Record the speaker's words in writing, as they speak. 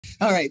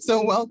All right,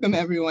 so welcome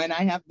everyone.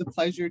 I have the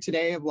pleasure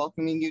today of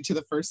welcoming you to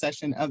the first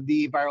session of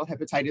the Viral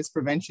Hepatitis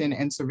Prevention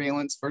and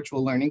Surveillance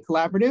Virtual Learning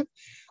Collaborative,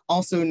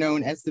 also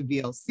known as the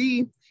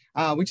VLC,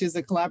 which is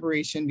a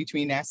collaboration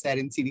between NASDAD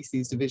and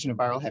CDC's Division of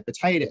Viral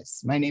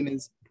Hepatitis. My name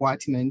is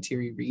Boatima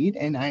Ntiri Reed,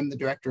 and I'm the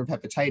Director of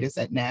Hepatitis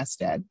at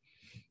NASDAD.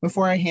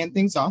 Before I hand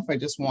things off, I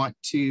just want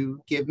to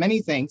give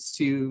many thanks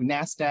to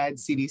NASDAD,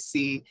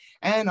 CDC,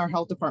 and our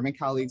health department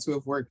colleagues who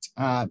have worked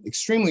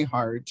extremely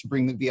hard to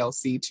bring the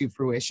VLC to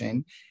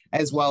fruition,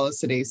 as well as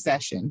today's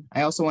session.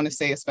 I also want to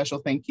say a special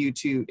thank you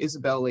to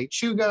Isabel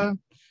Lechuga,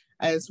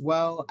 as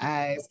well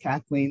as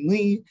Kathleen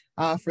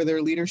Ly for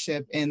their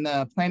leadership in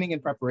the planning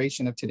and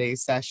preparation of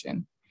today's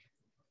session.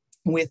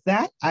 With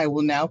that, I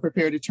will now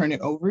prepare to turn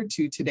it over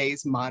to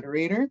today's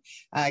moderator,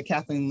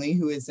 Kathleen Ly,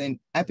 who is an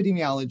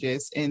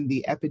epidemiologist in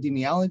the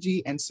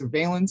Epidemiology and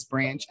Surveillance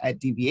branch at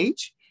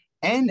DVH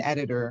and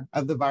editor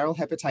of the Viral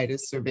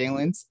Hepatitis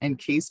Surveillance and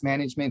Case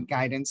Management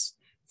Guidance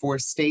for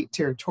state,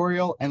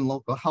 territorial, and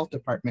local health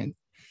departments,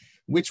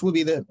 which will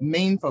be the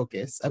main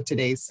focus of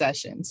today's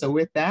session. So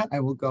with that, I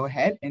will go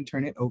ahead and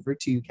turn it over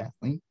to you,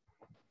 Kathleen.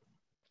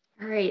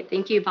 All right,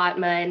 thank you,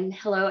 Boatima, and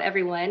hello,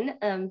 everyone.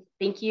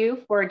 Thank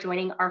you for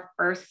joining our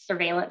first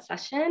surveillance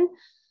session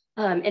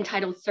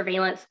entitled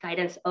Surveillance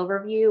Guidance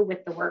Overview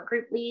with the work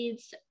group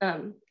leads.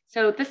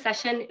 So this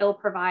session, it'll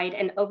provide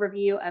an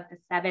overview of the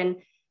 7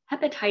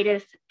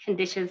 hepatitis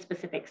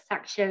condition-specific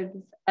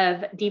sections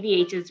of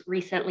DVH's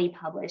recently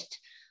published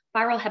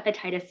Viral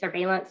Hepatitis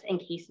Surveillance and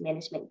Case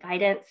Management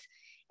Guidance,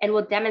 and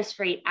will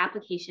demonstrate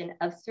application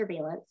of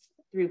surveillance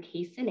through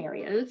case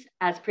scenarios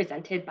as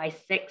presented by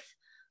 6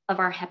 of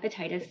our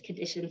hepatitis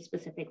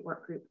condition-specific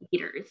work group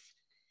leaders.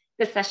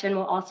 This session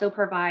will also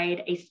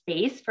provide a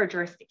space for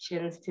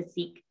jurisdictions to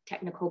seek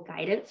technical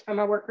guidance from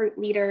our work group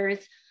leaders,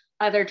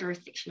 other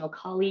jurisdictional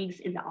colleagues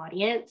in the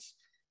audience,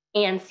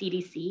 and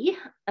CDC,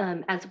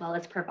 as well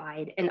as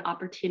provide an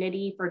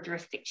opportunity for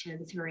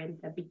jurisdictions who are in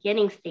the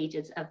beginning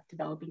stages of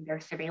developing their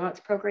surveillance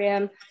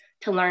program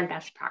to learn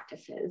best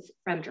practices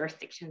from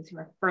jurisdictions who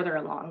are further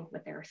along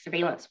with their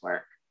surveillance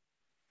work.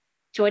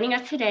 Joining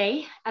us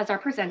today as our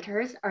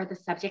presenters are the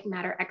subject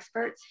matter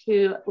experts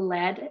who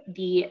led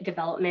the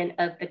development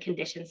of the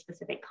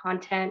condition-specific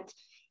content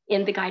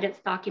in the guidance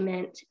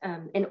document.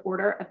 In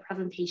order of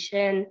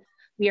presentation,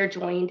 we are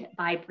joined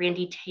by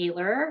Brandi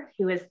Taylor,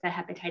 who is the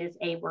Hepatitis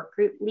A work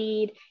group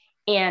lead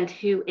and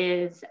who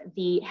is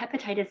the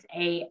Hepatitis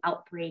A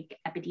outbreak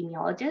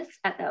epidemiologist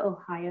at the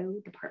Ohio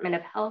Department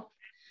of Health,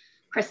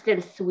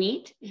 Kristin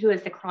Sweet, who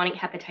is the chronic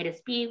hepatitis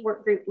B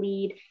work group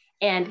lead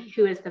and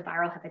who is the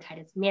viral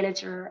hepatitis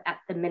manager at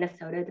the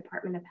Minnesota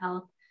Department of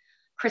Health.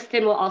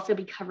 Kristin will also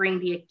be covering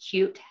the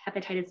acute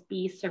hepatitis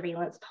B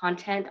surveillance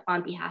content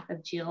on behalf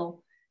of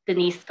Jill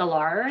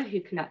Dinitz-Sklar,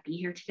 who could not be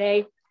here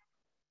today.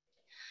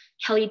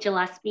 Kelly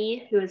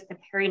Gillespie, who is the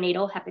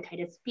perinatal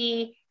hepatitis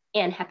B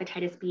and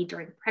hepatitis B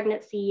during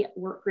pregnancy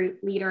work group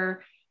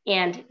leader,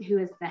 and who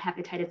is the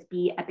hepatitis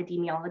B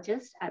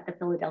epidemiologist at the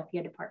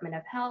Philadelphia Department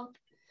of Health.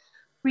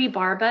 Bree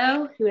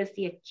Barbo, who is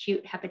the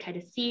acute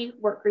hepatitis C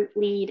work group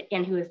lead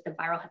and who is the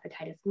viral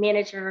hepatitis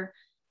manager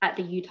at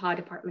the Utah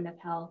Department of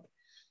Health.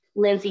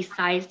 Lindsay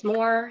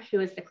Sizemore, who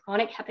is the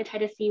chronic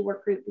hepatitis C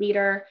work group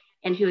leader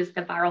and who is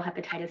the viral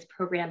hepatitis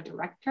program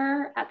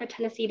director at the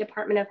Tennessee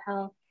Department of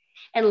Health.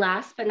 And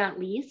last but not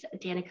least,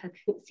 Danica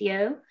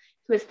Kuncio,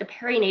 who is the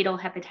perinatal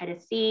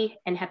hepatitis C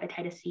and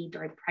hepatitis C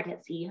during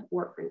pregnancy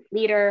work group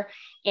leader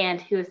and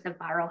who is the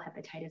viral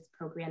hepatitis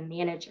program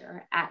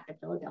manager at the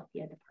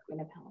Philadelphia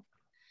Department of Health.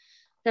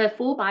 The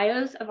full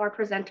bios of our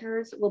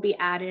presenters will be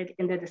added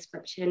in the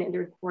description in the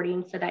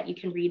recording so that you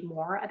can read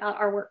more about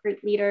our work group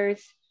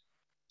leaders.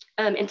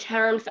 In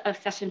terms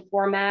of session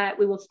format,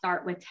 we will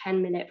start with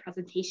 10-minute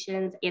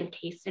presentations and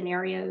case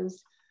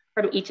scenarios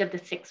from each of the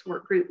 6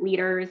 work group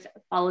leaders,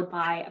 followed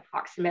by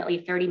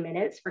approximately 30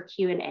 minutes for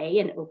Q&A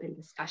and open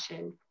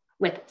discussion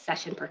with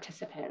session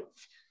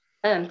participants.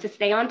 To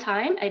stay on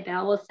time, a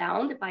bell will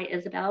sound by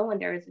Isabel when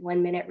there is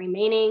 1 minute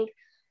remaining.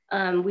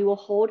 We will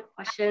hold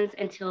questions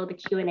until the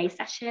Q&A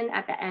session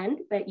at the end,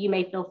 but you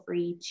may feel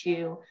free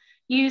to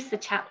use the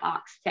chat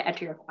box to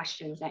enter your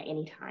questions at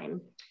any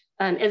time.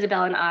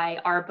 Isabel and I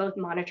are both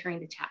monitoring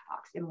the chat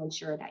box and will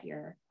ensure that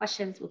your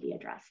questions will be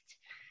addressed.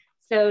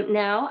 So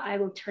now I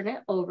will turn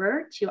it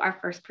over to our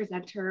first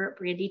presenter,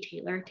 Brandi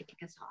Taylor, to kick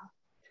us off.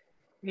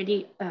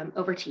 Brandi,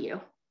 over to you.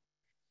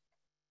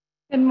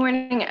 Good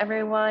morning,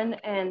 everyone,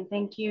 and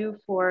thank you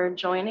for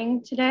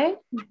joining today.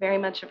 Very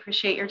much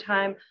appreciate your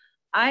time.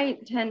 I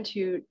tend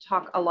to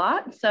talk a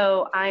lot,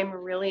 so I'm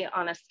really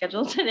on a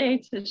schedule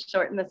today to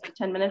shorten this to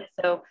 10 minutes.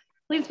 So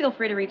please feel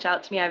free to reach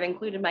out to me. I've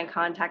included my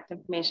contact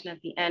information at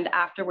the end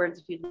afterwards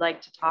if you'd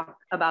like to talk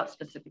about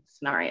specific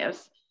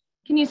scenarios.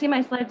 Can you see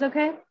my slides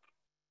okay?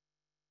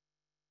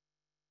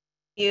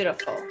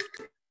 Beautiful.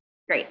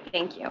 Great,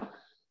 thank you.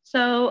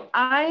 So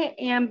I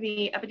am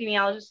the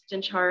epidemiologist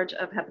in charge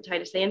of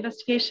hepatitis A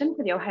investigation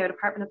for the Ohio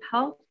Department of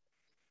Health.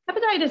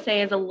 Hepatitis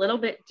A is a little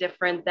bit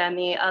different than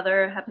the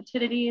other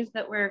hepatitis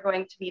that we're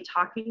going to be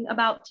talking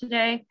about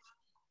today.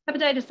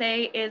 Hepatitis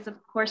A is, of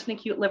course, an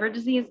acute liver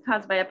disease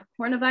caused by a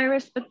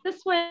coronavirus, but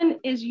this one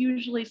is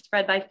usually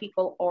spread by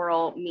fecal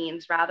oral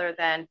means rather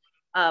than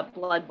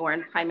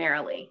bloodborne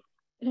primarily.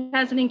 It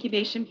has an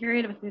incubation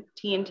period of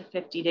 15 to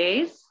 50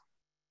 days.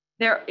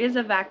 There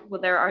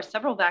are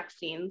several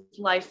vaccines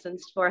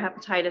licensed for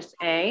hepatitis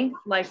A,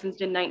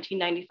 licensed in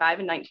 1995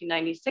 and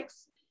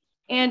 1996.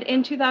 And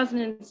in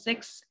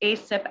 2006,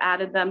 ACIP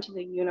added them to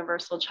the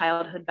Universal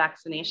Childhood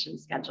Vaccination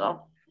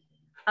Schedule.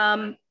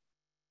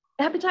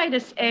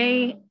 Hepatitis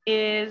A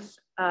is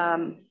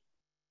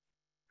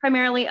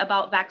primarily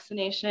about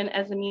vaccination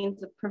as a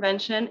means of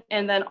prevention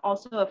and then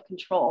also of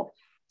control.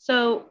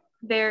 So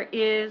there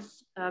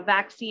is a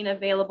vaccine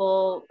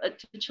available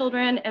to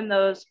children and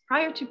those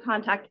prior to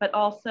contact, but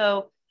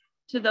also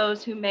to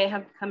those who may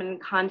have come in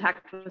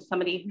contact with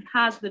somebody who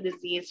has the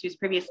disease who's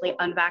previously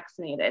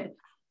unvaccinated.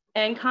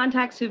 And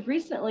contacts who've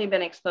recently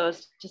been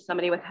exposed to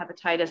somebody with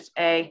hepatitis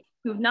A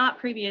who've not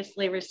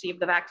previously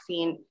received the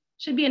vaccine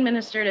should be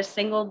administered a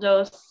single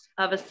dose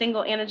of a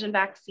single antigen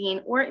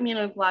vaccine or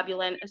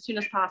immunoglobulin as soon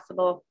as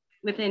possible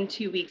within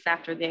 2 weeks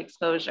after the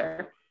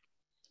exposure.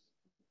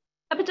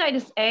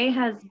 Hepatitis A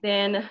has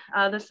been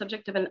the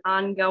subject of an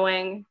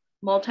ongoing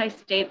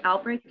multi-state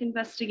outbreak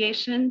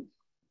investigation.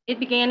 It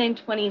began in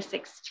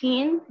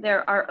 2016.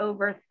 There are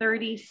over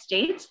 30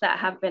 states that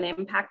have been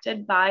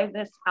impacted by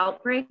this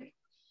outbreak.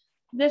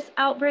 This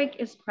outbreak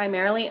is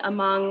primarily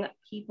among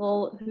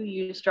people who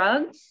use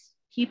drugs,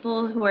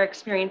 people who are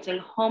experiencing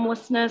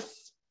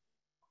homelessness,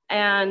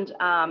 and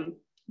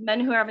men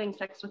who are having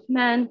sex with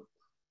men.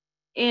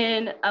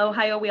 In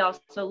Ohio, we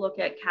also look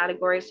at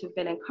categories who've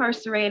been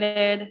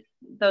incarcerated,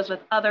 those with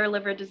other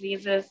liver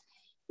diseases.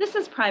 This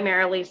is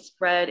primarily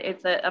spread.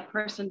 It's a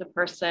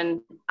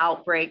person-to-person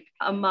outbreak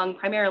among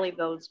primarily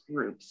those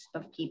groups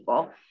of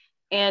people.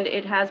 And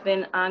it has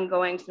been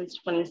ongoing since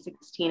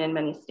 2016 in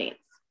many states.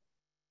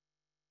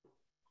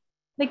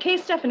 The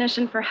case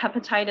definition for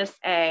hepatitis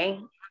A.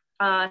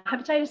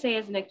 Hepatitis A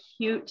is an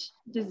acute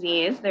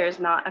disease. There is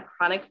not a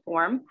chronic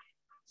form.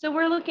 So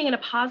we're looking at a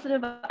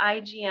positive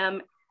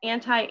IgM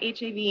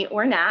anti-HAV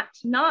or NAT,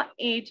 not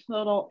a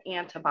total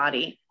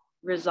antibody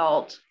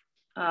result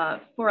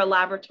for a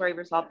laboratory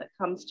result that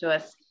comes to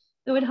us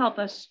that would help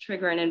us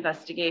trigger an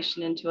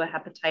investigation into a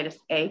hepatitis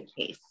A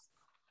case.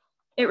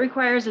 It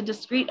requires a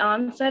discrete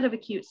onset of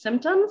acute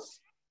symptoms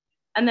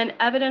and then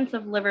evidence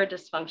of liver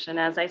dysfunction.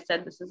 As I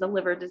said, this is a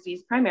liver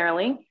disease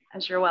primarily,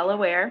 as you're well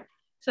aware.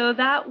 So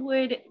that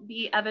would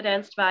be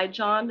evidenced by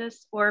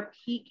jaundice or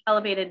peak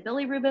elevated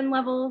bilirubin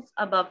levels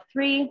above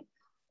 3,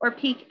 or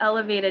peak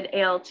elevated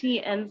ALT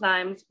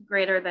enzymes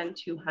greater than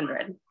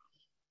 200.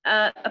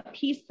 A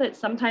piece that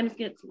sometimes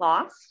gets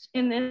lost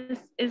in this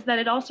is that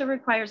it also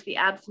requires the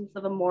absence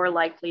of a more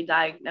likely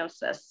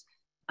diagnosis.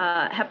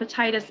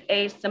 Hepatitis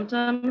A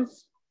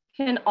symptoms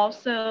can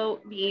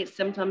also be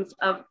symptoms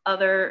of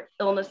other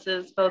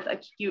illnesses, both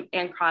acute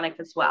and chronic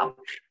as well.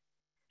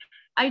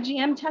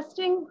 IgM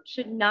testing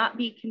should not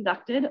be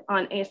conducted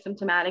on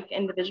asymptomatic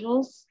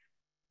individuals.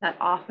 That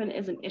often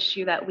is an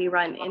issue that we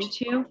run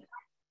into.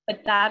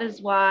 But that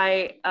is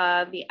why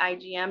the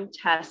IgM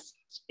test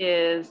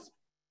is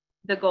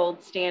the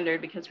gold standard,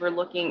 because we're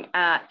looking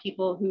at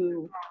people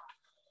who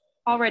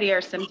already are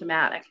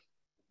symptomatic.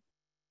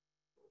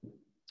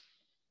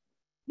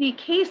 The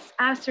case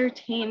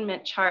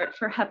ascertainment chart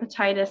for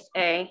hepatitis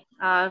A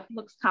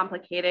looks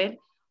complicated.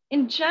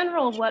 In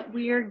general, what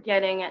we're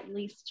getting, at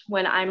least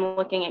when I'm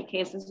looking at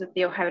cases with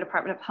the Ohio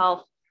Department of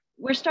Health,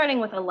 we're starting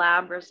with a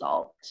lab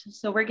result.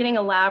 So we're getting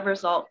a lab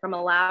result from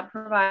a lab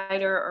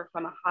provider or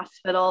from a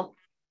hospital.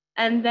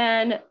 And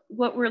then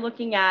what we're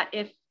looking at,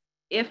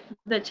 if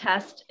the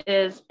test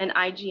is an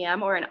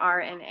IgM or an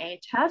RNA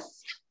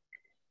test,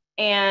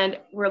 and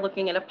we're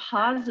looking at a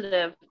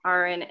positive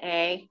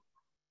RNA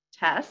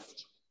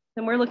test,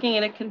 then we're looking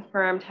at a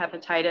confirmed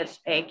hepatitis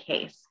A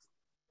case,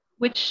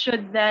 which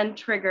should then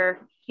trigger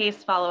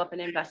case follow-up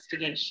and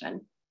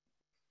investigation.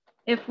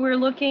 If we're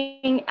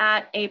looking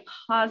at a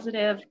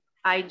positive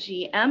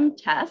IgM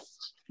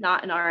test,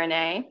 not an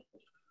RNA,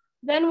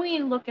 then we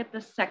look at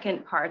the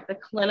second part, the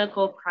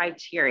clinical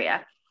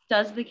criteria.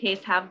 Does the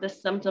case have the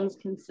symptoms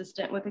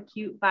consistent with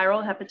acute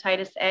viral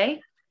hepatitis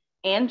A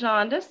and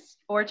jaundice,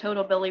 or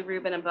total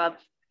bilirubin above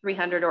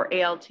 300 or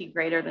ALT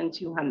greater than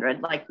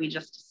 200, like we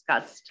just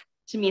discussed,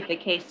 to meet the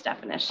case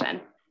definition?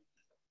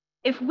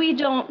 If we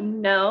don't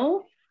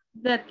know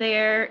that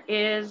there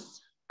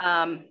is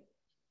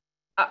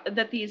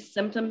that these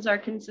symptoms are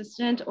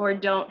consistent or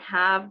don't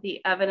have the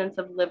evidence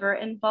of liver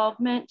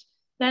involvement,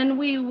 then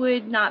we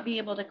would not be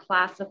able to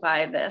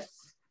classify this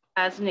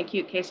as an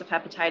acute case of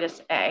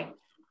hepatitis A.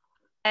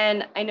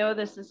 And I know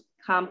this is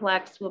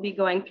complex. We'll be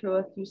going through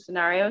a few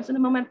scenarios in a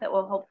moment that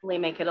will hopefully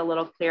make it a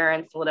little clearer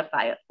and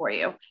solidify it for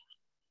you.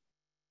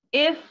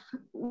 If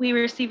we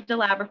received a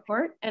lab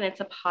report and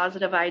it's a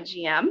positive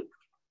IgM,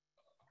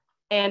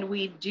 and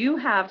we do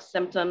have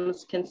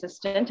symptoms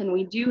consistent and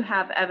we do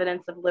have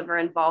evidence of liver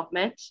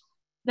involvement,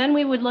 then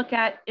we would look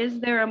at, is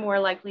there a more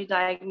likely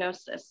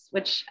diagnosis,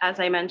 which, as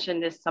I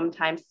mentioned, is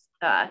sometimes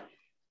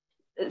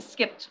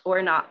skipped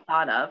or not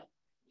thought of.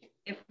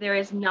 If there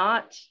is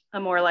not a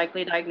more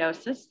likely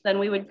diagnosis, then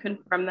we would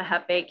confirm the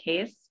Hep A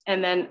case.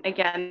 And then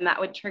again, that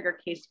would trigger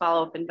case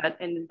follow-up and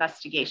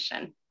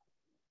investigation.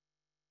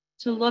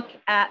 To look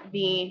at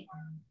the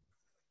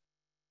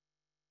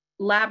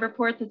lab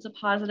report that's a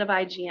positive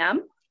IgM,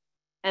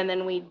 and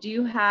then we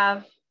do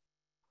have,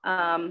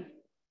 I'm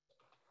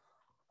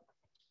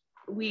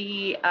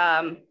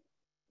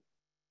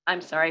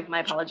sorry, my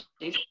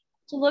apologies.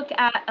 To look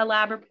at a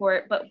lab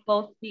report, but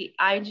both the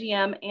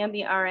IgM and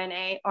the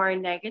RNA are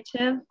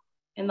negative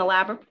in the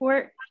lab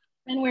report,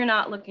 then we're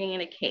not looking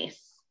at a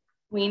case.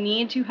 We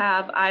need to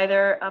have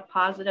either a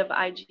positive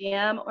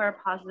IgM or a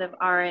positive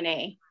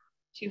RNA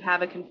to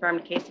have a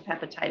confirmed case of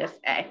hepatitis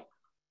A.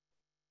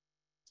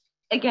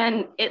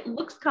 Again, it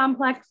looks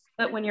complex,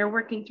 but when you're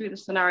working through the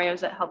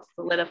scenarios, it helps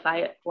solidify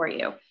it for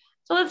you.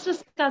 So let's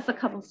discuss a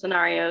couple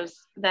scenarios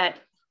that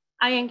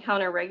I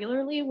encounter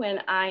regularly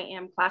when I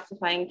am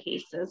classifying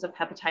cases of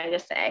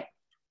hepatitis A.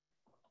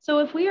 So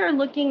if we are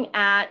looking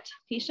at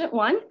patient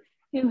 1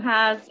 who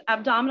has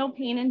abdominal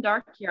pain and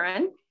dark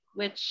urine,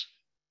 which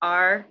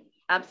are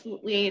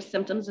absolutely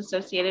symptoms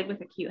associated with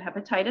acute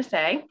hepatitis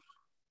A,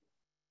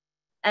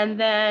 and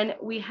then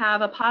we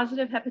have a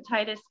positive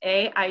hepatitis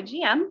A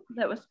IgM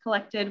that was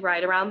collected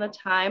right around the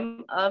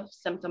time of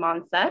symptom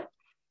onset.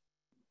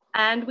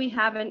 And we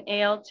have an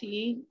ALT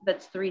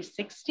that's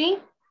 360,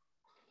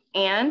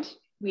 and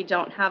we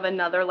don't have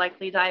another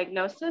likely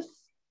diagnosis.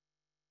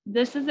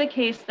 This is a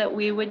case that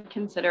we would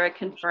consider a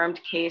confirmed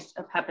case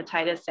of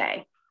hepatitis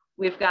A.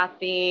 We've got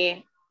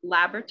the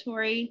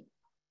laboratory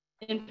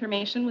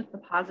information with the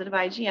positive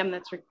IgM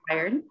that's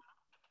required.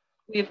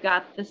 We've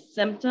got the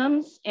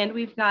symptoms, and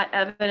we've got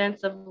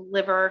evidence of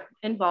liver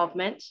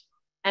involvement,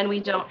 and we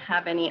don't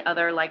have any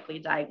other likely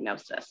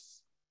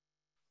diagnosis.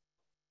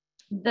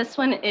 This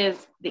one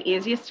is the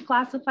easiest to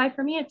classify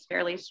for me. It's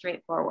fairly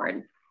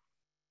straightforward.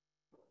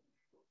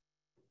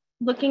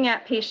 Looking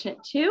at patient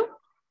 2,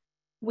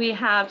 we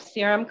have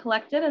serum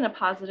collected and a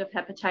positive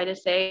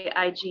hepatitis A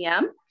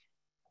IgM.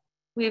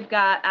 We've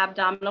got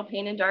abdominal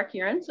pain and dark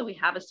urine, so we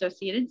have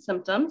associated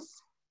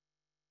symptoms.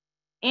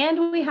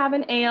 And we have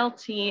an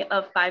ALT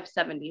of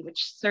 570,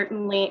 which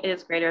certainly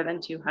is greater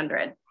than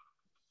 200.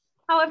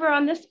 However,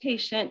 on this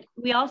patient,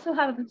 we also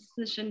have a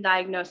physician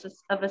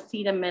diagnosis of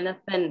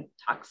acetaminophen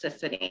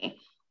toxicity.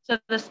 So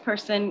this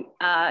person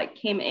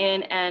came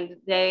in and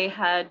they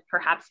had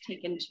perhaps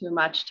taken too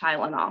much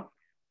Tylenol.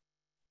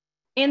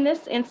 In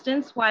this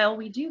instance, while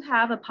we do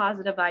have a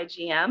positive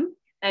IgM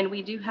and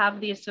we do have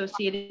the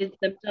associated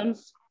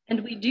symptoms,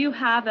 and we do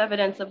have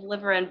evidence of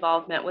liver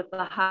involvement with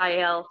the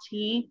high ALT,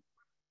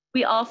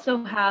 we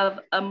also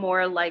have a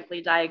more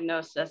likely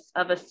diagnosis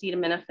of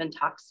acetaminophen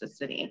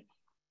toxicity.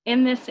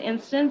 In this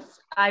instance,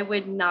 I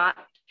would not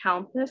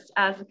count this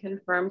as a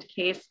confirmed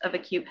case of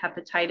acute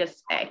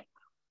hepatitis A.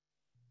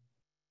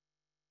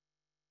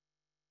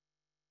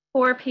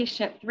 For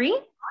patient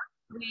 3,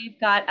 we've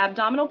got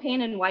abdominal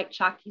pain and white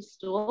chalky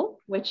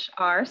stool, which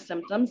are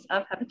symptoms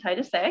of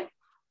hepatitis A.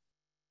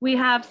 We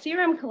have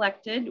serum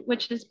collected,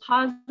 which is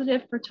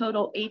positive for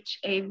total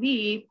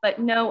HAV, but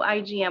no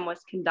IgM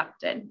was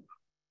conducted.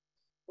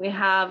 We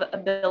have a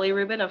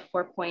bilirubin of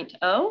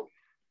 4.0,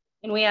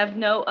 and we have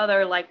no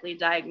other likely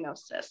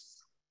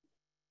diagnosis.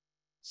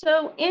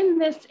 So in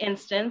this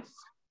instance,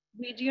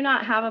 we do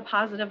not have a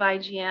positive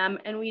IgM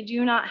and we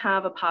do not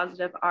have a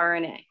positive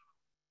RNA.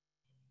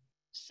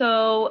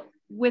 So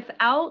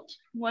without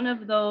one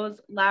of those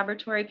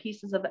laboratory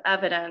pieces of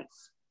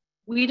evidence,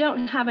 we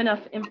don't have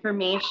enough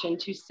information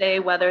to say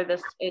whether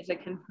this is a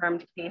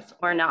confirmed case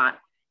or not.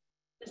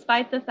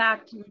 Despite the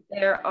fact that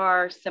there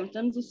are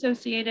symptoms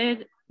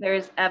associated,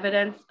 there's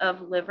evidence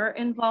of liver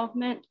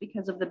involvement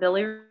because of the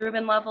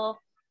bilirubin level,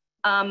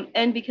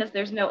 and because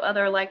there's no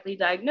other likely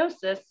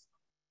diagnosis.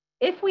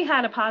 If we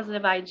had a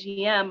positive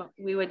IgM,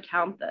 we would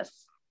count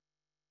this.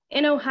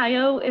 In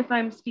Ohio, if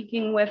I'm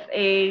speaking with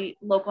a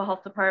local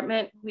health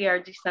department, we are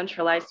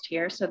decentralized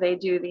here, so they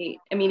do the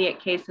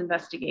immediate case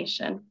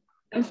investigation.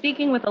 I'm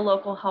speaking with a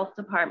local health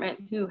department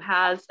who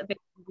has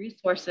available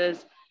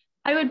resources.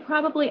 I would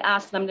probably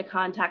ask them to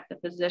contact the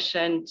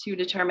physician to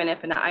determine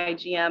if an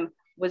IgM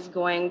was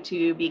going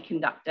to be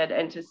conducted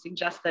and to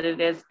suggest that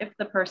it is if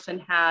the person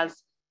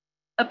has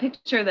a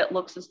picture that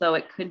looks as though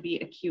it could be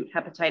acute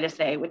hepatitis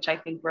A, which I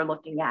think we're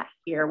looking at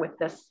here with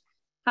this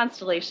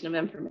constellation of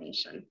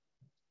information.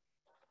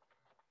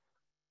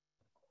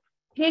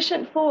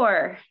 Patient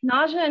 4,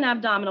 nausea and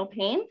abdominal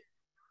pain,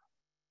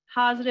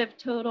 positive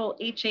total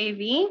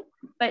HAV,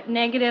 but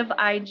negative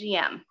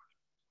IgM.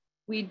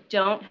 We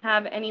don't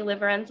have any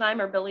liver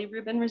enzyme or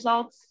bilirubin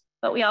results,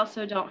 but we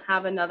also don't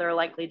have another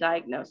likely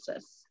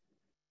diagnosis.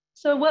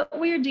 So what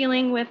we're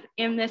dealing with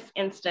in this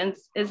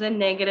instance is a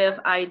negative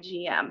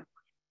IgM.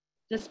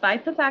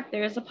 Despite the fact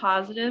there is a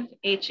positive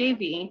HAV,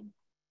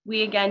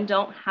 we again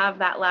don't have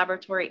that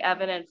laboratory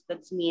evidence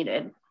that's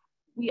needed.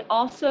 We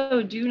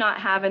also do not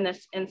have in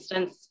this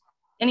instance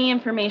any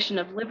information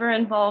of liver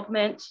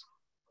involvement.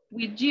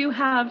 We do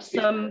have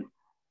some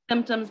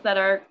symptoms that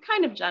are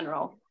kind of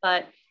general,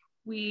 but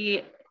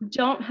we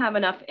don't have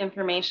enough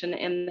information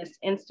in this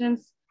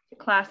instance to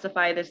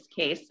classify this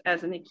case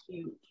as an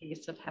acute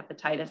case of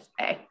hepatitis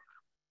A.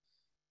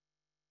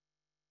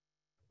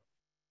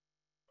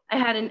 I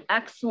had an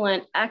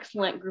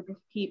excellent group of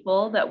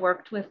people that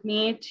worked with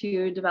me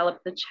to develop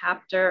the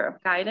chapter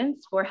of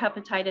guidance for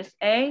hepatitis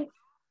A.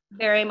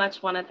 Very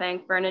much want to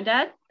thank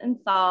Bernadette and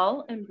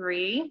Saul and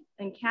Bree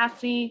and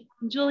Cassie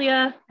and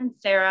Julia and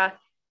Sarah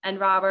and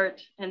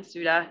Robert and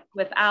Suda.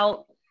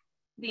 Without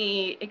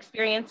the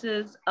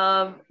experiences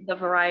of the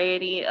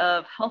variety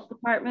of health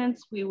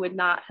departments, we would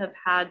not have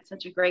had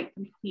such a great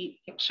complete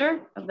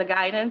picture of the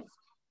guidance.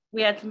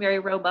 We had some very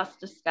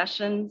robust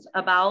discussions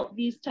about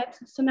these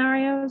types of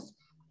scenarios,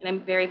 and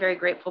I'm very, very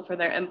grateful for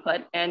their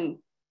input. And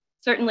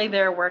certainly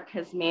their work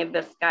has made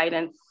this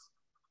guidance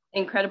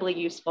incredibly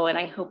useful, and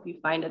I hope you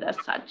find it as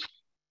such.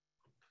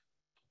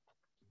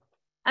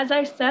 As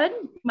I said,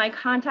 my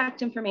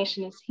contact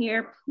information is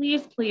here.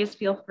 Please, please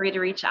feel free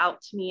to reach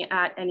out to me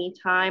at any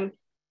time.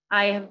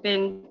 I have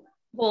been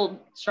pulled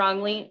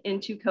strongly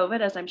into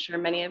COVID, as I'm sure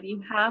many of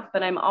you have,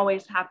 but I'm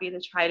always happy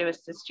to try to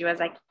assist you as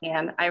I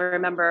can. I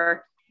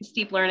remember the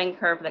steep learning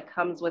curve that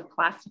comes with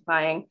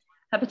classifying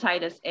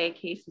hepatitis A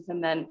cases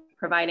and then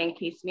providing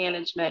case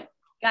management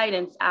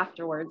guidance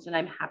afterwards, and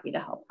I'm happy to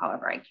help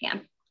however I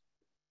can.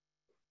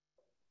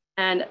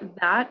 And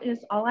that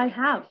is all I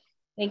have.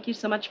 Thank you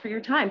so much for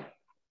your time.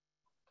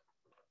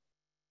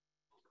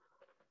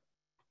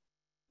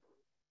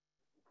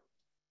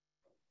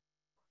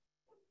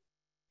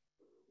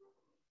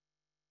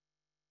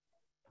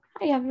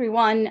 Hi,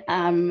 everyone.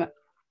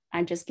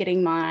 I'm just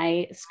getting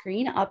my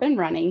screen up and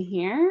running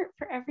here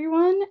for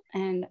everyone.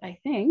 And I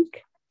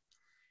think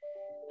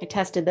I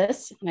tested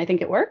this and I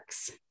think it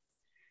works.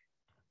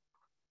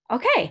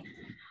 Okay.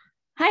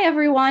 Hi,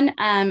 everyone.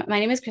 My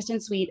name is Kristin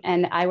Sweet,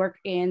 and I work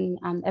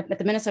at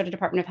the Minnesota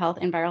Department of Health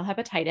in viral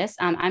hepatitis.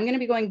 I'm going to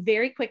be going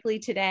very quickly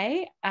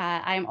today.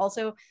 I am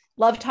also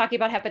love talking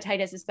about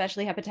hepatitis,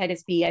 especially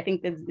hepatitis B. I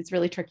think that it's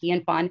really tricky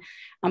and fun,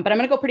 but I'm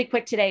going to go pretty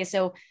quick today.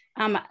 So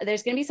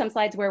there's going to be some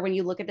slides where when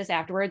you look at this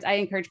afterwards, I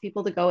encourage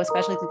people to go,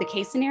 especially through the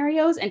case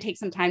scenarios, and take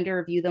some time to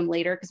review them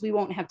later, because we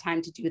won't have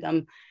time to do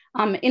them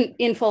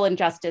in full and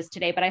justice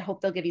today, but I hope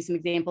they'll give you some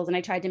examples. And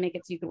I tried to make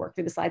it so you could work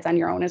through the slides on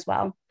your own as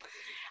well.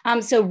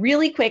 So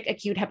really quick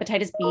acute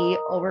hepatitis B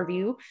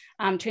overview.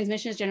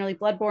 Transmission is generally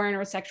bloodborne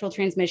or sexual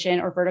transmission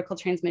or vertical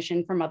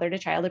transmission from mother to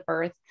child at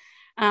birth.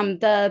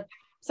 The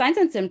signs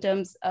and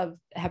symptoms of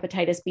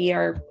hepatitis B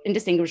are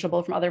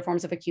indistinguishable from other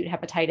forms of acute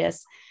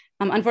hepatitis.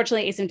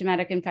 Unfortunately,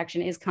 asymptomatic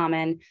infection is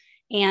common,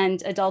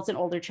 and adults and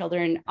older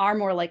children are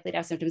more likely to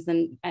have symptoms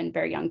than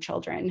very young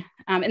children.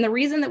 And the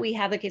reason that we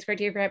have the case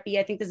criteria for Hep B,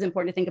 I think this is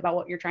important to think about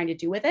what you're trying to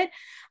do with it,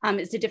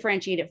 is to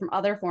differentiate it from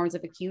other forms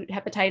of acute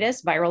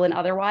hepatitis, viral and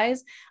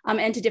otherwise,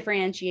 and to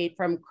differentiate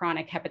from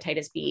chronic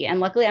hepatitis B. And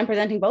luckily I'm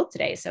presenting both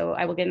today, so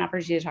I will get an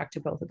opportunity to talk to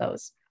both of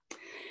those.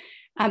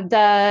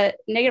 The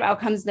negative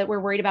outcomes that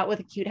we're worried about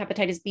with acute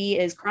hepatitis B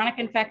is chronic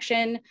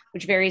infection,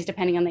 which varies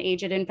depending on the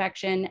age of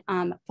infection,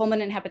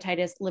 fulminant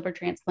hepatitis, liver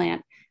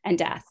transplant, and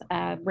death,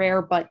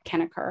 rare but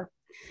can occur.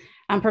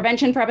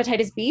 Prevention for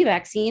hepatitis B,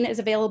 vaccine is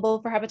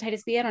available for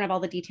hepatitis B. I don't have all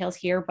the details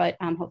here, but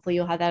hopefully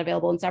you'll have that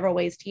available in several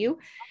ways to you.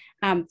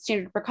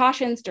 Standard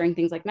precautions during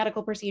things like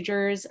medical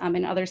procedures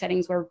and other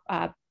settings where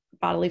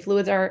bodily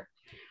fluids are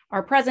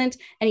present,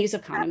 and use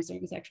of condoms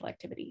during sexual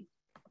activity.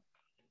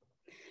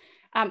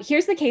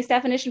 Here's the case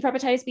definition for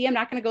hepatitis B. I'm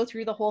not going to go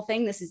through the whole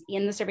thing. This is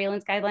in the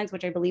surveillance guidelines,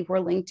 which I believe were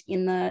linked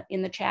in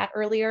the chat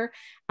earlier.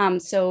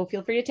 So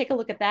feel free to take a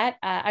look at that.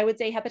 I would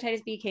say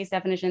hepatitis B case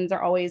definitions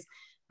are always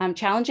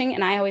challenging,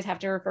 and I always have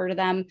to refer to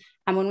them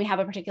when we have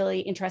a particularly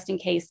interesting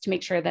case to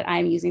make sure that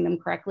I'm using them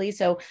correctly.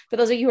 So for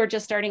those of you who are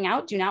just starting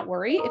out, do not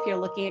worry if you're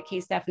looking at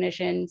case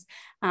definitions,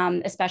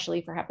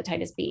 especially for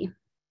hepatitis B.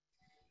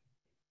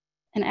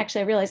 And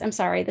actually, I realized, I'm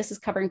sorry, this is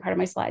covering part of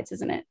my slides,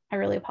 isn't it? I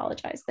really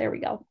apologize. There we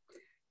go.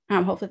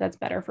 Hopefully that's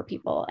better for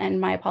people,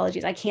 and my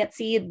apologies. I can't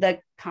see the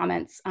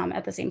comments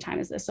at the same time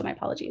as this, so my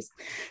apologies.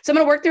 So I'm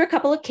going to work through a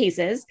couple of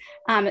cases.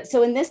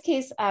 So in this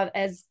case,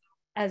 as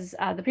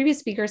the previous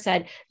speaker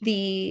said,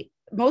 the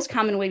most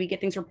common way we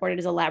get things reported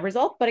is a lab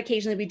result, but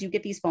occasionally we do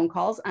get these phone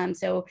calls.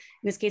 So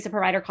in this case, a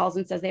provider calls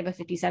and says they have a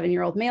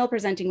 57-year-old male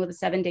presenting with a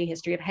 7-day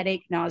history of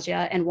headache,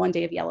 nausea, and 1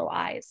 day of yellow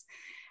eyes.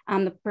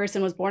 The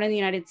person was born in the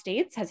United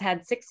States, has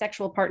had 6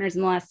 sexual partners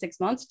in the last 6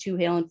 months, 2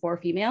 male and 4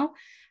 female,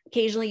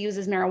 occasionally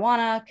uses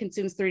marijuana,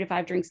 consumes 3 to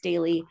 5 drinks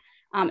daily,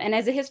 and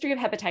has a history of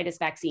hepatitis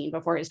vaccine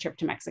before his trip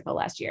to Mexico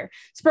last year.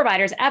 So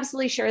providers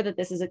absolutely sure that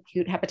this is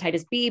acute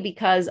hepatitis B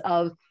because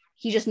of,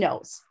 he just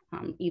knows,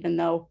 even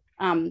though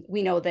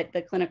we know that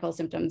the clinical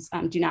symptoms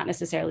do not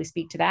necessarily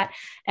speak to that.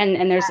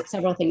 And there's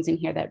several things in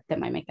here that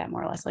might make that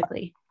more or less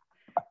likely.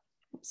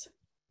 Oops.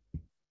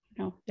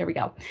 No, there we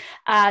go.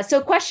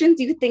 So questions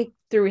you could think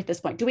through at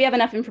this point. Do we have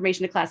enough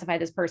information to classify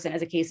this person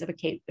as a case of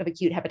acute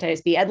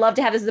hepatitis B? I'd love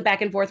to have this as a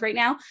back and forth right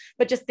now,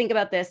 but just think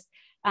about this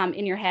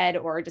in your head,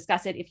 or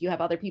discuss it if you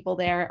have other people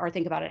there, or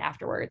think about it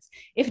afterwards.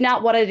 If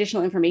not, what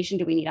additional information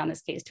do we need on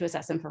this case to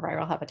assess them for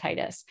viral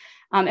hepatitis?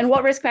 And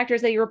what risk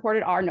factors that you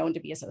reported are known to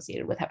be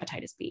associated with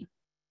hepatitis B?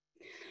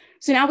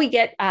 So now we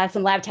get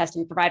some lab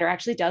testing. The provider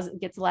actually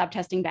gets the lab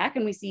testing back,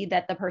 and we see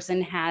that the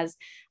person has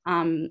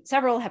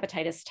several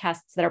hepatitis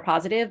tests that are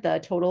positive. The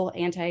total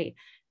antibody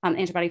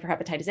for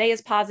hepatitis A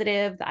is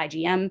positive. The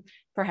IgM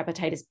for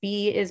hepatitis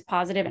B is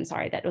positive. And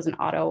sorry, that was an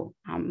auto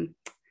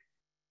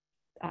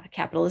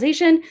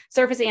capitalization.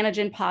 Surface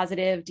antigen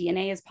positive,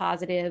 DNA is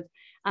positive.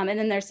 And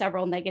then there's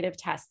several negative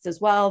tests as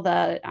well.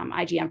 The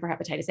IgM for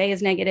hepatitis A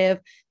is negative.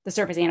 The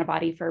surface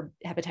antibody for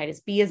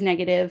hepatitis B is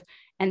negative,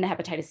 and the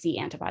hepatitis C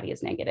antibody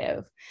is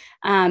negative.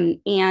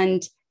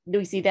 And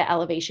we see the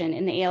elevation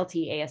in the ALT,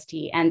 AST,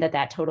 and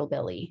that total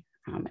BILI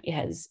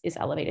is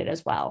elevated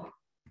as well.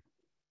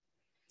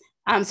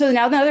 So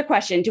now another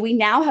question, do we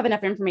now have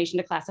enough information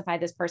to classify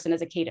this person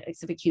as a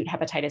case of acute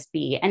hepatitis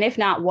B? And if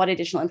not, what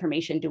additional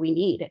information do we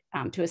need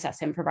to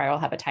assess him for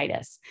viral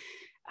hepatitis?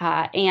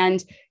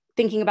 And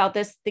thinking about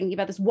this,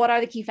 what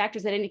are the key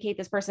factors that indicate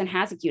this person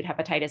has acute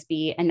hepatitis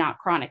B and not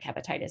chronic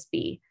hepatitis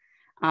B?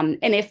 And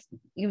if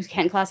you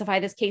can classify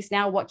this case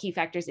now, what key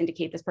factors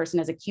indicate this person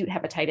has acute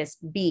hepatitis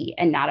B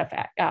and not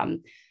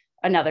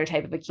another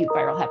type of acute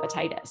viral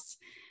hepatitis?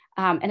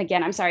 And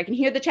again, I'm sorry, I can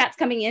hear the chats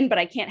coming in, but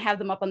I can't have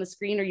them up on the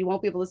screen or you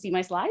won't be able to see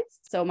my slides.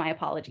 So my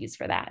apologies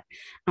for that.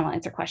 I'll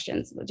answer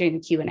questions during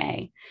the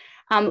Q&A.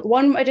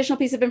 One additional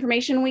piece of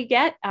information we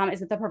get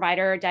is that the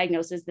provider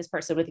diagnoses this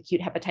person with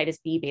acute hepatitis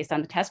B based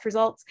on the test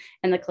results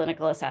and the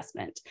clinical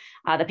assessment.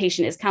 The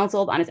patient is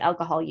counseled on his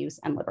alcohol use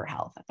and liver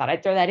health. I thought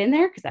I'd throw that in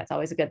there because that's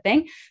always a good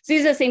thing. So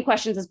these are the same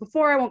questions as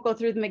before. I won't go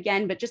through them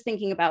again, but just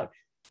thinking about,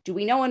 do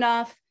we know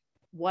enough?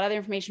 What other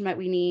information might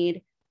we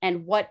need?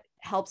 And what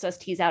helps us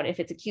tease out if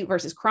it's acute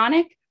versus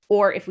chronic,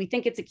 or if we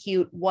think it's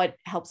acute, what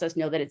helps us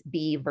know that it's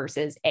B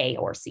versus A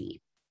or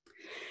C?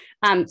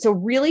 So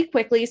really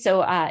quickly,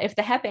 if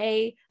the Hep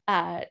A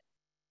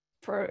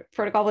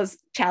protocol was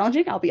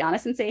challenging, I'll be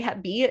honest and say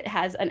Hep B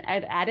has an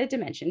added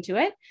dimension to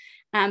it.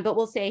 But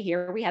we'll say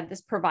here, we have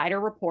this provider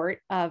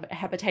report of a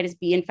hepatitis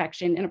B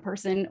infection in a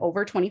person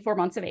over 24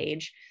 months of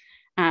age.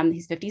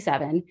 He's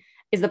 57.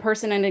 Is the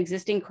person an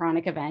existing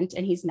chronic event?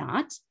 And he's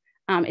not.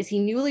 Is he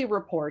newly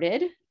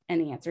reported? And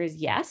the answer is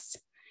yes.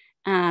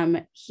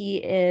 He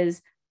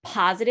is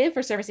positive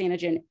for surface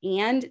antigen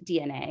and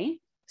DNA.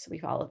 So we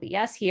follow the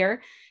yes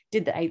here.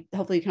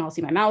 Hopefully you can all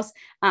see my mouse.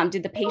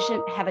 Did the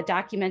patient have a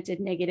documented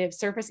negative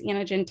surface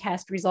antigen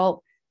test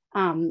result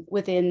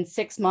within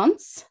 6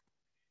 months?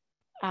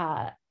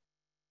 And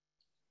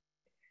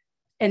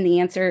the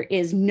answer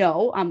is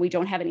no. We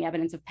don't have any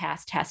evidence of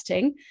past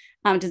testing.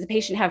 Does the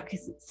patient have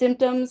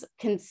symptoms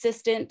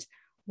consistent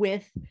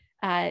with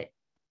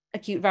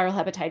acute viral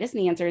hepatitis?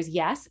 And the answer is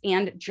yes,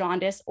 and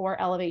jaundice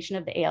or elevation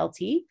of the ALT.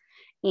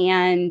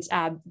 And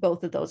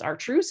both of those are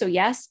true. So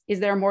yes, is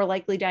there a more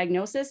likely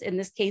diagnosis? In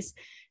this case,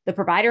 the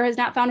provider has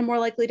not found a more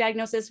likely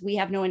diagnosis. We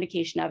have no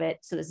indication of it.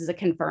 So this is a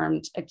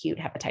confirmed acute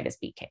hepatitis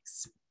B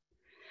case.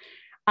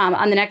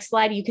 On the next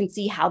slide, you can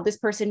see how this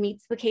person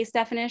meets the case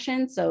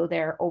definition. So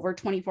they're over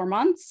 24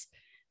 months.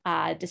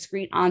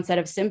 Discrete onset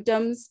of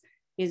symptoms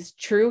is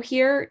true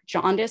here.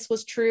 Jaundice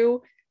was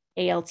true.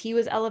 ALT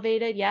was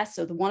elevated, yes.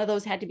 So one of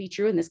those had to be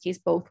true. In this case,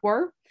 both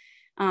were.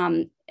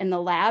 In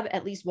the lab,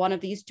 at least one of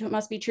these two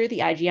must be true. The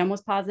IgM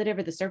was positive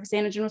or the surface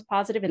antigen was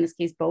positive. In this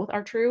case, both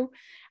are true.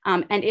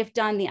 And if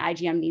done, the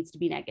IgM needs to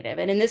be negative.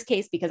 And in this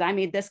case, because I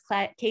made this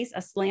case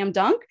a slam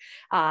dunk,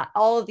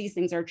 all of these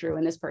things are true.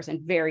 And this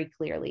person very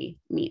clearly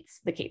meets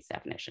the case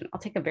definition. I'll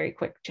take a very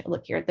quick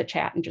look here at the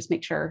chat and just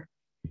make sure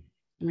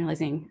I'm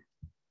realizing.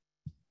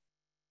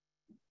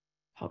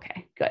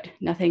 Okay, good.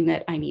 Nothing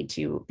that I need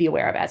to be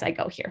aware of as I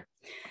go here.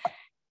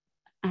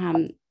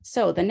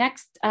 So the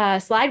next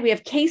slide, we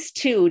have case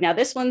 2. Now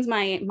this one's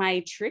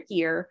my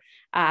trickier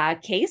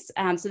case.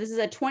 So this is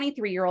a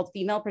 23-year-old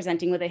female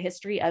presenting with a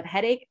history of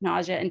headache,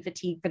 nausea, and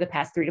fatigue for the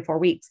past 3 to 4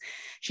 weeks.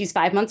 She's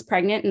 5 months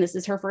pregnant, and this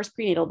is her first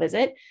prenatal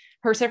visit.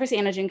 Her surface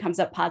antigen comes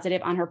up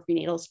positive on her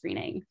prenatal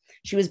screening.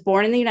 She was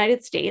born in the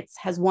United States,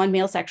 has 1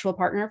 male sexual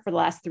partner for the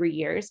last 3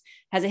 years,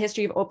 has a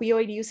history of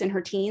opioid use in her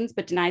teens,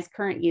 but denies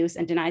current use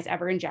and denies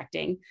ever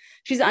injecting.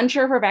 She's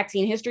unsure of her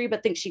vaccine history,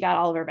 but thinks she got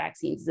all of her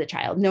vaccines as a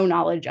child. No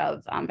knowledge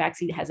of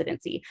vaccine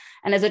hesitancy.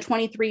 And as a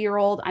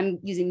 23-year-old, I'm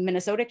using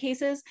Minnesota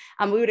cases,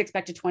 we would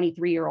expect a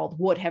 23-year-old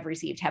would have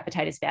received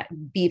hepatitis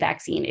B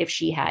vaccine if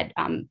she had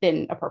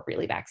been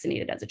appropriately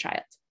vaccinated as a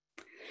child.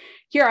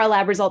 Here are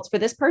lab results for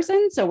this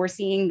person. So we're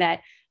seeing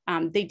that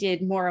they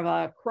did more of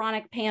a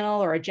chronic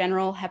panel or a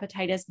general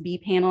hepatitis B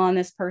panel on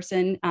this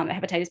person, a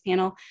hepatitis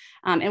panel.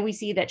 And we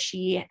see that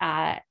she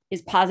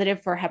is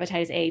positive for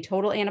hepatitis A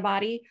total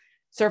antibody,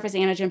 surface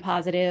antigen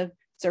positive,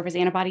 surface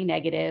antibody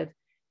negative.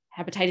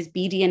 Hepatitis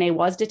B DNA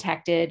was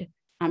detected.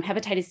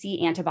 Hepatitis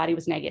C antibody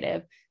was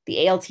negative.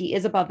 The ALT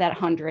is above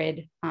that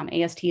 100.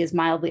 AST is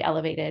mildly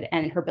elevated,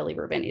 and her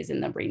bilirubin is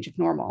in the range of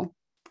normal.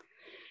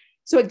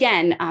 So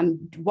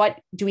again, what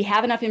do we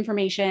have enough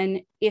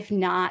information? If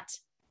not,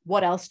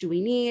 what else do we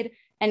need?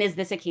 And is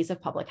this a case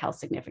of public health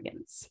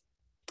significance?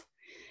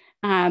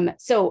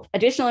 So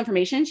additional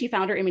information, she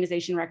found her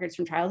immunization records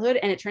from childhood,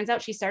 and it turns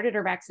out she started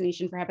her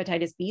vaccination for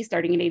hepatitis B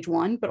starting at age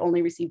 1, but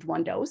only received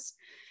 1 dose.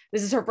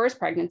 This is her first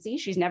pregnancy.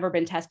 She's never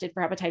been tested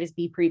for hepatitis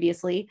B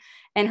previously,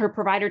 and her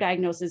provider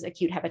diagnoses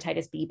acute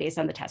hepatitis B based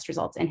on the test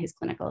results and his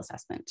clinical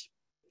assessment.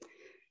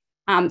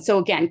 So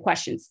again,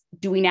 questions.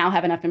 Do we now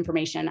have enough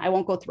information? I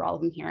won't go through all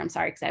of them here. I'm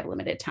sorry, because I have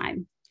limited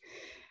time.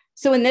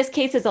 So in this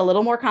case, it's a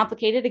little more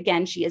complicated.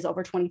 Again, she is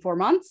over 24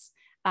 months.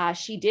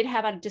 She did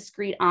have a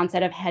discrete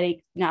onset of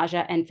headache,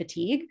 nausea, and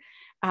fatigue.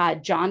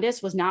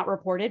 Jaundice was not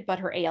reported, but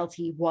her ALT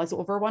was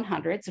over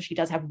 100. So she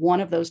does have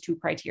one of those two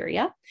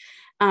criteria.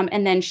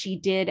 And then she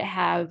did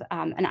have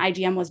an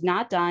IgM was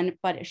not done,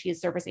 but she is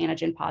surface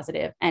antigen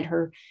positive, and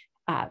her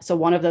so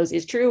one of those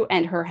is true,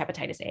 and her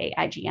hepatitis A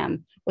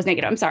IgM was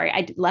negative. I'm sorry,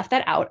 I left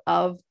that out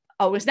of,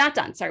 oh, it was not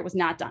done. Sorry, it was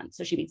not done.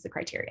 So she meets the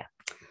criteria.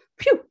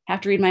 Phew, have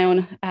to read my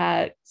own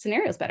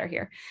scenarios better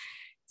here.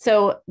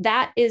 So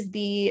that is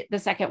the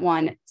second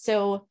one.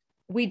 So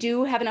we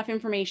do have enough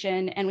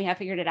information and we have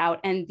figured it out.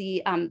 And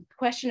the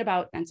question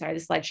about, I'm sorry, the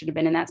slide should have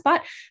been in that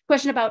spot.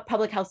 Question about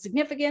public health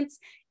significance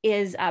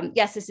is,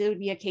 yes, this would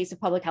be a case of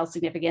public health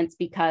significance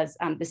because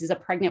this is a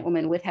pregnant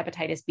woman with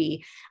hepatitis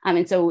B.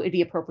 And so it'd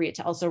be appropriate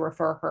to also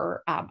refer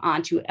her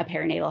onto a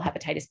perinatal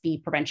hepatitis B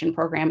prevention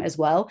program as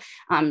well.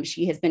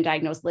 She has been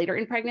diagnosed later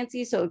in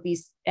pregnancy, so it would be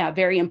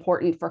very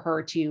important for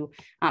her to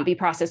be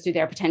processed through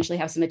there, potentially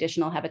have some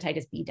additional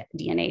hepatitis B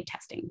DNA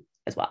testing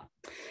as well.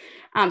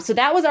 So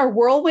that was our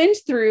whirlwind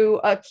through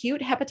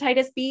acute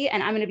hepatitis B,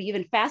 and I'm going to be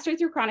even faster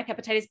through chronic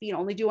hepatitis B and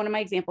only do one of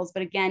my examples.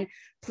 But again,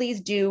 please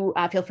do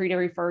feel free to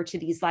refer to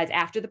these slides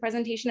after the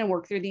presentation and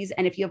work through these.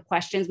 And if you have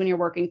questions when you're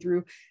working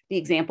through the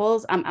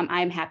examples,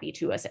 I'm happy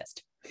to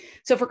assist.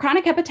 So for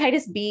chronic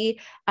hepatitis B,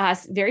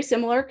 very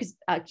similar, because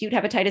acute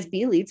hepatitis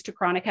B leads to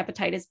chronic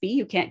hepatitis B.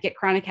 You can't get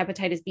chronic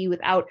hepatitis B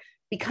without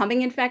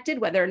becoming infected.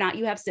 Whether or not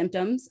you have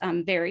symptoms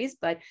varies,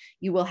 but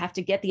you will have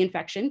to get the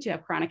infection to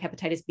have chronic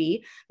hepatitis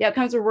B. The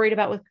outcomes we're worried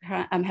about with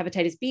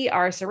hepatitis B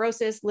are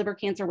cirrhosis, liver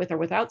cancer with or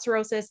without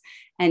cirrhosis,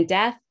 and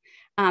death.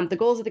 The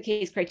goals of the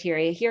case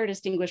criteria here are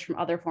distinguished from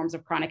other forms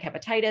of chronic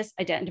hepatitis,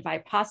 identify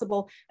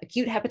possible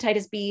acute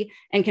hepatitis B,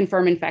 and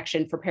confirm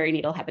infection for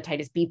perinatal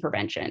hepatitis B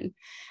prevention.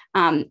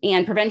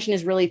 And prevention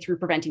is really through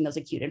preventing those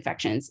acute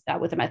infections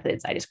with the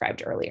methods I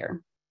described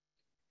earlier.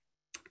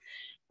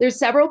 There's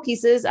several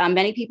pieces.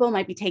 Many people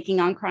might be taking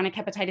on chronic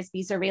hepatitis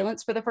B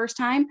surveillance for the first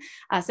time.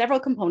 Several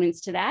components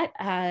to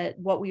that,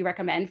 what we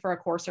recommend for a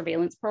core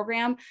surveillance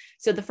program.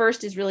 So the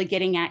first is really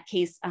getting at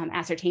case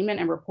ascertainment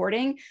and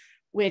reporting,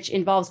 which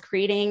involves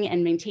creating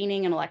and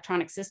maintaining an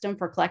electronic system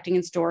for collecting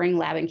and storing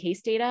lab and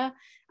case data.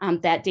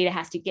 That data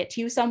has to get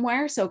to you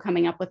somewhere. So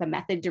coming up with a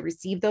method to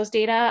receive those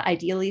data,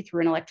 ideally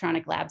through an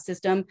electronic lab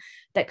system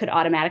that could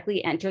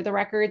automatically enter the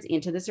records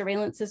into the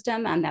surveillance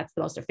system. And that's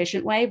the most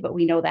efficient way, but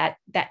we know that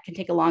that can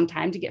take a long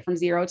time to get from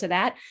zero to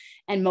that.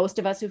 And most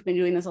of us who've been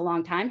doing this a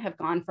long time have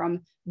gone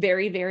from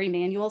very, very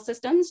manual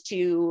systems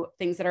to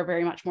things that are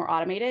very much more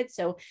automated.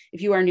 So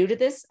if you are new to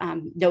this,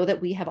 know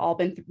that we have all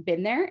been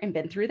there and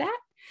been through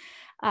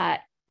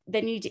that.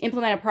 Then you need to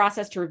implement a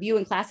process to review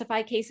and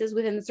classify cases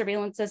within the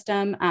surveillance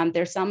system.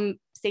 There's some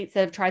states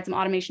that have tried some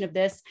automation of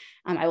this.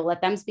 I will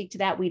let them speak to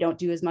that. We don't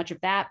do as much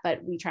of that,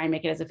 but we try and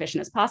make it as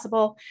efficient as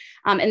possible.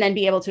 And then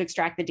be able to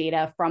extract the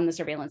data from the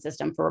surveillance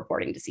system for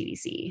reporting to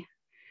CDC.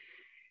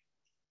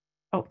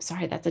 Oh,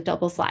 sorry, that's a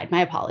double slide.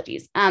 My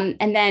apologies. And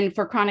then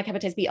for chronic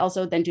hepatitis B,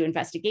 also then do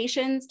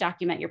investigations,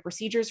 document your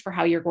procedures for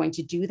how you're going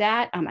to do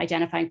that,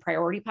 identifying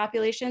priority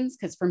populations,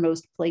 because for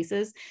most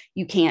places,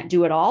 you can't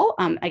do it all.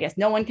 I guess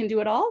no one can do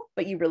it all,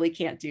 but you really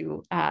can't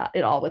do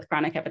it all with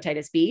chronic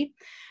hepatitis B.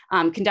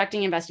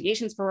 Conducting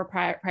investigations for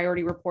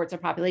priority reports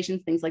of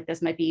populations. Things like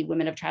this might be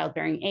women of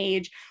childbearing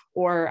age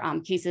or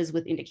cases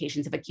with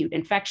indications of acute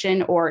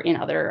infection or in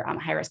other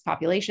high-risk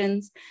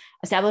populations.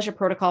 Establish a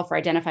protocol for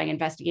identifying and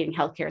investigating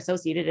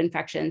healthcare-associated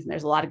infections. And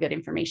there's a lot of good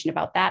information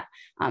about that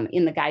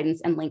in the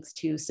guidance and links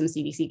to some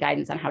CDC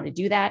guidance on how to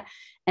do that.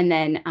 And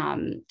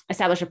then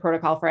establish a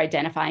protocol for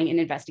identifying and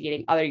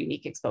investigating other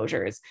unique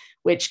exposures,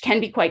 which can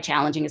be quite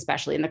challenging,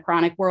 especially in the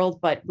chronic world.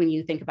 But when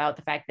you think about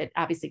the fact that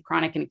obviously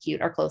chronic and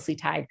acute are closely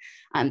tied,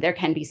 there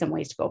can be some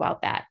ways to go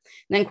about that.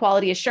 And then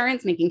quality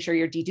assurance, making sure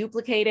you're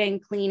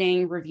deduplicating,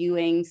 cleaning,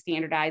 reviewing,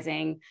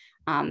 standardizing,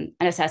 and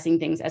assessing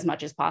things as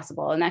much as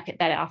possible. And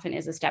that often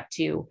is a step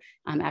two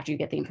after you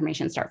get the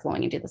information start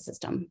flowing into the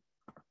system.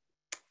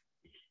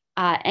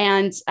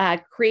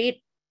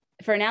 Create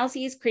for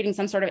analyses, creating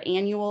some sort of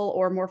annual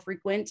or more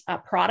frequent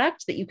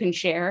product that you can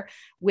share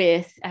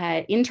with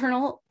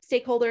internal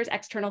stakeholders,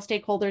 external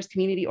stakeholders,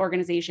 community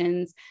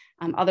organizations,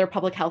 other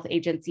public health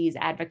agencies,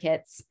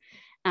 advocates,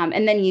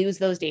 and then use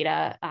those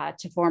data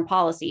to form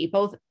policy,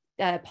 both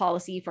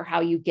policy for how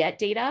you get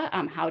data,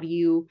 how do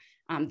you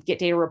get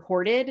data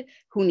reported,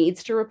 who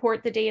needs to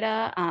report the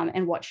data,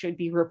 and what should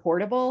be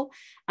reportable,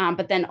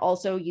 but then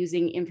also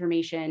using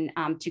information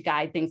to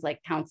guide things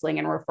like counseling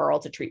and referral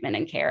to treatment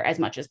and care as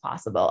much as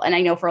possible. And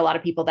I know for a lot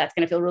of people that's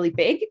going to feel really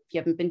big if you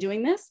haven't been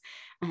doing this,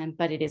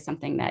 but it is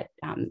something that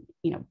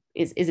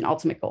is an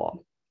ultimate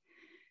goal.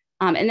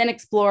 And then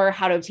explore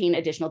how to obtain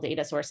additional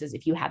data sources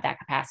if you have that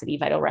capacity,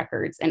 vital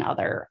records, and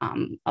other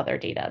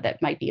data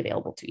that might be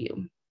available to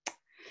you.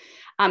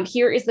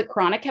 Here is the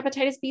chronic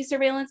hepatitis B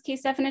surveillance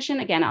case definition.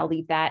 Again, I'll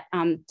leave that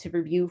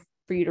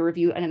for you to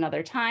review at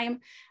another time.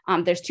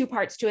 There's two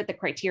parts to it, the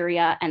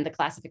criteria and the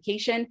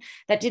classification.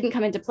 That didn't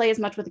come into play as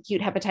much with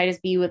acute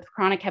hepatitis B. With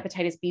chronic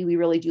hepatitis B, we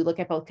really do look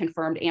at both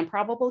confirmed and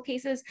probable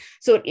cases.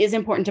 So it is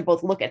important to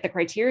both look at the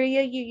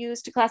criteria you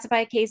use to classify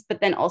a case,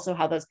 but then also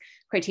how those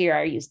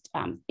criteria are used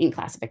in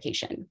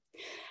classification.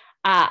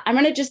 I'm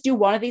going to just do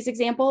one of these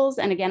examples.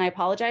 And again, I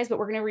apologize, but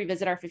we're going to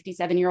revisit our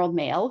 57-year-old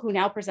male who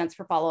now presents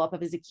for follow-up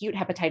of his acute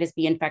hepatitis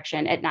B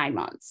infection at 9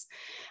 months.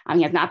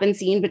 He has not been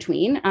seen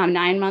between.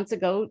 9 months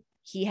ago,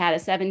 he had a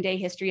 7-day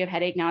history of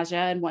headache, nausea,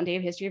 and 1 day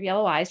of history of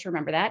yellow eyes, to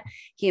remember that.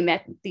 He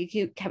met the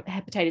acute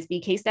hepatitis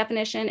B case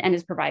definition and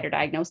his provider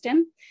diagnosed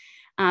him.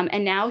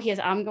 And now he has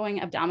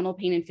ongoing abdominal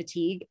pain and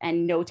fatigue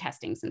and no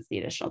testing since the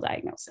initial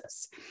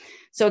diagnosis.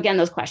 So again,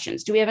 those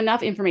questions, do we have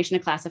enough information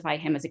to classify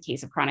him as a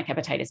case of chronic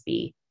hepatitis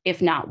B?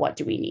 If not, what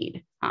do we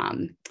need?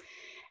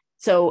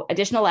 So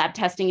additional lab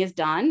testing is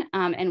done,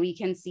 and we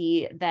can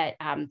see that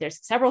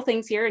there's several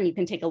things here, and you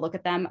can take a look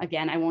at them.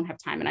 Again, I won't have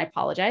time and I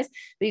apologize,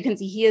 but you can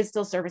see he is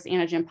still surface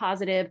antigen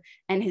positive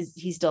and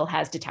he still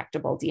has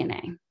detectable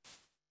DNA.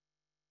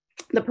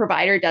 The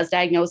provider does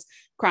diagnose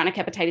chronic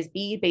hepatitis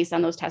B based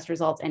on those test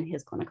results and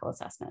his clinical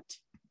assessment.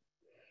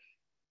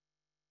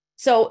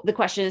 So the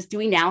question is, do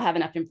we now have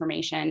enough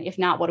information? If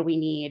not, what do we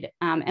need?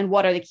 And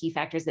what are the key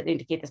factors that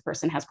indicate this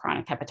person has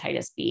chronic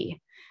hepatitis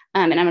B?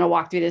 And I'm going to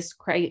walk through this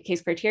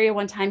case criteria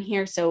one time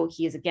here. So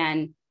he is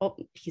again, oh,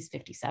 he's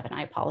 57.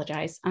 I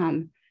apologize. Going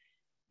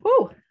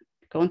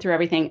through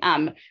everything.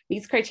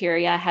 Meets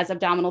criteria, has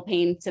abdominal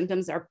pain,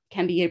 symptoms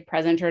can be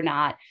present or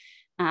not,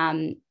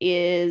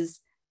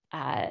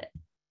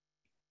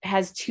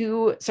 has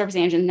 2 surface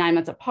antigens 9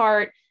 months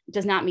apart,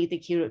 does not meet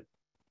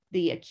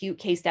the acute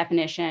case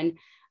definition.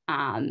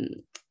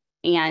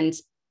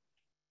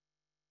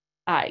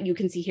 You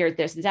can see here,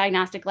 there's the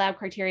diagnostic lab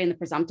criteria and the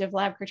presumptive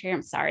lab criteria.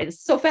 I'm sorry, this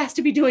is so fast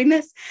to be doing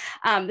this.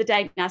 The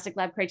diagnostic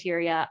lab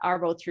criteria are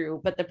both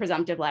true, but the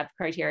presumptive lab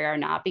criteria are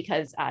not,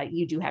 because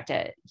you do have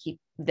to keep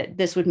that.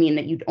 This would mean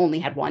that you'd only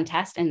had 1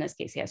 test. In this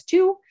case, he has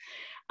 2.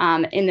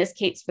 In this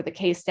case, for the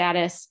case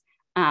status,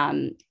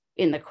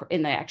 in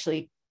the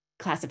actually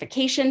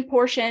classification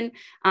portion,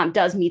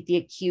 does meet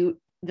the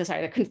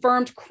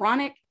confirmed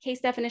chronic case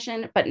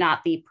definition, but not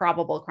the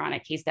probable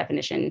chronic case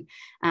definition.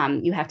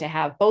 You have to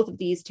have both of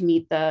these to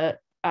meet the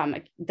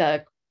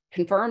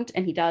confirmed,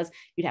 and he does.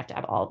 You'd have to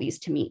have all of these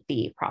to meet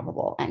the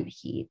probable, and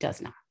he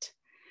does not.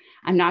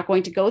 I'm not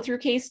going to go through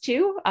case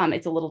 2.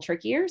 It's a little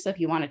trickier. So if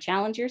you want to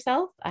challenge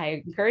yourself,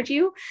 I encourage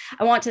you.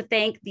 I want to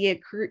thank the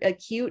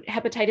acute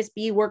hepatitis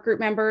B workgroup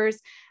members.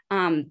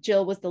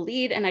 Jill was the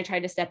lead, and I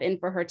tried to step in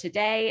for her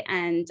today.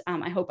 And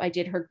I hope I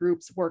did her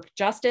group's work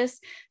justice.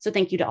 So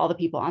thank you to all the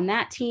people on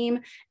that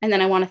team. And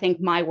then I want to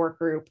thank my work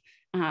group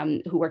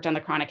who worked on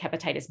the chronic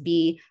hepatitis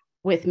B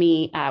with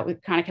me,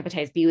 with chronic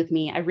hepatitis B with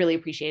me. I really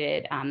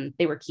appreciated it.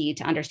 They were key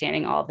to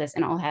understanding all of this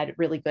and all had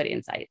really good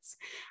insights.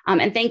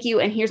 And thank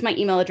you. And here's my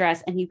email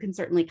address, and you can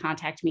certainly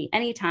contact me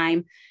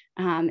anytime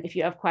if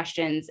you have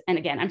questions. And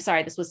again, I'm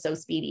sorry, this was so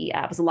speedy.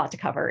 It was a lot to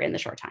cover in the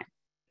short time.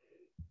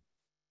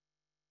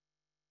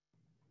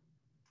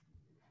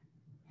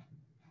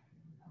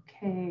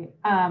 Okay,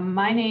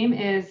 my name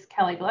is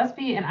Kelly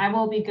Gillespie, and I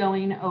will be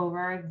going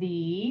over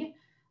the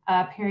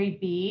Peri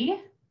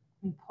B.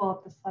 Let me pull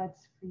up the slides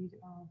for you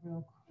all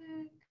real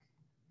quick.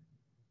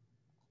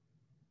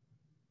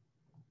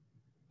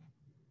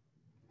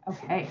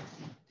 Okay,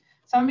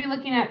 so I'm going to be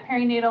looking at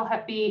perinatal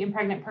Hep B in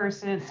pregnant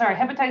persons, sorry,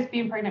 hepatitis B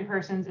in pregnant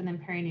persons, and then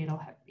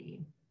perinatal Hep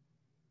B.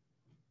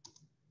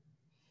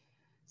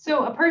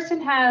 So a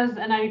person has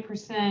a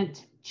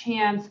 90%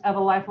 chance of a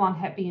lifelong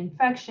Hep B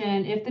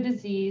infection if the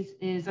disease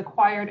is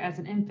acquired as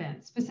an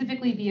infant,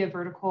 specifically via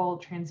vertical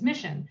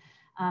transmission.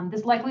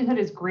 This likelihood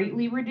is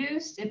greatly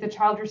reduced if the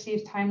child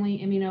receives timely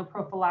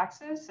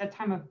immunoprophylaxis at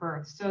time of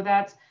birth. So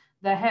that's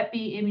the Hep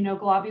B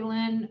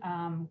immunoglobulin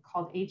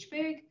called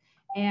HBIG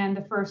and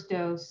the first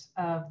dose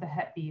of the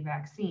Hep B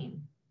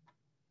vaccine.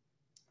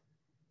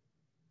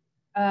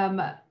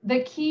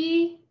 The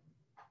key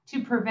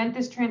to prevent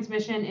this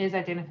transmission is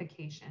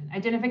identification.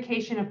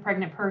 Identification of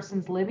pregnant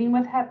persons living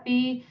with Hep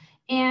B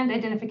and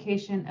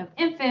identification of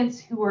infants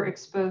who were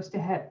exposed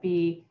to Hep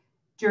B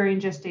during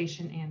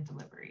gestation and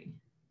delivery.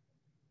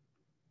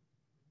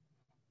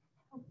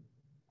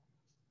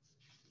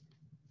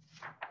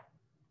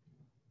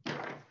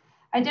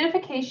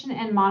 Identification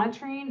and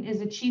monitoring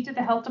is achieved at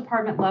the health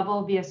department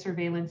level via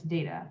surveillance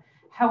data.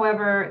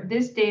 However,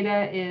 this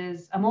data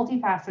is a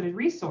multifaceted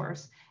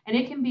resource, and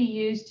it can be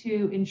used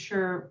to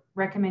ensure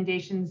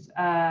recommendations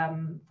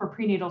for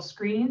prenatal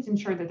screenings,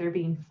 ensure that they're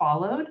being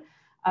followed,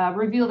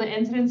 reveal the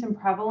incidence and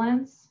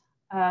prevalence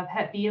of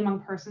Hep B among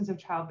persons of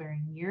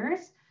childbearing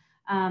years,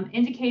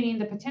 indicating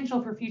the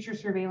potential for future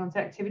surveillance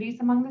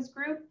activities among this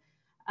group,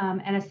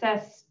 and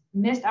assess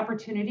missed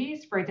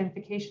opportunities for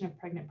identification of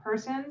pregnant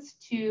persons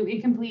to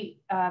incomplete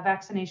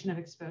vaccination of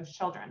exposed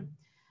children.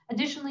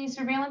 Additionally,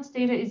 surveillance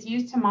data is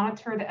used to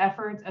monitor the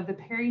efforts of the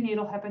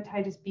perinatal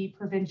hepatitis B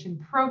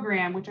prevention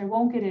program, which I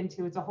won't get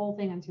into, it's a whole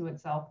thing unto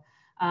itself,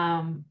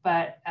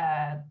 but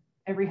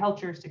every health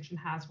jurisdiction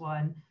has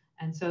one.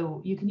 And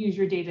so you can use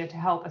your data to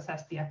help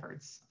assess the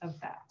efforts of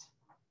that.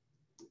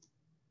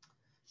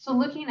 So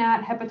looking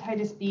at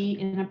hepatitis B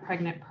in a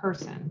pregnant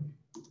person.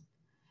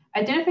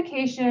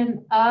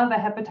 Identification of a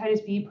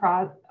hepatitis B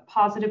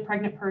positive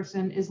pregnant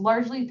person is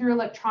largely through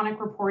electronic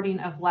reporting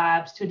of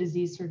labs to a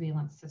disease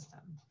surveillance system.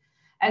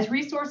 As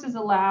resources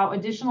allow,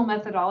 additional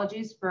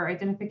methodologies for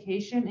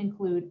identification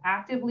include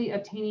actively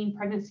obtaining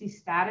pregnancy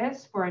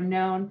status for a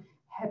known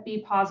Hep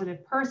B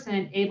positive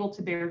person able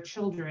to bear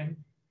children,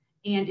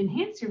 and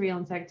enhanced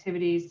surveillance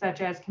activities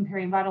such as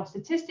comparing vital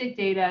statistic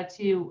data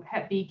to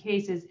Hep B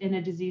cases in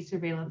a disease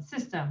surveillance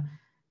system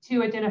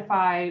to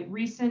identify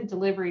recent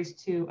deliveries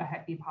to a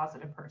Hep B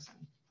positive person.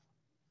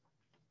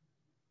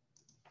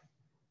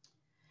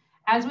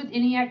 As with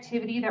any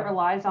activity that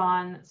relies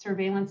on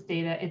surveillance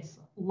data, it's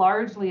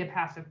largely a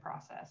passive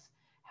process.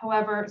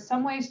 However,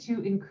 some ways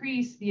to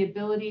increase the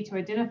ability to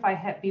identify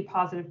Hep B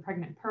positive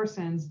pregnant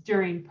persons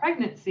during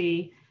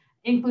pregnancy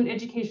include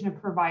education of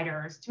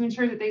providers to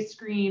ensure that they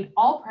screen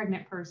all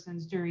pregnant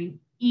persons during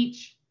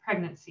each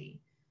pregnancy.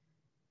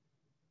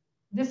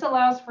 This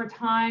allows for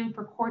time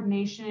for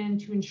coordination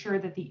to ensure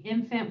that the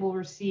infant will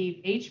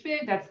receive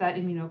HBIG, that's that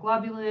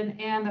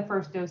immunoglobulin, and the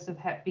first dose of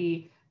Hep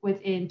B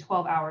within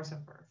 12 hours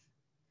of birth.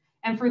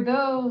 And for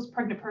those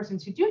pregnant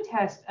persons who do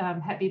test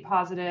Hep B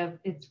positive,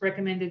 it's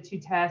recommended to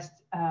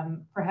test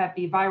for Hep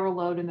B viral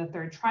load in the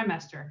 3rd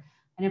trimester.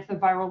 And if the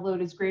viral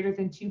load is greater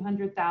than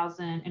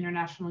 200,000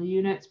 international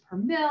units per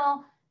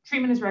mil,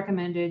 treatment is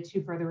recommended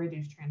to further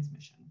reduce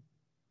transmission.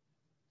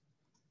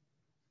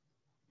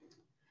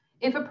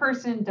 If a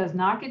person does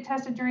not get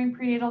tested during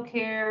prenatal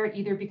care,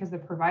 either because the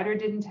provider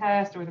didn't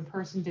test or the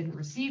person didn't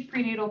receive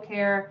prenatal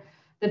care,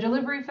 the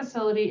delivery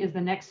facility is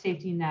the next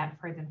safety net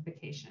for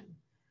identification.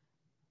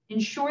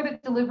 Ensure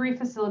that delivery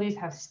facilities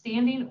have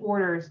standing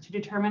orders to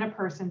determine a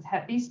person's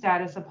Hep B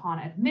status upon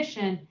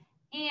admission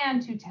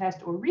and to test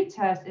or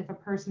retest if a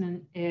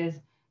person is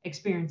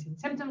experiencing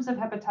symptoms of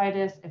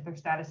hepatitis, if their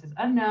status is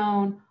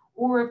unknown,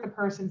 or if the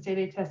person say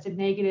they tested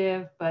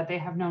negative, but they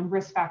have known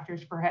risk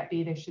factors for Hep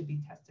B, they should be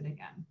tested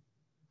again.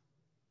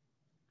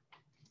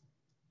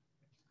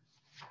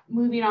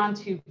 Moving on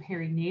to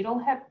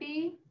perinatal Hep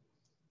B.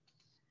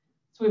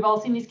 So we've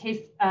all seen these case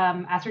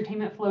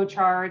ascertainment flow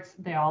charts.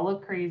 They all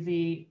look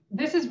crazy.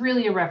 This is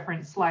really a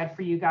reference slide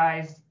for you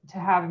guys to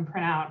have and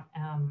print out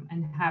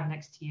and have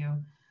next to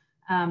you.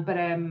 But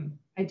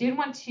I did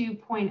want to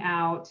point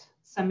out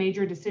some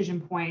major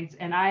decision points,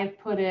 and I've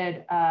put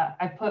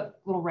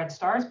little red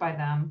stars by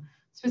them.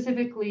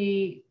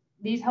 Specifically,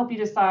 these help you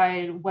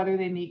decide whether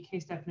they meet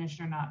case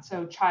definition or not.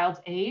 So child's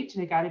age,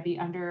 they got to be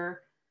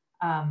under,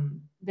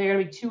 they got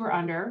to be 2 or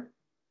under.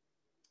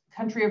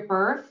 Country of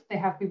birth, they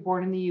have to be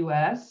born in the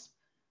US.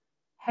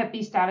 Hep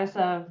B status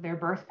of their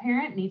birth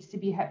parent needs to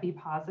be Hep B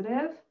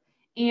positive,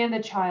 and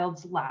the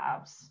child's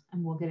labs,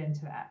 and we'll get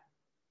into that.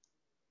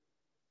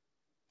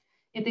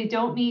 If they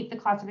don't meet the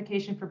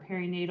classification for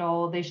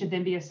perinatal, they should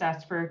then be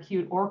assessed for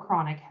acute or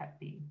chronic Hep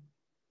B.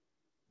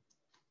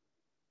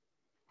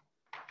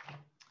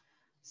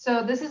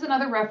 So this is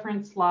another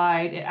reference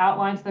slide. It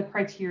outlines the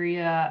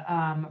criteria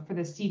for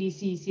the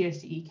CDC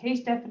CSDE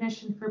case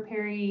definition for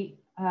peri-B.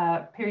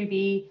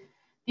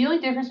 The only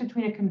difference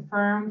between a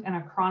confirmed and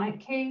a chronic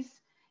case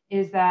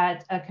is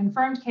that a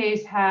confirmed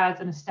case has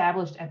an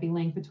established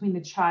epilink between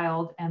the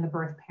child and the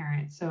birth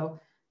parent, so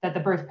that the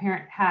birth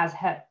parent had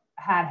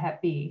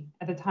Hep B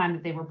at the time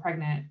that they were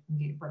pregnant and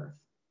gave birth.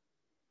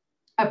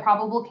 A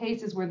probable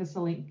case is where this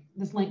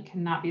link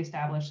cannot be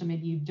established, so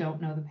maybe you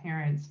don't know the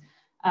parent's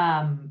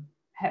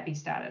Hep B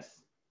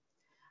status.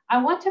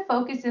 I want to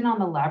focus in on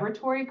the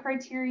laboratory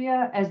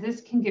criteria, as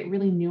this can get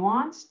really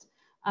nuanced.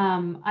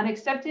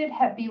 Unaccepted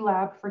Hep B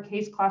lab for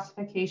case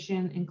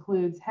classification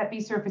includes Hep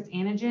B surface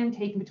antigen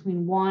taken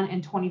between 1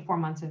 and 24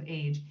 months of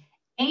age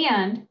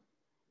and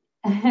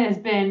has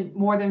been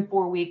more than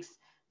 4 weeks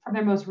from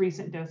their most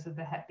recent dose of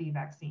the Hep B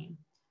vaccine.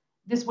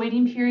 This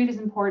waiting period is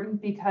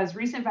important because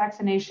recent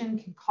vaccination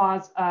can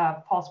cause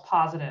false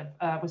positive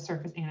with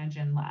surface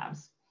antigen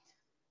labs.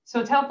 So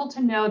it's helpful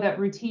to know that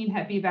routine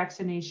Hep B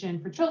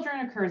vaccination for children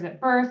occurs at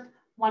birth,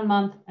 1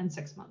 month, and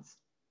 6 months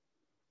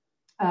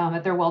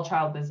at their well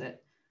child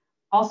visit.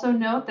 Also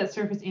note that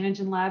surface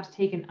antigen labs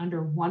taken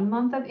under 1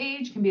 month of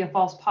age can be a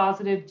false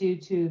positive due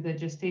to the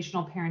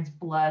gestational parent's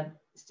blood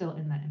still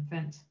in the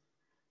infant.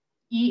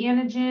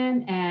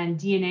 E-antigen and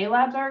DNA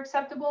labs are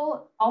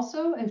acceptable.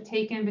 Also, if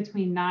taken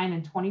between 9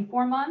 and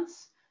 24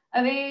 months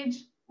of age,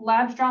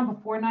 labs drawn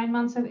before 9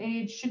 months of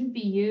age shouldn't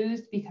be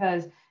used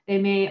because they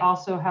may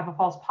also have a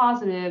false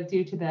positive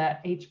due to the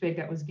HBIG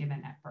that was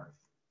given at birth.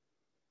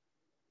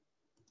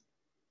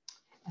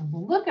 And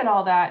we'll look at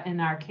all that in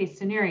our case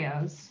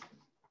scenarios.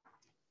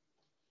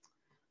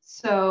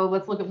 So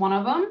let's look at one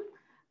of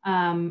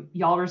them.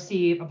 Y'all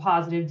receive a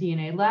positive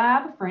DNA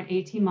lab for an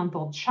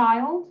 18-month-old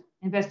child.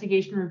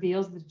 Investigation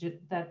reveals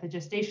that the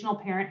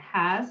gestational parent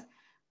has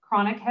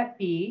chronic Hep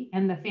B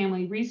and the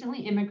family recently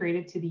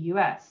immigrated to the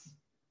US.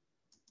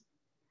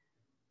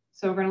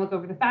 So we're going to look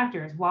over the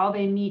factors. While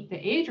they meet the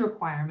age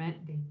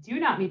requirement, they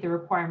do not meet the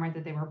requirement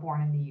that they were born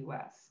in the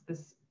US.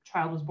 This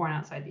child was born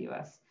outside the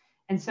US.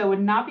 And so would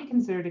not be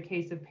considered a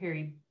case of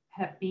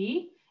peri-Hep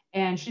B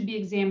and should be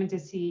examined to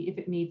see if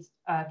it meets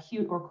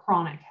acute or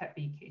chronic Hep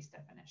B case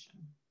definition.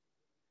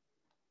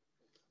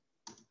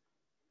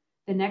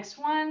 The next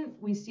one,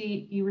 we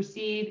see you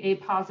receive a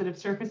positive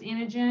surface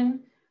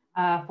antigen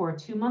for a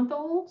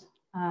 2-month-old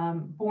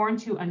born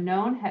to a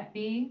known Hep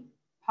B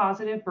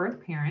positive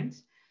birth parent.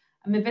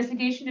 An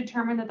investigation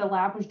determined that the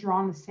lab was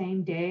drawn the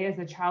same day as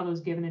the child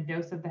was given a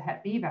dose of the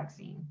Hep B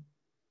vaccine.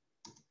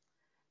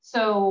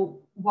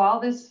 So while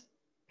this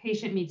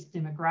patient meets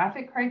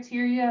demographic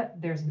criteria,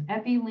 there's an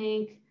epi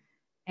link,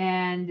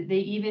 and they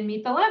even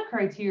meet the lab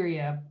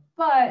criteria.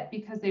 But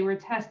because they were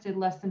tested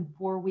less than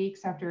 4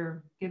 weeks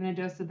after giving a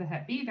dose of the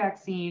Hep B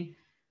vaccine,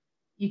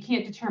 you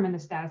can't determine the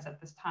status at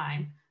this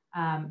time.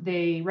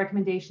 The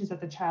recommendation is that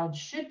the child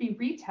should be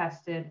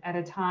retested at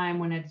a time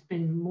when it's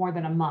been more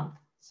than a month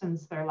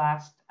since their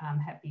last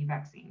Hep B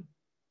vaccine.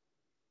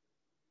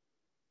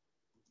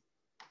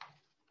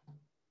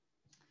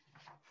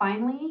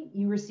 Finally,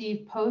 you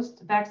receive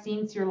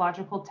post-vaccine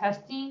serological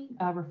testing,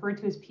 referred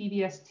to as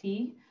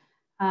PVST,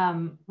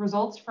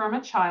 results from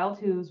a child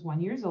who's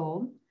 1 year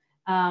old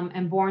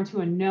and born to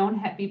a known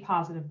Hep B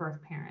positive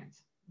birth parent.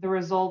 The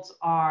results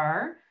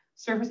are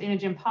surface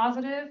antigen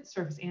positive,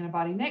 surface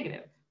antibody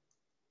negative.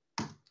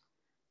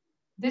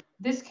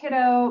 This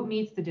kiddo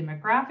meets the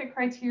demographic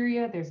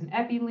criteria, there's an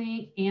epi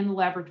link, and the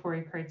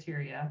laboratory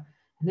criteria.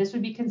 And this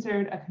would be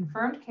considered a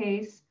confirmed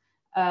case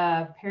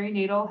of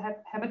perinatal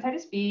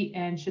hepatitis B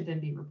and should then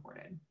be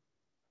reported.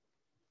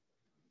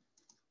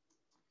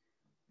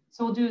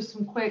 So we'll do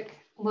some quick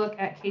look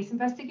at case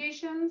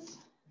investigations.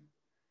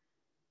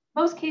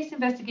 Most case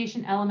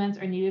investigation elements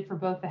are needed for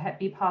both the Hep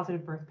B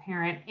positive birth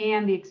parent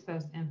and the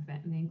exposed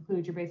infant, and they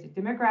include your basic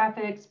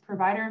demographics,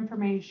 provider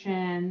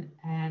information,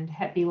 and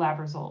Hep B lab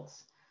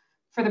results.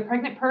 For the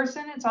pregnant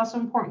person, it's also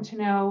important to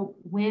know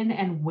when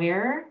and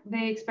where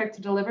they expect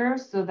to deliver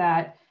so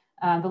that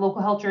the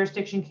local health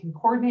jurisdiction can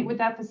coordinate with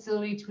that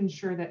facility to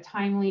ensure that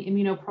timely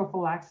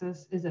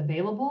immunoprophylaxis is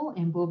available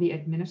and will be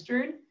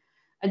administered.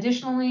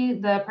 Additionally,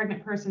 the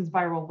pregnant person's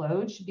viral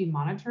load should be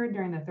monitored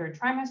during the 3rd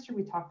trimester.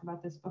 We talked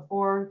about this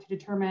before to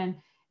determine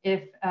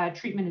if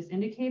treatment is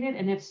indicated,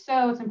 and if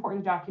so, it's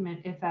important to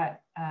document if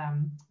that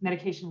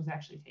medication was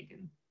actually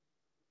taken.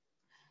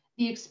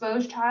 The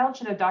exposed child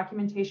should have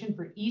documentation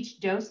for each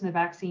dose in the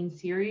vaccine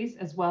series,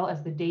 as well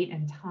as the date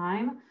and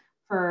time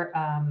for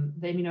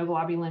the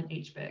immunoglobulin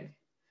HBIG.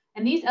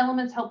 And these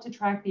elements help to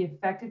track the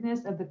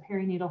effectiveness of the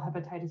perinatal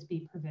hepatitis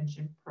B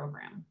prevention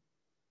program.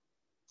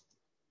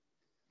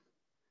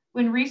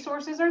 When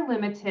resources are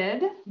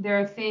limited, there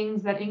are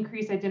things that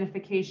increase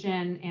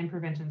identification and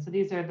prevention. So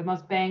these are the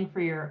most bang for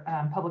your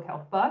public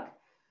health buck.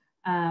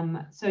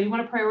 So you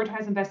want to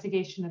prioritize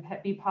investigation of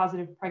Hep B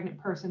positive pregnant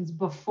persons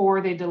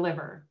before they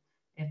deliver,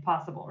 if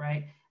possible,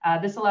 right?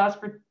 This allows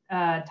for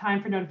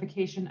time for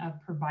notification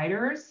of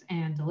providers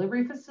and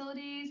delivery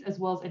facilities, as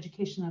well as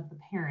education of the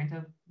parent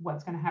of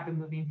what's going to happen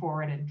moving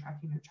forward and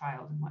tracking their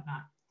child and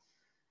whatnot.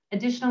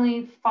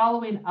 Additionally,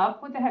 following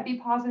up with the Hep B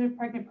positive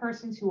pregnant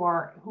persons who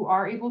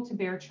are able to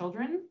bear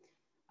children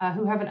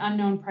who have an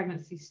unknown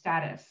pregnancy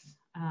status,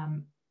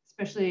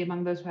 especially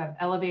among those who have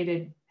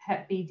elevated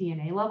Hep B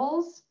DNA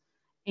levels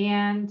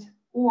and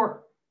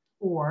or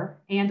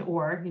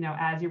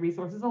as your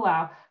resources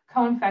allow,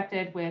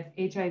 co-infected with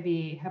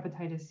HIV,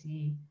 hepatitis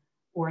C,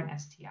 or an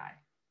STI.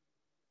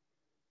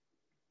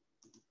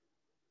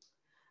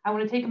 I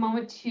want to take a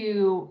moment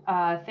to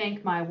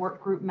thank my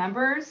work group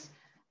members,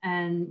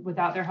 and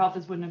without their help,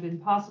 this wouldn't have been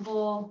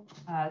possible.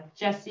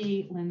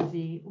 Jesse,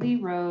 Lindsay, Lee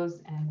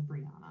Rose, and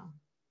Brianna.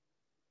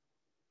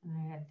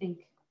 I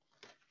think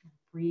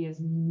Bree is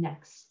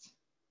next.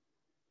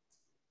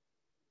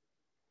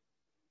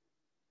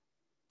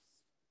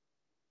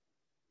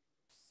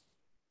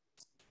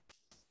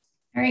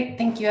 All right,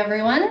 thank you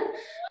everyone.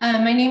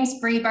 My name is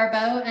Bree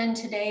Barbeau, and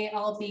today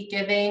I'll be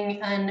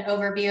giving an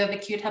overview of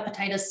acute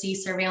hepatitis C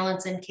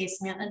surveillance and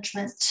case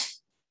management.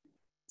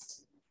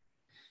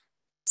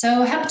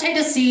 So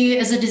hepatitis C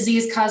is a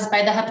disease caused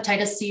by the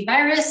hepatitis C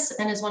virus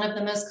and is one of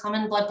the most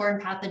common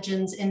bloodborne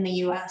pathogens in the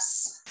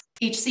US.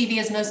 HCV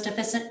is most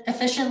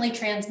efficiently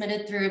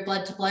transmitted through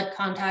blood-to-blood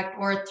contact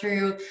or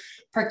through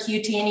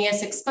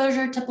percutaneous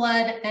exposure to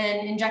blood,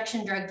 and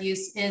injection drug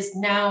use is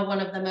now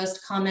one of the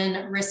most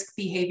common risk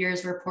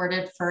behaviors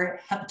reported for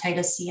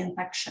hepatitis C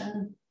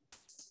infection.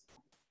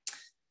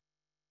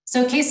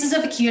 So cases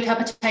of acute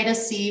hepatitis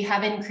C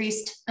have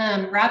increased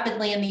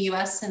rapidly in the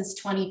US since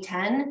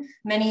 2010,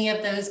 many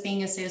of those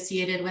being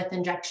associated with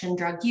injection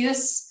drug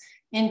use.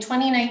 In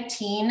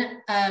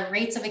 2019,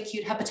 rates of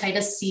acute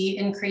hepatitis C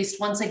increased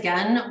once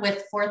again,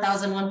 with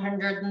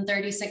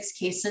 4,136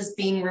 cases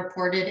being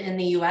reported in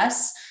the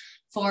US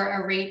for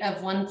a rate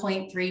of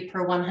 1.3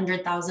 per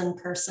 100,000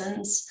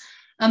 persons.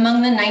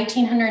 Among the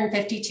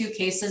 1,952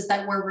 cases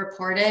that were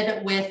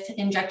reported with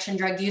injection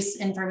drug use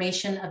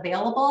information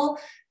available,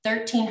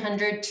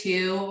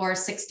 1,302 or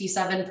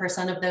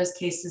 67% of those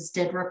cases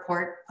did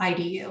report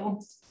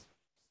IDU.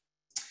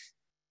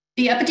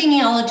 The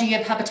epidemiology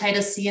of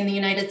hepatitis C in the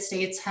United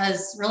States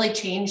has really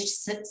changed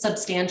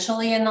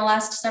substantially in the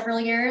last several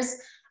years.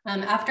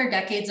 After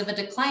decades of a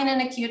decline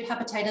in acute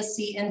hepatitis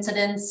C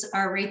incidence,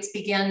 our rates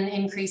began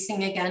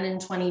increasing again in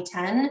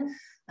 2010.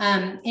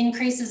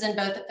 Increases in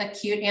both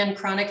acute and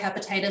chronic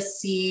hepatitis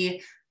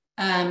C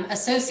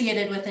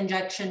associated with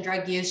injection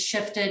drug use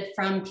shifted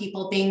from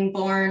people being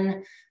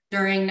born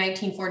during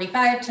 1945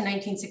 to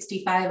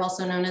 1965,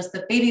 also known as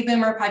the baby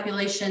boomer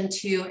population,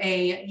 to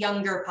a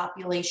younger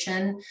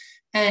population.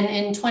 And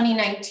in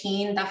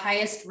 2019, the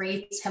highest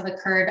rates have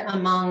occurred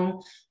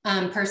among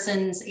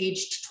persons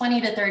aged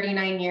 20 to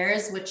 39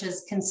 years, which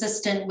is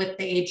consistent with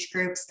the age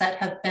groups that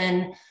have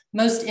been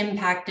most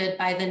impacted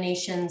by the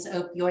nation's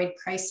opioid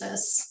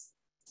crisis.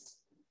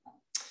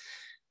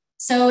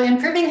 So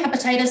improving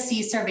hepatitis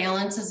C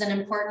surveillance is an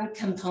important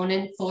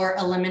component for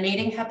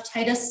eliminating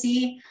hepatitis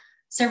C.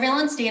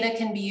 Surveillance data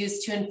can be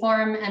used to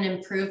inform and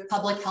improve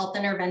public health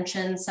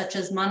interventions, such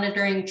as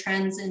monitoring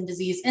trends in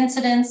disease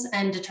incidence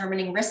and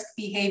determining risk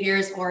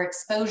behaviors or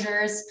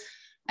exposures,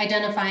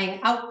 identifying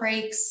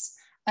outbreaks,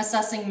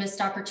 assessing missed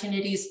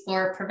opportunities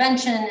for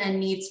prevention and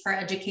needs for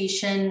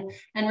education,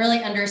 and really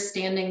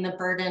understanding the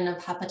burden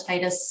of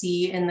hepatitis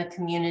C in the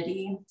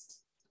community.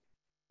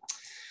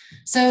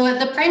 So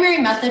the primary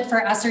method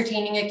for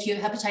ascertaining acute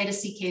hepatitis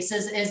C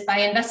cases is by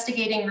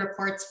investigating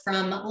reports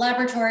from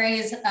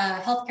laboratories,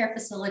 healthcare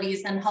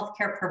facilities, and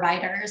healthcare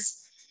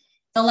providers.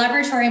 The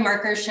laboratory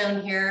markers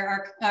shown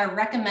here are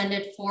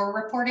recommended for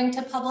reporting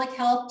to public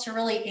health to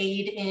really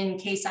aid in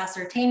case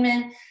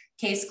ascertainment,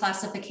 case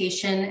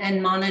classification,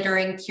 and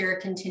monitoring cure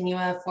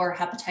continua for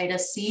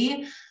hepatitis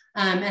C.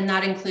 And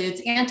that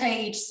includes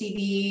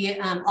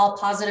anti-HCV, all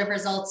positive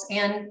results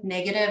and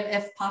negative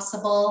if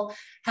possible,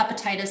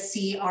 hepatitis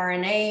C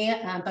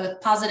RNA,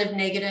 both positive,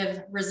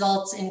 negative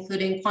results,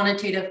 including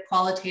quantitative,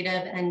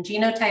 qualitative, and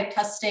genotype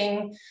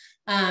testing,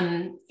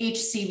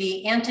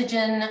 HCV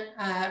antigen,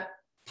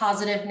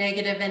 positive,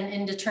 negative, and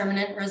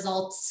indeterminate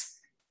results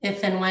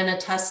if and when a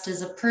test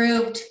is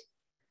approved.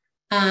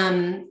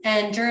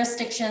 And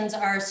jurisdictions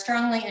are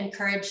strongly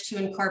encouraged to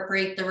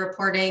incorporate the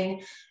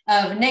reporting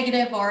of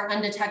negative or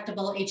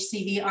undetectable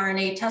HCV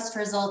RNA test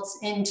results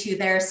into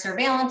their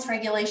surveillance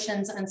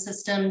regulations and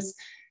systems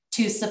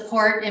to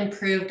support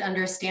improved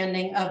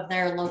understanding of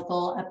their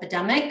local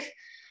epidemic.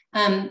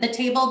 The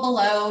table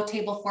below,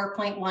 table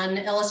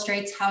 4.1,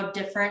 illustrates how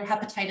different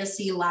hepatitis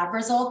C lab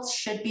results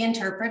should be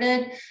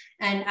interpreted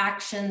and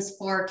actions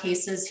for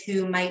cases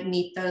who might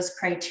meet those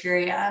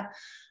criteria.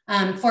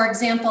 For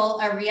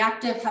example, a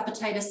reactive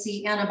hepatitis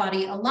C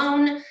antibody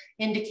alone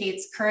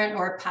indicates current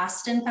or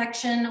past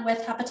infection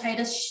with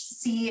hepatitis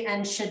C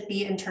and should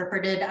be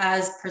interpreted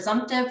as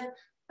presumptive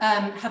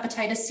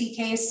hepatitis C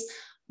case,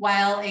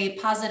 while a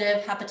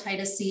positive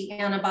hepatitis C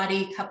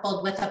antibody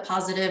coupled with a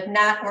positive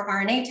NAT or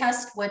RNA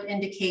test would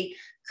indicate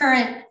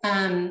current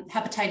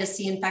hepatitis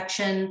C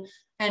infection,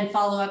 and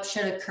follow-up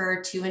should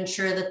occur to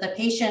ensure that the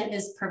patient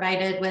is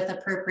provided with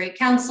appropriate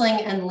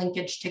counseling and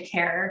linkage to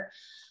care.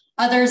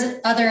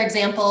 Other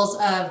examples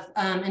of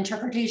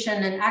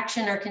interpretation and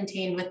action are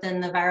contained within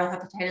the viral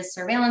hepatitis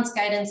surveillance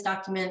guidance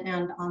document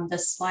and on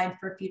this slide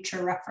for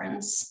future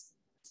reference.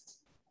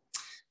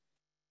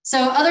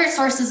 So other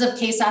sources of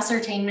case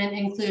ascertainment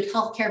include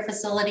healthcare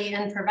facility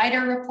and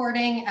provider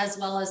reporting, as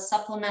well as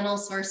supplemental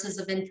sources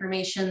of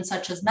information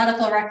such as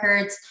medical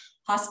records,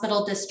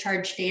 hospital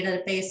discharge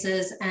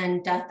databases,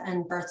 and death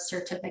and birth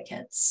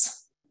certificates.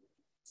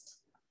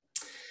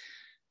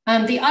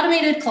 The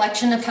automated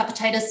collection of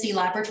hepatitis C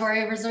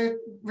laboratory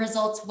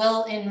results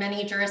will, in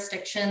many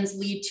jurisdictions,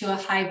 lead to a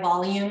high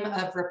volume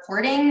of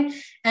reporting.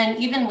 And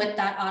even with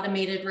that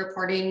automated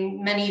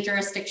reporting, many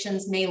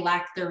jurisdictions may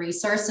lack the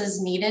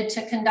resources needed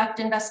to conduct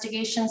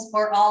investigations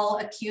for all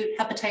acute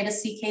hepatitis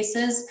C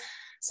cases.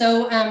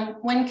 So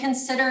when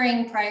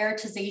considering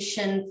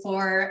prioritization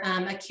for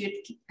acute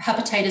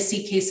hepatitis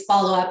C case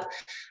follow-up,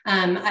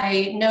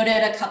 I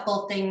noted a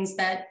couple things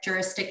that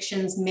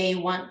jurisdictions may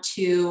want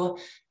to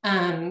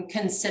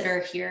consider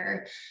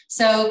here.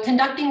 So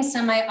conducting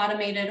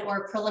semi-automated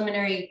or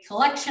preliminary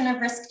collection of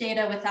risk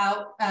data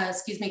without,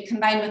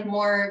 combined with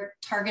more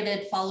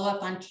targeted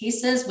follow-up on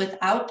cases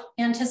without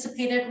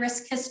anticipated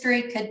risk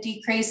history could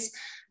decrease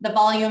the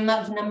volume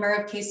of number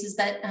of cases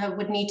that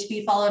would need to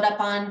be followed up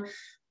on.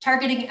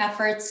 Targeting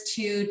efforts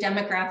to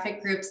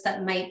demographic groups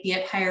that might be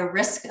at higher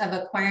risk of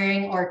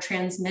acquiring or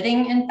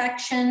transmitting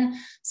infection.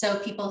 So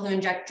people who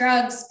inject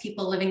drugs,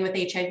 people living with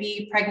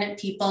HIV, pregnant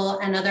people,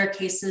 and other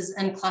cases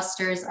and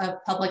clusters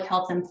of public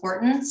health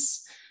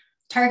importance.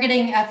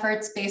 Targeting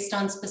efforts based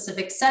on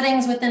specific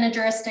settings within a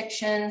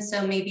jurisdiction.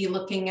 So maybe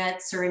looking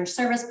at syringe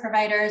service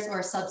providers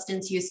or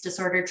substance use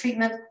disorder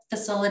treatment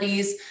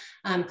facilities,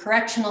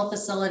 correctional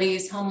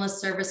facilities, homeless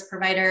service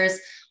providers,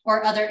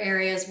 or other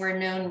areas where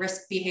known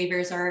risk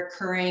behaviors are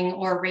occurring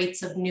or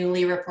rates of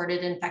newly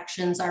reported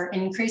infections are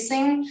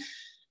increasing.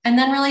 And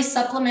then really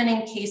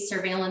supplementing case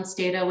surveillance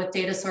data with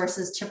data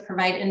sources to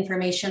provide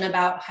information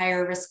about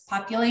higher risk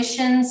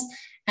populations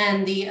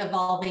and the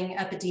evolving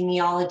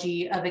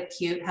epidemiology of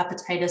acute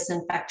hepatitis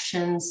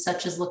infections,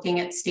 such as looking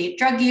at state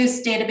drug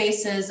use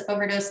databases,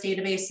 overdose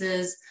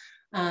databases,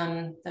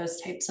 those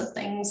types of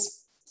things.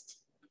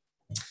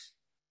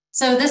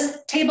 So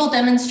this table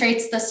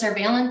demonstrates the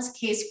surveillance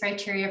case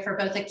criteria for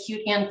both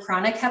acute and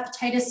chronic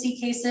hepatitis C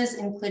cases,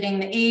 including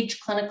the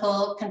age,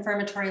 clinical,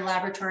 confirmatory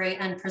laboratory,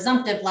 and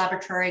presumptive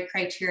laboratory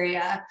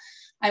criteria.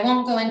 I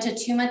won't go into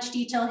too much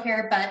detail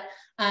here, but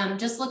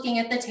just looking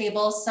at the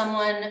table,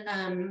 someone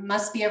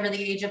must be over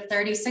the age of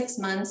 36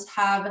 months,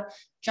 have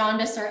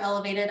jaundice or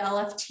elevated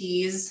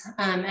LFTs,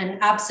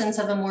 and absence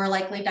of a more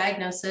likely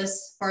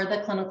diagnosis for the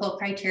clinical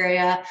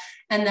criteria,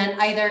 and then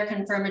either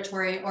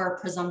confirmatory or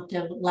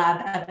presumptive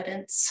lab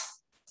evidence.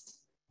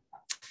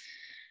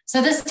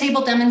 So this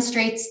table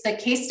demonstrates the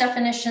case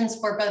definitions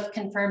for both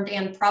confirmed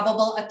and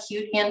probable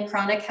acute and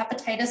chronic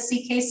hepatitis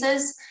C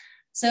cases.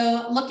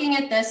 So looking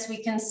at this,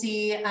 we can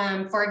see,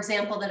 for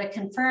example, that a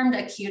confirmed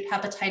acute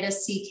hepatitis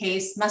C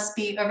case must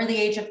be over the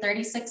age of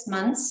 36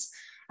 months,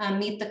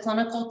 meet the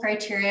clinical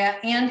criteria,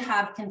 and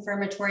have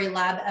confirmatory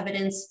lab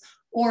evidence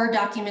or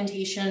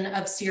documentation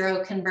of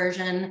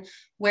seroconversion,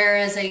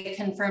 whereas a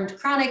confirmed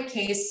chronic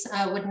case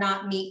would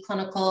not meet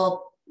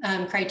clinical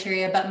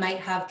criteria, but might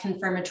have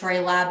confirmatory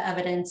lab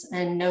evidence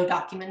and no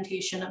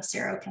documentation of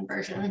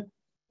seroconversion.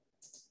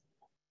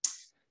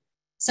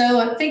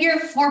 So figure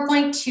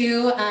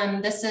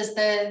 4.2, this is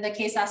the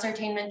case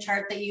ascertainment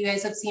chart that you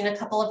guys have seen a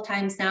couple of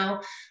times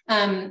now.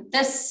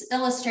 This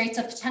illustrates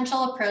a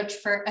potential approach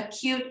for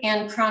acute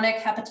and chronic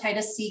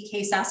hepatitis C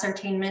case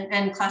ascertainment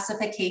and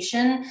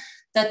classification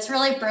that's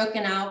really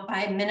broken out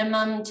by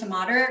minimum to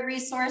moderate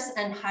resource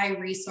and high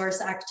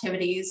resource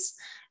activities.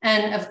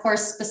 And of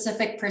course,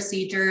 specific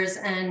procedures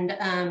and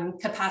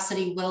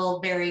capacity will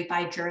vary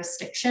by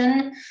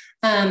jurisdiction.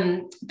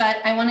 But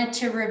I wanted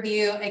to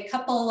review a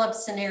couple of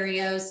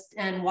scenarios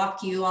and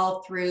walk you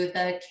all through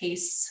the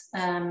case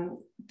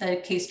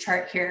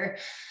chart here.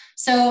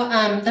 So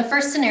the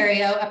first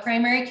scenario, a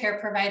primary care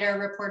provider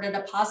reported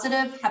a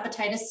positive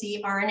hepatitis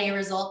C RNA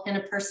result in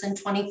a person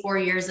 24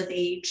 years of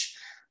age.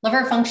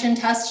 Liver function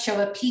tests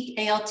show a peak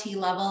ALT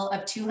level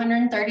of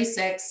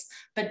 236,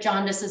 but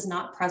jaundice is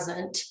not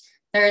present.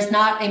 There is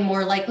not a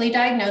more likely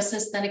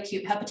diagnosis than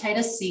acute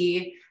hepatitis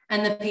C,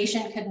 and the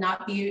patient could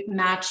not be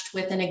matched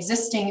with an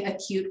existing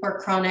acute or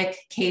chronic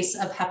case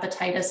of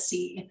hepatitis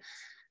C.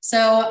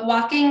 So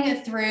walking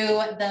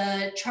through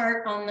the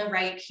chart on the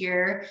right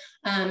here,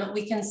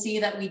 we can see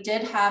that we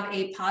did have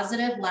a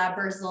positive lab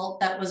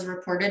result that was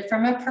reported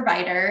from a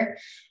provider.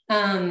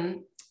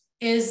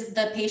 Is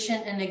the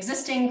patient an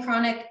existing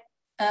chronic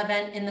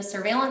event in the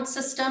surveillance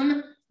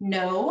system?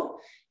 No.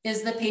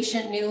 Is the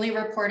patient newly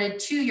reported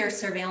to your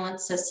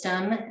surveillance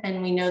system?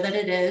 And we know that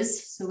it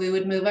is, so we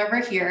would move over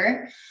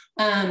here.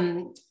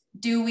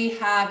 Do we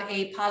have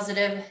a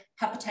positive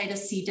hepatitis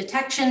C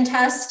detection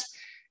test?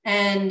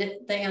 And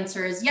the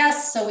answer is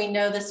yes, so we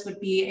know this would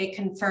be a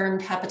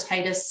confirmed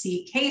hepatitis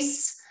C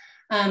case.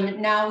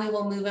 Now we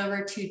will move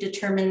over to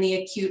determine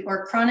the acute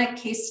or chronic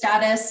case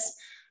status.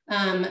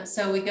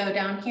 So we go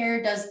down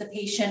here, does the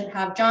patient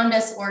have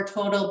jaundice or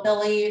total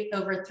bili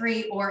over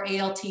 3 or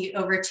ALT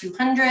over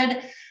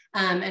 200?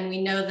 And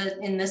we know that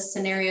in this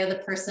scenario, the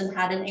person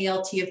had an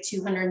ALT of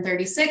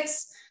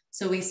 236.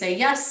 So we say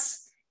yes.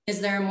 Is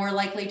there a more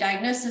likely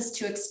diagnosis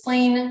to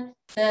explain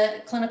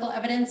the clinical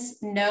evidence?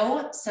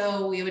 No.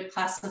 So we would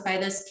classify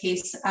this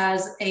case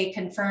as a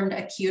confirmed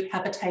acute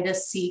hepatitis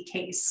C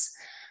case.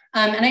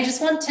 And I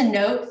just want to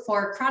note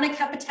for chronic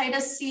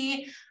hepatitis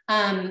C,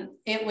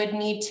 it would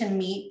need to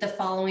meet the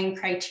following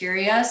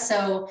criteria.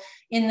 So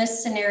in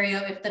this scenario,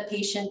 if the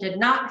patient did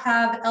not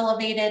have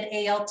elevated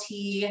ALT,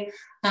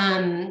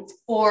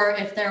 or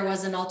if there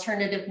was an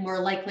alternative, more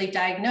likely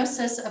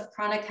diagnosis of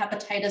chronic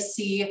hepatitis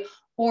C,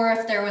 or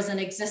if there was an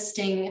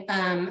existing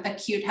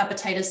acute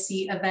hepatitis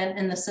C event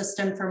in the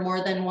system for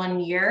more than 1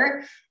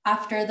 year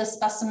after the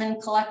specimen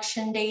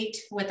collection date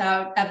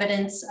without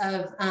evidence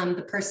of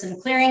the person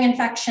clearing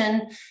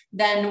infection,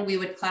 then we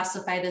would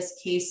classify this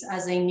case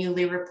as a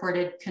newly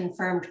reported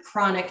confirmed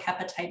chronic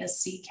hepatitis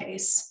C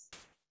case.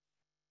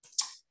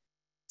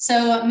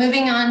 So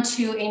moving on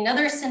to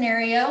another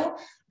scenario,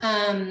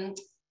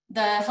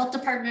 the health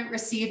department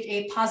received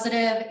a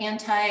positive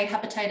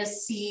anti-hepatitis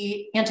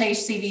C,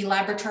 anti-HCV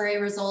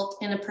laboratory result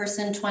in a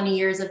person 20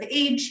 years of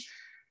age.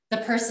 The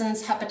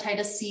person's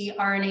hepatitis C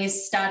RNA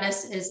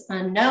status is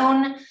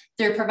unknown.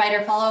 Through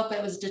provider follow-up,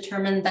 it was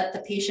determined that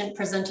the patient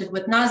presented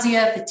with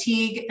nausea,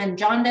 fatigue, and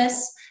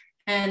jaundice,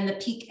 and the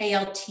peak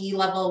ALT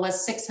level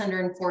was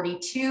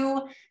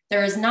 642.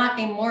 There is not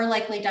a more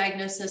likely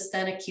diagnosis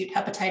than acute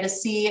hepatitis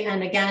C,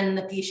 and again,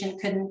 the patient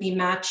couldn't be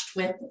matched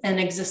with an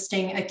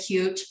existing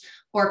acute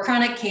or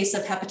chronic case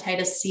of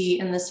hepatitis C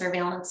in the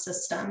surveillance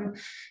system.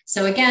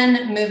 So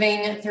again,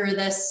 moving through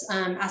this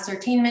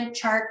ascertainment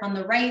chart on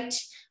the right,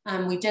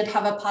 we did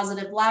have a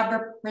positive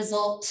lab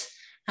result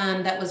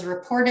that was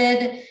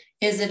reported.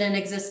 Is it an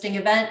existing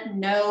event?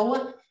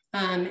 No.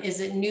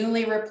 Is it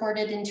newly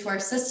reported into our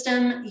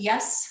system?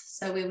 Yes.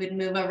 So we would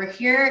move over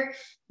here.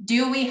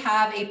 Do we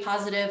have a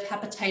positive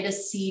hepatitis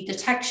C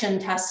detection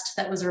test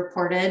that was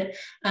reported?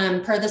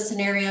 Per the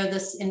scenario,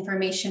 this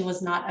information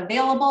was not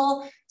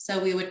available. So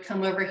we would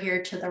come over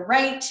here to the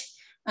right.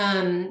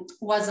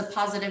 Was a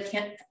positive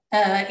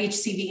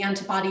HCV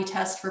antibody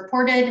test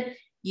reported?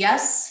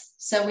 Yes.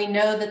 So we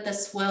know that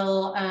this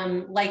will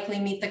likely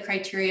meet the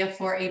criteria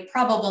for a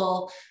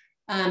probable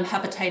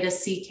hepatitis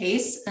C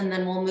case. And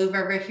then we'll move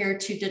over here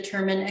to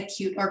determine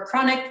acute or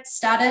chronic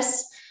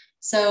status.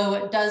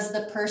 So does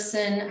the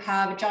person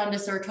have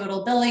jaundice or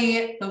total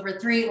bili over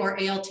 3 or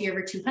ALT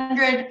over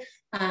 200?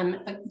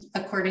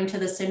 According to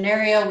the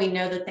scenario, we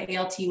know that the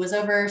ALT was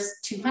over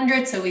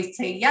 200, so we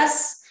say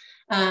yes.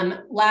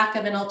 Lack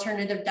of an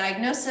alternative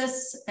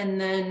diagnosis, and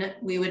then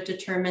we would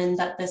determine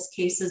that this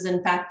case is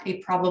in fact a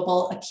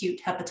probable acute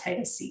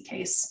hepatitis C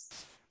case.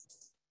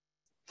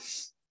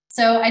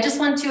 So I just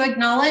want to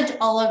acknowledge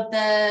all of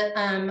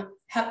the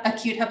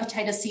acute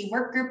hepatitis C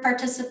workgroup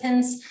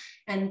participants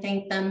and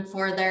thank them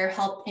for their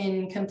help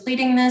in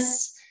completing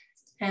this.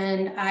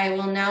 And I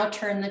will now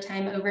turn the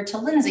time over to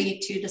Lindsay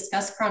to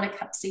discuss chronic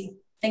hep C.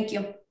 Thank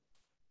you.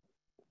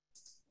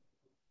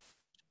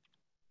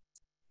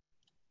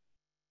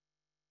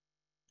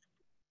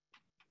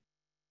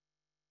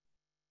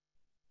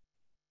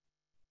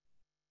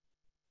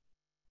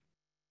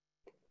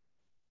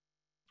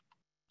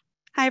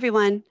 Hi,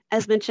 everyone.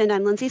 As mentioned,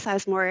 I'm Lindsay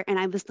Sizemore, and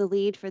I was the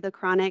lead for the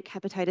chronic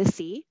hepatitis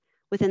C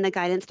within the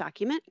guidance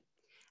document.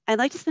 I'd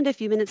like to spend a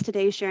few minutes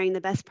today sharing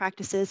the best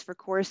practices for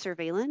core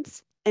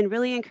surveillance and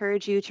really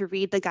encourage you to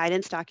read the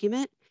guidance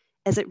document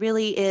as it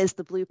really is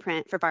the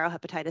blueprint for viral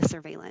hepatitis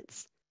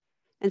surveillance.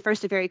 And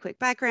first, a very quick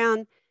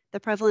background. The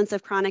prevalence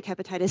of chronic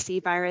hepatitis C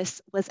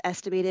virus was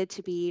estimated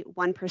to be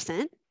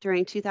 1%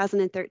 during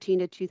 2013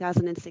 to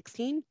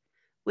 2016,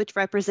 which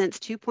represents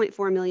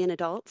 2.4 million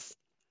adults.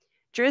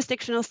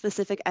 Jurisdictional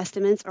specific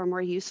estimates are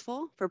more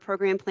useful for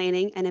program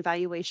planning and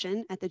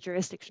evaluation at the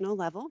jurisdictional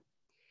level.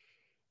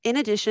 In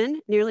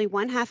addition, nearly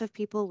 1/2 of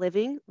people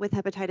living with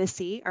hepatitis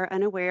C are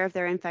unaware of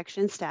their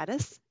infection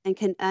status and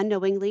can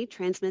unknowingly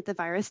transmit the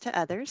virus to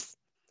others.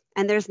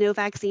 And there's no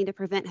vaccine to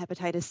prevent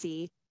hepatitis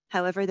C.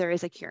 However, there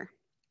is a cure.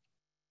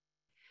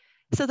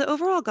 So the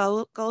overall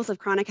goals of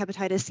chronic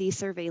hepatitis C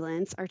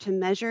surveillance are to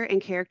measure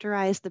and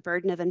characterize the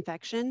burden of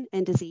infection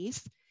and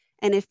disease,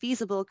 and if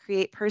feasible,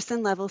 create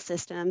person-level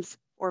systems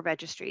or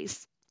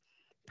registries.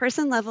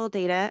 Person-level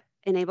data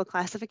enable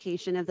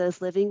classification of those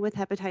living with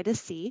hepatitis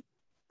C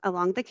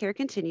along the care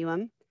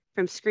continuum,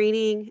 from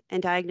screening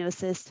and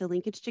diagnosis to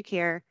linkage to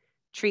care,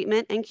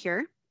 treatment and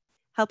cure,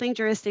 helping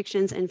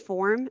jurisdictions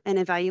inform and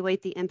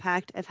evaluate the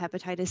impact of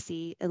hepatitis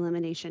C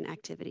elimination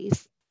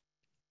activities.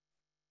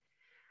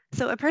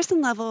 So a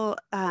person-level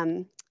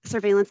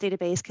surveillance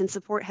database can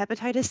support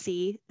hepatitis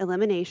C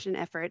elimination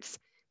efforts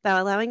by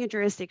allowing a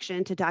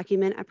jurisdiction to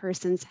document a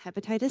person's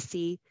hepatitis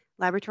C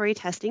laboratory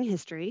testing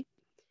history.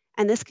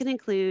 And this can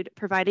include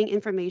providing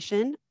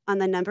information on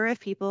the number of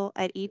people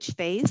at each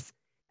phase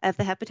of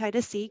the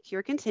hepatitis C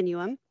cure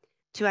continuum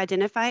to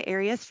identify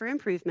areas for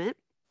improvement,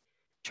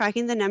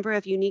 tracking the number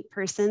of unique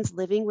persons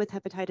living with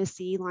hepatitis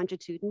C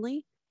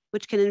longitudinally,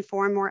 which can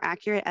inform more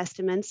accurate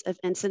estimates of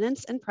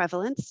incidence and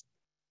prevalence,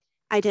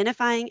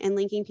 identifying and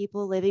linking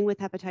people living with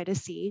hepatitis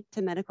C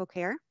to medical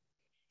care,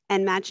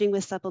 and matching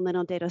with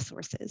supplemental data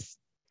sources.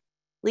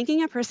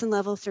 Linking a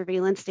person-level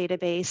surveillance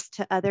database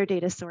to other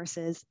data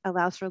sources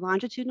allows for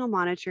longitudinal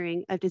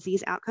monitoring of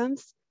disease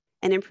outcomes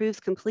and improves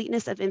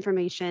completeness of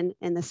information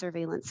in the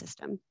surveillance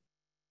system.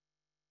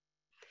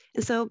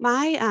 And so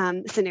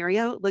my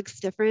scenario looks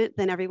different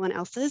than everyone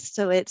else's.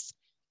 So it's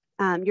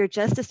you're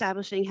just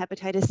establishing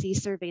hepatitis C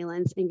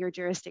surveillance in your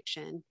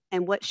jurisdiction,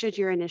 and what should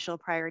your initial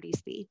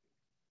priorities be?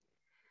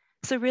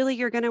 So really,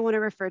 you're going to want to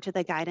refer to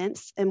the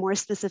guidance, and more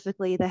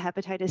specifically, the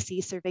hepatitis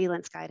C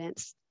surveillance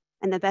guidance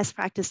and the best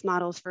practice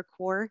models for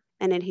core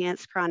and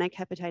enhanced chronic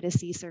hepatitis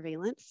C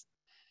surveillance.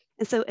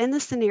 And so in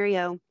this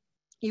scenario,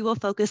 you will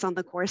focus on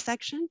the core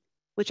section,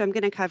 which I'm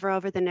going to cover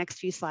over the next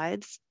few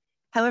slides.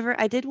 However,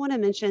 I did want to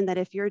mention that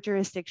if your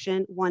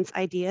jurisdiction wants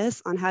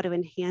ideas on how to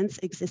enhance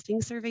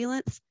existing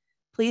surveillance,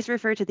 please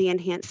refer to the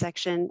enhanced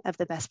section of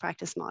the best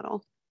practice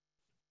model.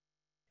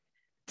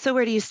 So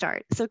where do you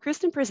start? So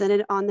Kristin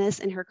presented on this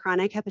in her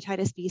chronic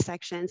hepatitis B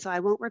section, so I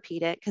won't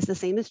repeat it because the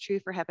same is true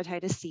for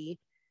hepatitis C,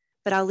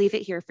 but I'll leave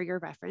it here for your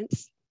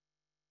reference.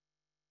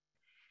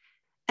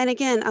 And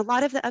again, a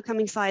lot of the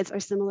upcoming slides are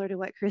similar to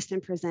what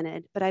Kristin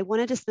presented, but I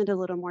wanted to spend a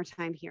little more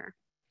time here.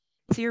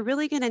 So you're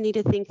really going to need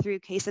to think through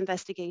case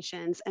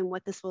investigations and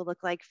what this will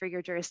look like for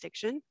your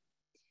jurisdiction.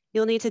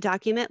 You'll need to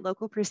document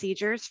local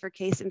procedures for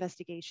case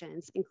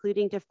investigations,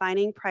 including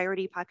defining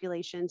priority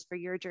populations for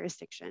your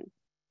jurisdiction.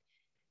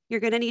 You're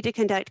going to need to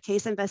conduct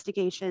case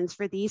investigations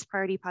for these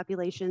priority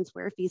populations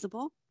where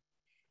feasible.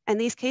 And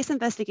these case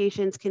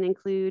investigations can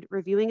include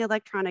reviewing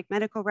electronic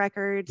medical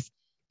records,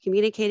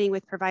 communicating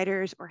with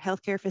providers or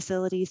healthcare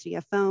facilities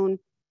via phone,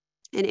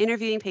 and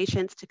interviewing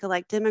patients to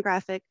collect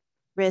demographic,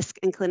 risk,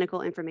 and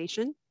clinical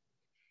information.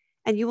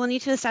 And you will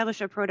need to establish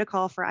a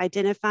protocol for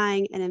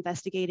identifying and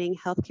investigating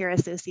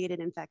healthcare-associated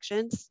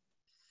infections.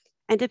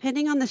 And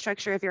depending on the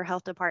structure of your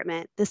health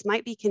department, this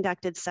might be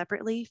conducted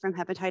separately from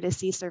hepatitis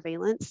C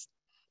surveillance,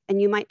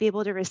 and you might be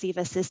able to receive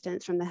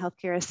assistance from the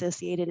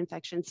healthcare-associated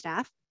infection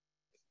staff.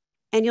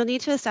 And you'll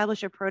need to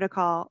establish a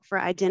protocol for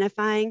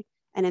identifying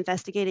and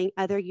investigating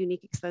other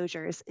unique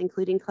exposures,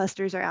 including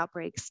clusters or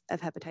outbreaks of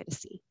hepatitis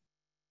C.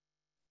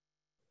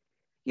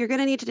 You're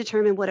going to need to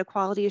determine what a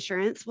quality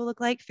assurance will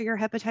look like for your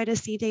hepatitis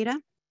C data.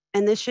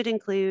 And this should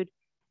include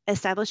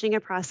establishing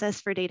a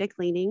process for data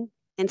cleaning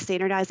and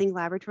standardizing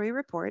laboratory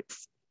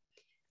reports,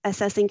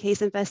 assessing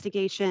case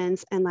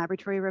investigations and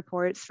laboratory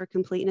reports for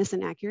completeness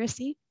and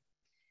accuracy,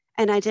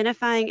 and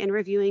identifying and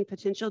reviewing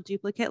potential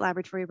duplicate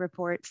laboratory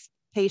reports,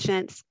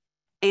 patients,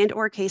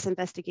 and/or case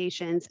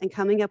investigations, and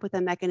coming up with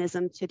a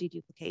mechanism to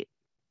deduplicate.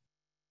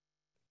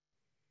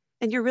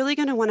 And you're really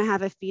going to want to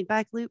have a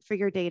feedback loop for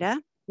your data,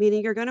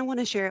 meaning you're going to want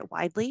to share it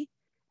widely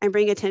and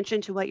bring attention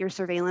to what your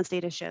surveillance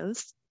data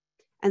shows.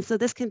 And so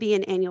this can be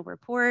an annual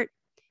report,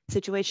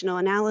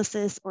 situational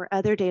analysis, or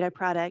other data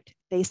product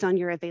based on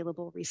your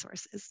available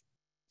resources.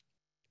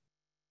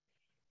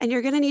 And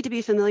you're going to need to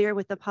be familiar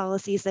with the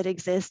policies that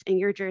exist in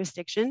your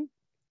jurisdiction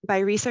by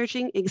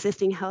researching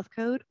existing health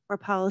code or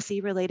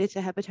policy related to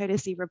hepatitis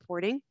C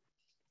reporting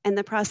and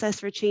the process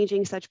for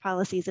changing such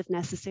policies if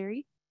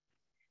necessary,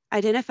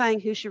 identifying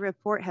who should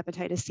report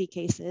hepatitis C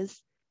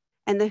cases,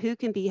 and the who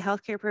can be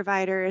healthcare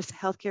providers,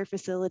 healthcare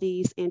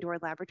facilities, and/or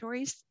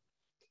laboratories,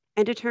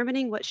 and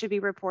determining what should be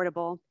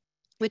reportable,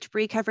 which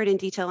Bree covered in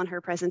detail in her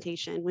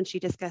presentation when she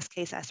discussed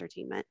case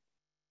ascertainment.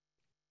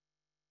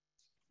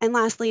 And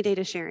lastly,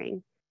 data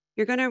sharing.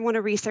 You're going to want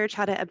to research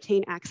how to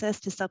obtain access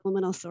to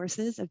supplemental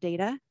sources of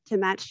data to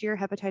match to your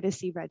hepatitis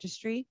C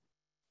registry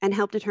and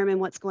help determine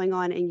what's going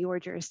on in your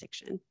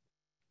jurisdiction.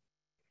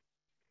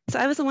 So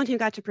I was the one who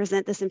got to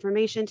present this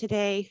information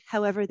today.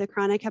 However, the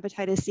chronic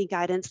hepatitis C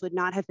guidance would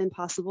not have been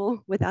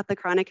possible without the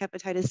chronic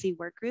hepatitis C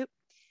work group,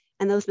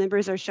 and those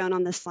members are shown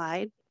on this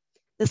slide.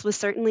 This was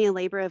certainly a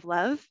labor of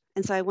love,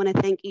 and so I want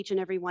to thank each and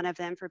every one of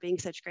them for being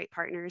such great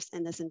partners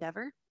in this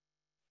endeavor.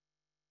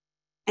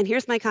 And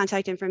here's my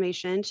contact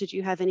information should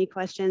you have any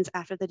questions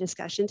after the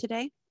discussion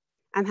today.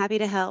 I'm happy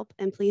to help,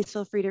 and please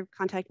feel free to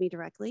contact me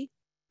directly.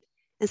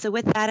 And so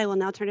with that, I will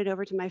now turn it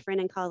over to my friend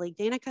and colleague,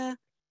 Danica,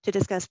 to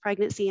discuss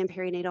pregnancy and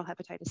perinatal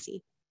hepatitis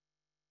C.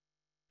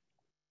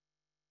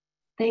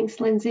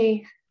 Thanks,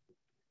 Lindsay.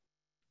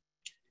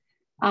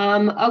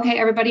 Okay,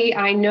 everybody,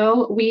 I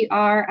know we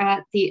are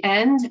at the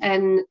end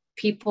and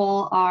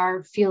people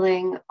are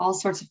feeling all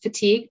sorts of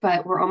fatigue,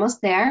 but we're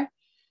almost there.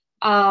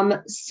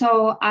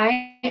 So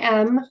I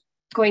am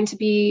going to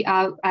be,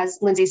 as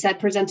Lindsay said,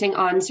 presenting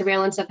on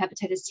surveillance of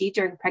hepatitis C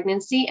during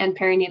pregnancy and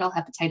perinatal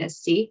hepatitis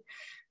C.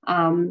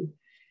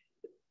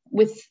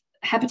 With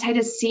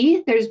hepatitis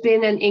C, there's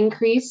been an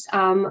increase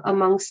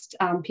amongst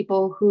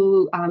people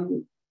who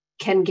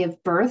can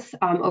give birth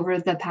over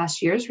the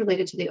past years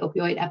related to the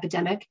opioid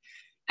epidemic.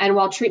 And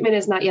while treatment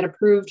is not yet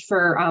approved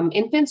for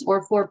infants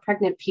or for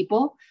pregnant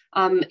people,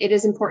 it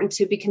is important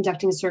to be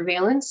conducting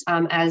surveillance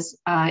as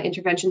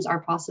interventions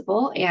are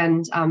possible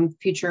and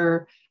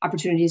future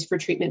opportunities for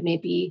treatment may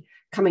be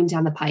coming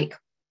down the pike.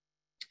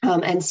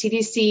 And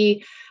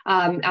CDC,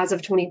 as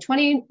of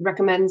 2020,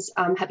 recommends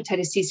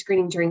hepatitis C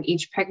screening during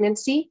each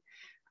pregnancy.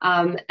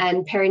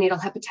 And perinatal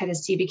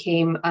hepatitis C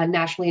became a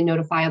nationally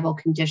notifiable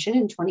condition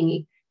in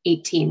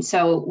 2018.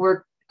 So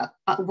we're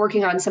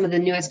working on some of the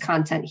newest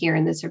content here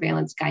in the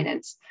surveillance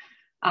guidance.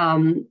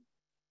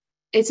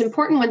 It's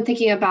important when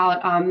thinking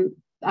about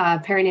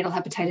perinatal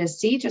hepatitis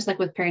C, just like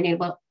with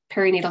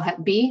perinatal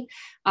hep B,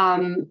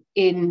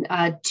 in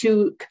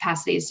two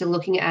capacities. So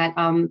looking at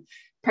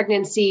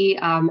pregnancy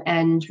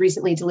and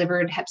recently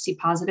delivered hep C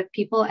positive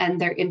people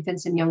and their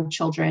infants and young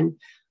children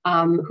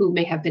who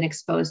may have been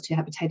exposed to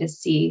hepatitis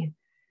C.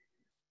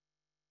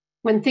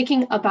 When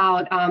thinking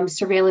about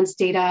surveillance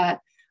data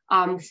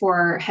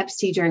for hep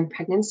C during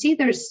pregnancy,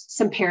 there's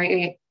some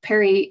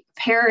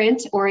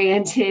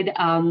parent-oriented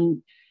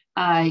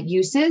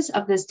uses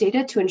of this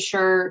data to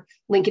ensure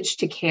linkage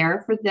to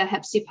care for the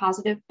hep C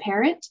positive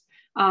parent,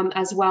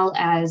 as well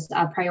as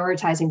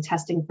prioritizing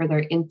testing for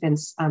their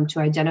infants to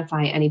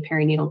identify any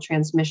perinatal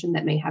transmission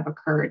that may have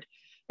occurred.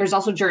 There's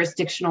also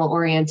jurisdictional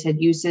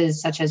oriented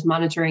uses such as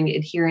monitoring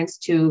adherence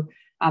to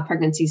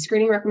pregnancy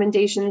screening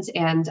recommendations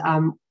and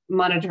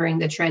monitoring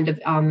the trend of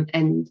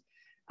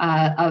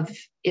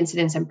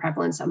incidence and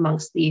prevalence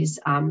amongst these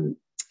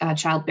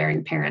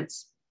childbearing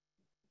parents.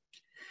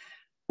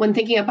 When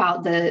thinking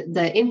about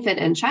the infant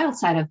and child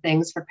side of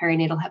things for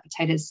perinatal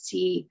hepatitis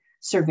C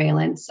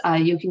surveillance,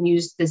 you can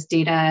use this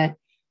data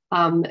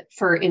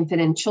for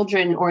infant and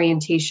children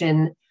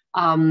orientation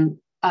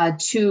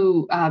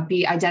to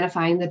be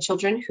identifying the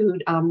children who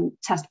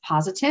test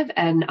positive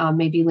and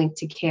may be linked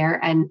to care,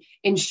 and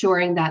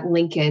ensuring that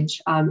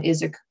linkage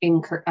is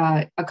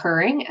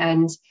occurring,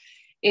 and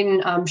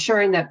in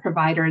ensuring that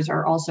providers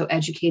are also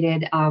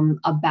educated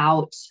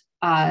about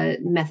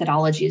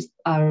methodologies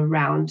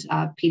around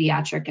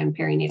pediatric and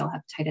perinatal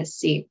hepatitis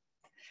C.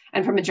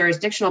 And from a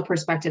jurisdictional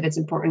perspective, it's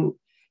important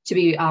to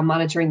be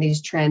monitoring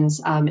these trends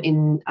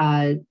in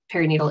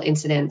perinatal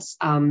incidents,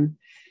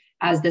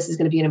 as this is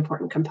going to be an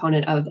important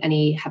component of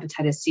any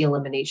hepatitis C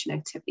elimination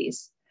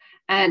activities.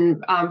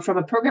 And from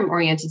a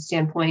program-oriented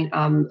standpoint,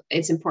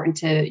 it's important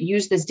to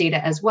use this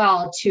data as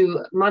well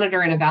to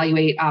monitor and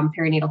evaluate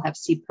perinatal hep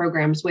C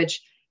programs,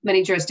 which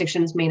many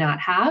jurisdictions may not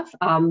have,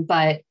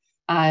 but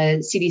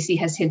CDC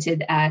has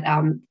hinted at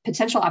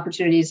potential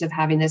opportunities of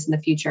having this in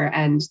the future,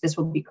 and this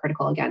will be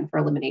critical again for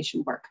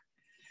elimination work.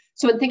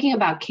 So in thinking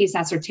about case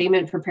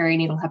ascertainment for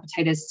perinatal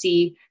hepatitis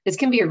C, this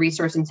can be a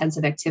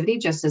resource-intensive activity,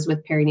 just as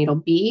with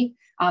perinatal B,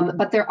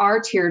 but there are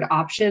tiered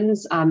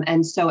options,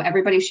 and so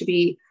everybody should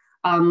be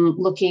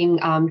looking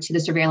to the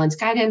surveillance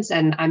guidance,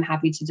 and I'm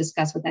happy to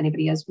discuss with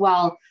anybody as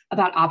well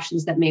about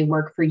options that may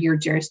work for your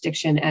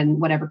jurisdiction and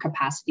whatever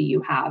capacity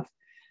you have.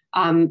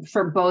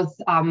 For both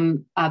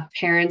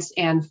parents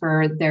and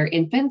for their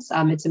infants,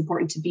 it's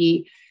important to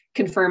be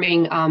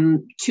confirming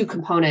two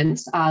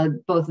components,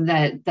 both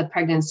that the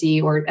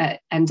pregnancy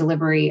and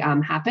delivery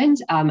happened,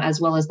 as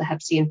well as the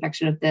hep C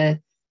infection of the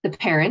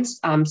parents.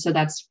 So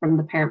that's from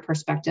the parent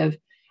perspective.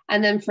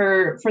 And then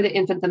for the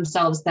infant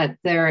themselves, that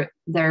their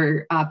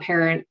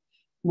parent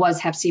was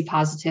hep C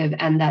positive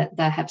and that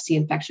the hep C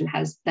infection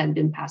has then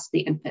been passed to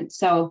the infant.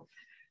 So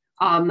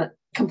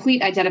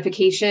complete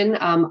identification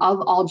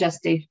of all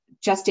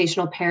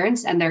gestational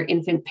parents and their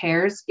infant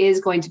pairs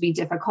is going to be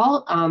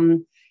difficult,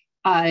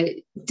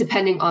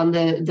 depending on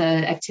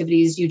the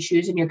activities you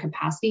choose in your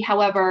capacity.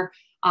 However,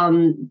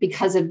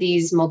 because of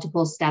these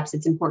multiple steps,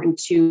 it's important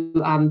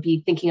to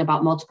be thinking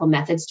about multiple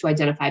methods to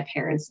identify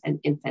parents and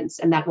infants,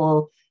 and that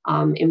will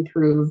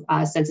improve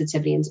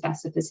sensitivity and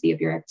specificity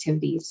of your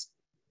activities.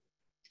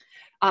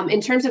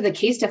 In terms of the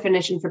case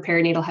definition for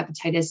perinatal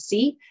hepatitis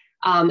C,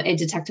 a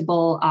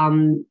detectable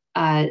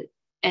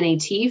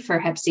NAT for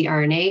hep C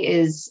RNA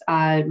is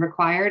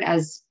required,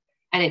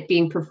 and it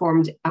being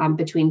performed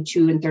between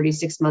 2 and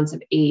 36 months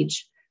of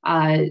age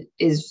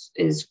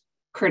is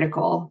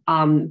critical.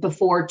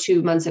 Before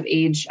 2 months of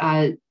age,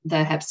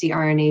 the hep C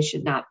RNA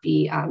should not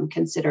be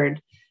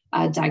considered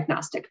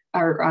diagnostic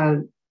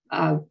or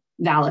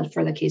valid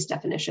for the case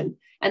definition.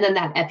 And then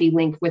that epi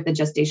link with the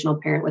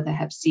gestational parent with a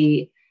hep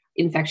C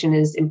infection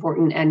is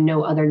important, and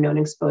no other known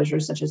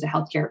exposures such as a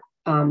healthcare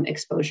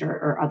exposure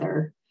or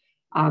other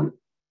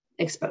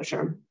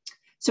exposure.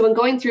 So when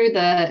going through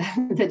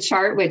the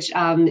chart, which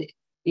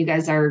you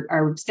guys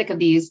are sick of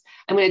these,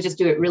 I'm going to just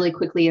do it really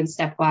quickly and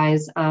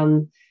stepwise.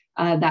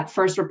 That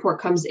first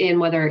report comes in,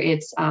 whether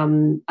it's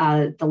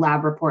the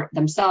lab report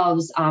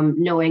themselves,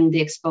 knowing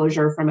the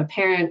exposure from a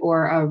parent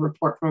or a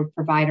report from a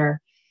provider.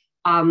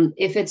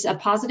 If it's a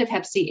positive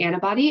hep C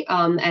antibody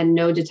and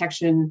no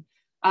detection,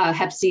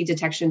 hep C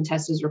detection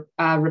test is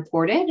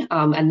reported,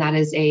 and that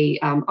is a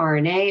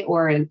RNA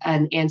or an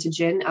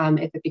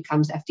antigen if it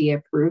becomes FDA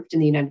approved in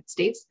the United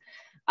States.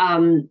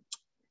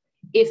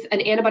 If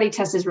an antibody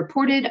test is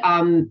reported,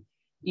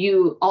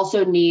 you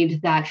also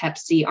need that hep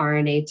C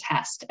RNA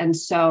test. And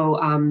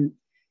so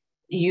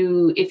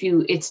if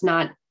it's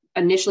not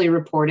initially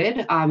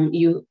reported,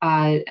 you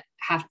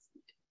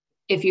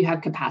if you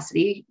have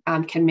capacity,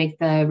 can make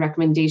the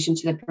recommendation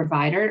to the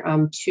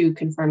provider to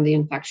confirm the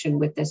infection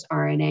with this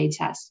RNA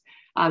test.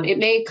 It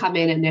may come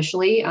in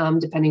initially,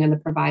 depending on the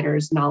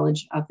provider's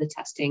knowledge of the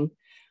testing.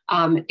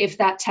 If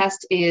that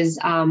test is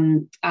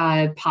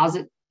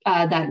positive,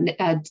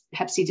 that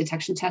hep C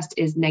detection test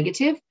is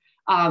negative,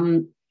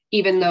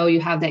 even though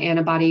you have the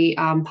antibody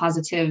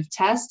positive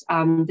test,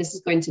 this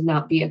is going to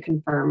not be a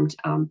confirmed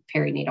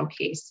perinatal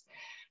case.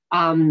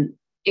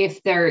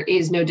 If there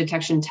is no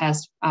detection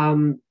test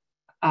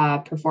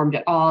performed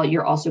at all,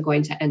 you're also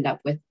going to end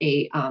up with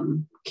a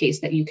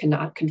case that you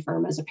cannot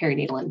confirm as a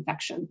perinatal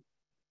infection.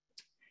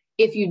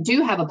 If you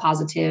do have a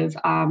positive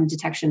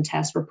detection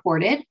test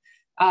reported,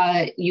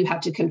 you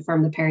have to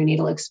confirm the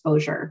perinatal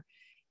exposure.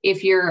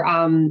 If you're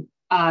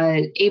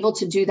able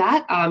to do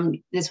that,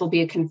 this will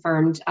be a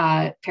confirmed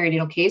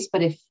perinatal case,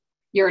 but if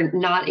you're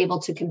not able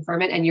to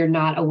confirm it and you're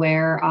not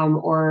aware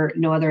or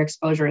no other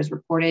exposure is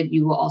reported,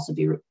 you will also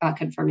be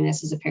confirming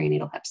this as a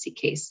perinatal hep C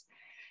case.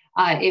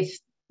 If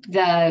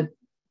the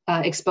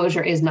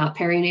exposure is not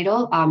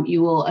perinatal,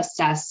 you will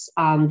assess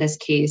this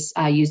case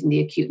using the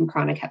acute and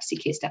chronic hep C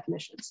case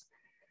definitions.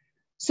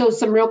 So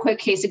some real quick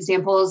case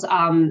examples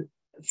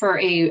for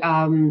a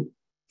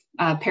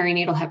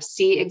perinatal hep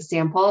C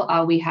example,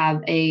 we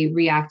have a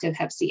reactive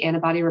hep C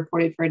antibody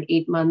reported for an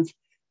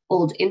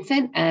 8-month-old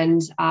infant,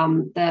 and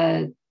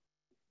the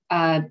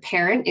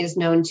parent is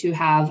known to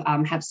have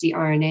hep C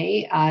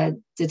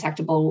RNA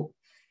detectable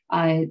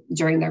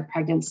during their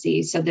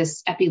pregnancy. So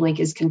this epi link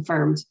is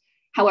confirmed.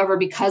 However,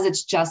 because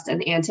it's just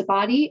an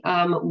antibody,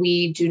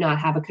 we do not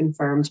have a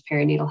confirmed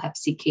perinatal Hep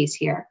C case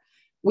here.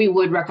 We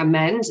would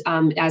recommend,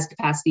 as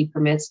capacity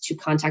permits, to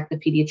contact the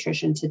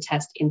pediatrician to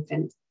test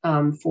infant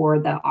for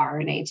the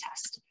RNA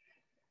test.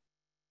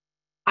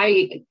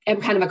 I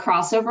am kind of a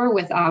crossover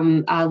with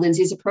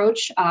Lindsay's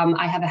approach.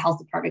 I have a health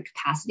department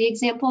capacity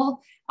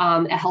example.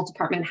 A health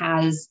department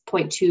has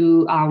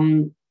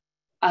 0.2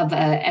 of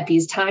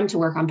EPI's time to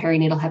work on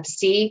perinatal Hep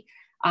C.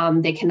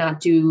 They cannot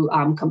do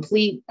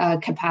complete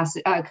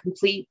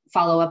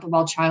follow-up of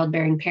all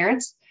childbearing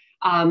parents.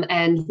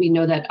 And we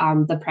know that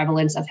the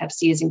prevalence of Hep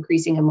C is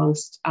increasing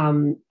amongst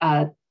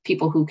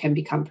people who can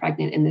become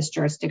pregnant in this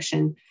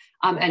jurisdiction.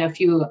 And a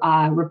few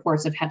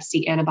reports of Hep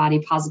C antibody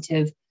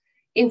positive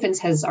infants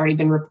has already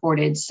been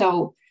reported.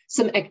 So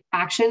some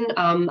action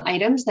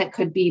items that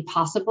could be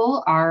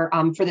possible are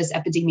for this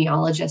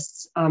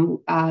epidemiologist's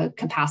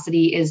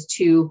capacity is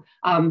to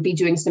be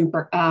doing some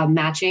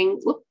matching.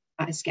 Whoop,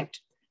 I skipped.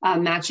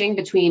 Matching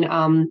between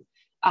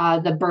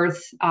the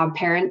birth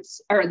parents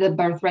or the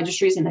birth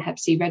registries and the Hep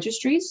C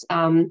registries,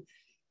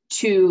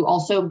 to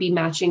also be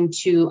matching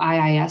to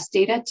IIS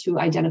data to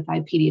identify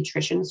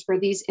pediatricians for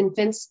these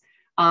infants,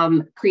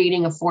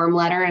 creating a form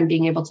letter and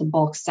being able to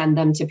bulk send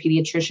them to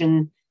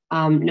pediatrician,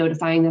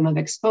 notifying them of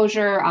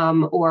exposure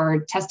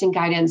or testing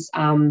guidance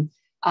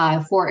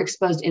for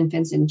exposed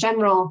infants in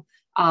general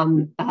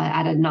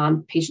at a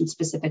non-patient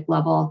specific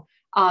level,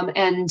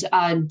 and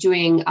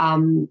doing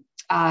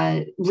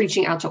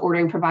reaching out to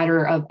ordering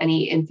provider of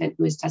any infant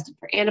who is tested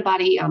for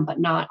antibody, but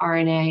not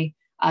RNA,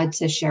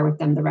 to share with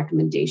them the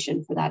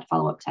recommendation for that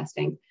follow-up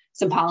testing.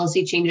 Some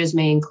policy changes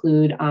may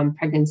include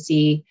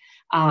pregnancy,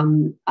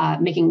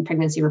 making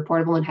pregnancy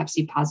reportable in Hep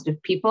C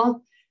positive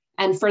people,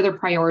 and further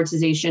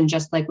prioritization,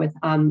 just like with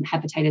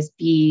hepatitis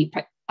B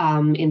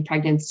in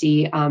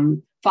pregnancy,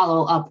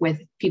 follow up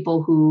with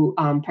people who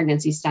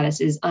pregnancy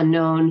status is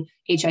unknown,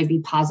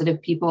 HIV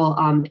positive people,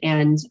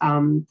 and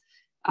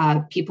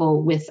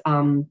people with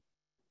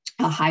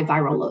high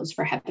viral loads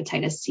for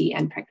hepatitis C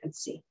and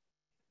pregnancy.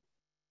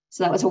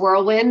 So that was a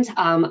whirlwind.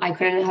 I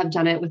couldn't have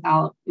done it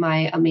without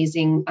my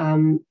amazing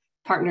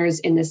partners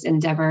in this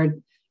endeavor,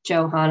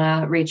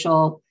 Johanna,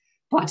 Rachel,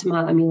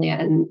 Fatima, Amelia,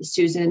 and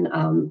Susan,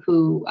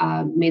 who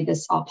made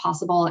this all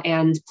possible.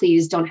 And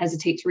please don't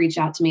hesitate to reach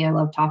out to me. I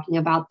love talking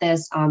about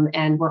this,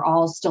 and we're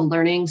all still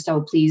learning.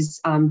 So please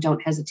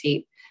don't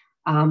hesitate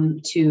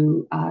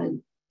to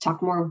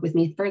talk more with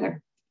me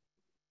further.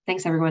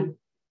 Thanks, everyone.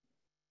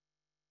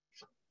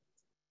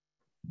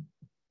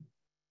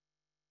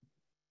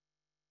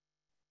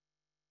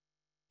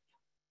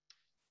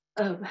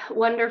 Oh,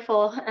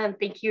 wonderful.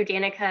 Thank you,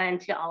 Danica, and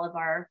to all of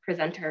our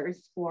presenters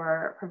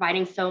for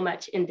providing so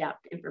much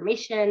in-depth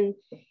information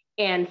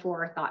and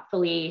for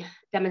thoughtfully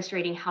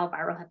demonstrating how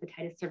viral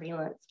hepatitis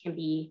surveillance can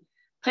be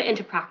put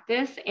into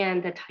practice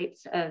and the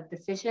types of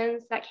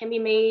decisions that can be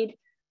made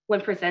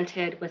when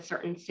presented with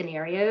certain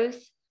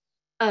scenarios.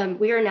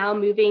 We are now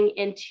moving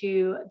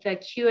into the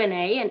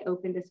Q&A and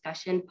open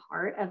discussion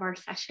part of our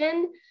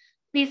session.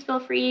 Please feel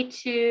free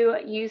to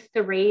use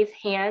the raise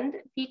hand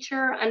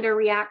feature under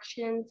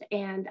reactions,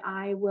 and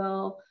I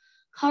will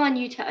call on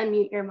you to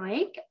unmute your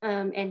mic,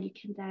 and you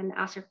can then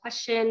ask your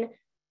question.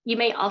 You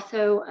may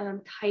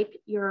also type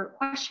your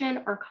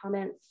question or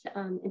comments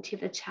into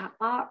the chat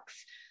box.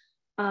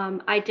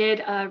 I did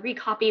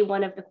recopy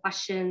one of the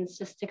questions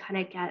just to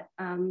kind of get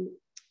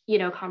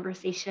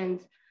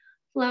conversations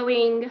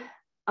flowing.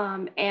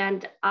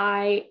 And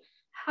I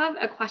have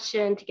a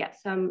question to get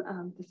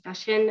some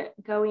discussion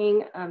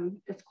going.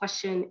 This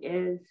question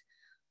is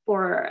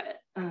for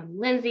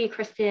Lindsay,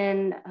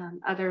 Kristin,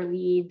 other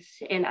leads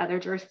in other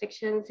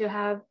jurisdictions who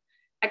have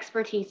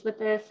expertise with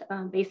this,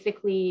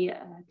 basically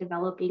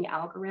developing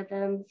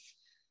algorithms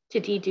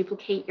to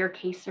deduplicate your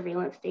case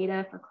surveillance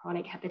data for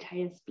chronic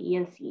hepatitis B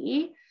and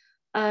C.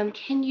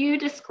 Can you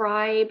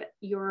describe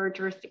your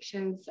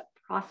jurisdiction's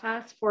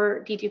process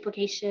for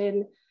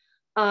deduplication?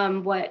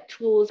 What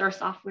tools or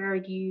software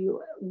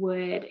you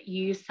would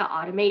use to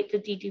automate the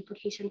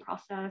deduplication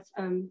process?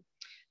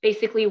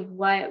 Basically,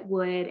 what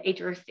would a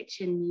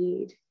jurisdiction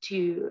need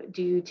to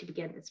do to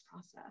begin this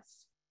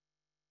process?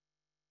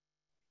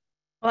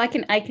 Well, I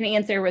can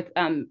answer with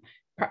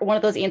one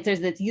of those answers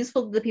that's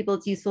useful to the people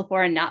it's useful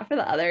for and not for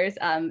the others.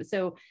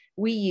 So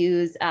we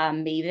use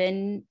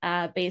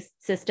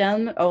Maven-based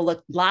system. Oh,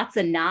 look, lots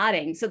of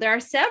nodding. So there are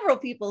several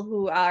people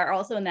who are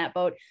also in that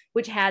boat,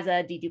 which has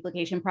a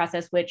deduplication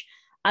process, which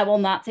I will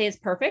not say is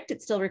perfect.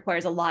 It still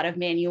requires a lot of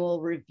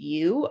manual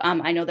review.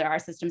 I know there are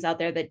systems out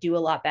there that do a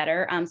lot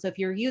better. So if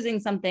you're using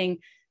something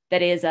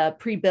that is a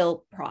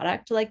pre-built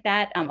product like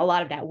that, a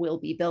lot of that will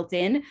be built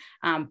in,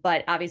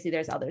 but obviously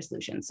there's other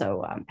solutions.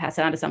 So pass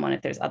it on to someone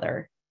if there's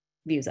other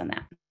views on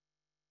that.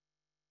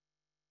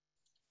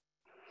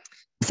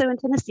 So in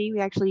Tennessee, we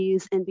actually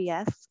use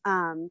NBS.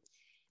 And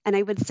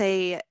I would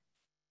say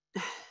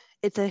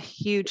it's a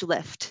huge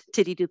lift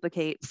to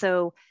deduplicate.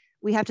 So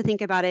we have to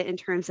think about it in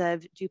terms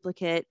of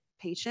duplicate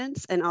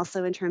patients and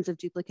also in terms of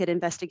duplicate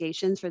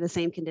investigations for the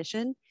same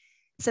condition.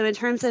 So in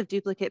terms of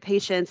duplicate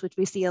patients, which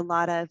we see a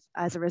lot of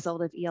as a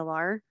result of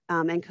ELR,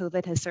 and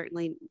COVID has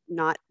certainly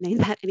not made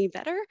that any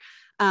better,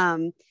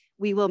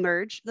 we will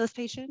merge those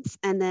patients.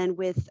 And then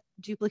with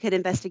duplicate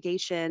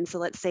investigation, so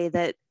let's say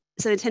that,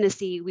 so in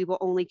Tennessee, we will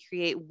only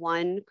create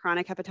one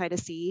chronic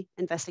hepatitis C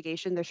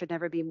investigation. There should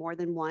never be more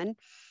than one.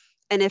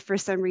 And if for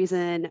some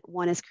reason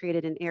one is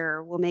created in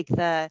error, we'll make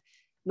the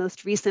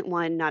most recent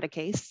one not a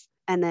case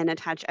and then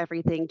attach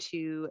everything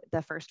to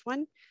the first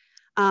one.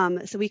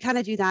 So we kind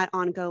of do that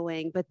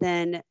ongoing, but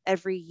then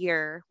every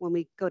year when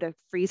we go to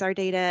freeze our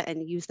data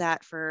and use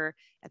that for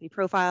epi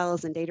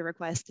profiles and data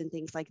requests and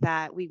things like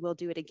that, we will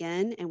do it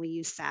again, and we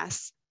use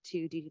SAS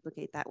to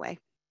deduplicate that way.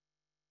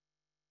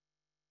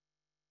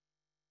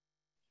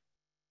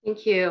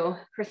 Thank you,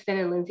 Kristin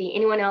and Lindsay.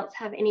 Anyone else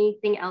have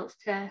anything else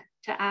to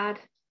add?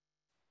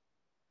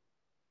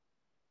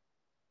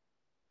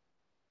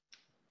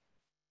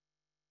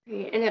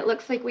 Great. And it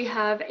looks like we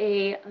have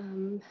a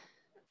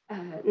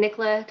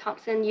Nicola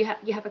Thompson, you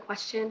have a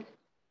question?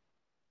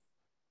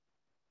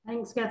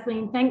 Thanks,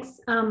 Kathleen. Thanks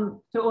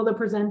to all the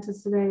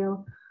presenters today. A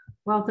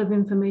wealth of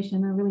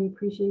information. I really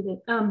appreciate it.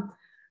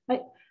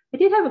 I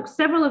did have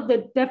several of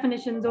the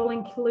definitions all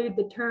include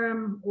the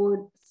term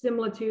or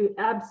similar to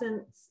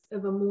absence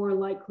of a more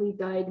likely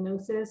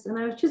diagnosis. And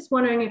I was just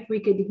wondering if we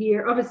could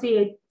hear, obviously,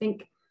 I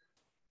think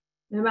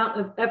the amount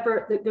of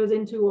effort that goes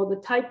into or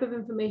the type of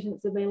information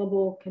that's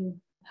available can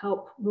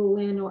help rule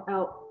in or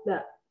out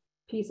that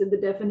piece of the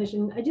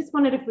definition. I just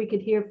wondered if we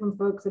could hear from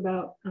folks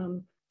about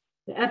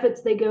the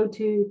efforts they go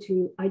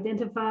to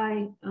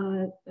identify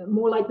a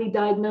more likely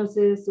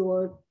diagnosis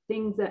or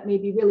things that may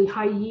be really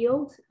high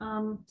yield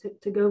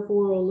to go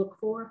for or look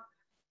for.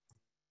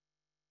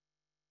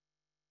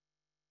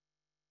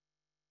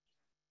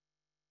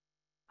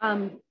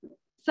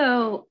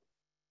 So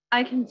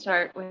I can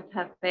start with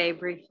Hep A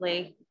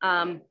briefly.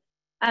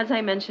 As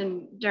I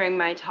mentioned during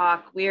my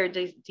talk, we are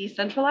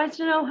decentralized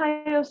in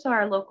Ohio, so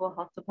our local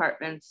health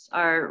departments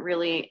are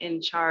really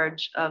in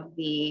charge of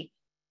the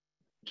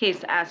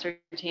case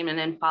ascertainment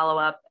and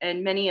follow-up,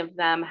 and many of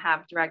them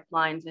have direct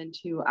lines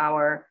into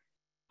our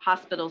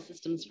hospital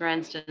systems, for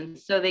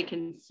instance, so they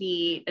can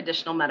see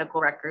additional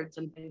medical records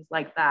and things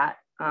like that.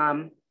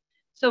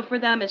 So for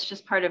them, it's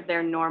just part of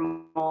their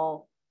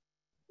normal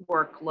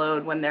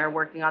workload when they're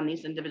working on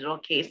these individual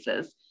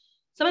cases.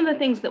 Some of the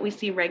things that we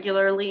see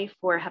regularly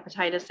for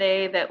hepatitis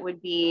A that would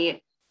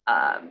be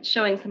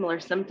showing similar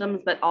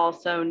symptoms, but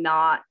also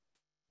not,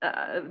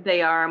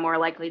 they are a more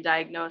likely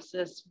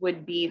diagnosis,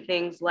 would be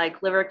things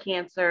like liver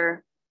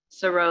cancer,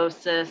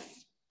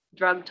 cirrhosis,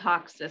 drug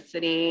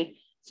toxicity.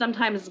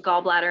 Sometimes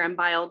gallbladder and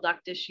bile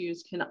duct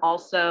issues can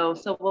also,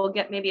 so we'll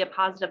get maybe a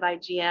positive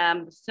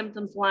IgM, the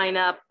symptoms line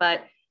up,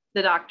 but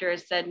the doctor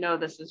has said, no,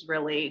 this is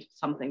really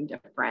something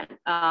different.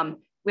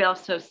 We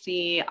also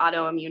see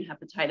autoimmune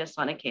hepatitis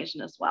on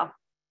occasion as well.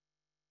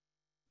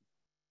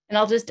 And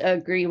I'll just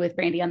agree with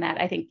Brandi on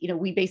that. I think,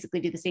 we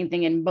basically do the same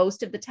thing, and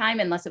most of the time,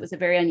 unless it was a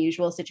very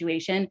unusual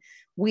situation,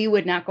 we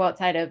would not go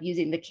outside of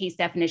using the case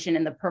definition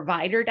and the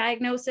provider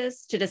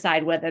diagnosis to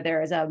decide whether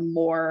there is a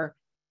more,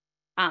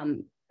 a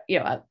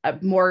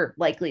more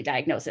likely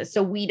diagnosis.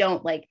 So we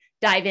don't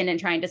dive in and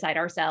try and decide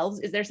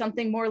ourselves, is there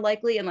something more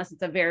likely, unless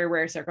it's a very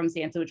rare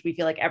circumstance in which we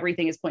feel like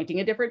everything is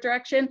pointing a different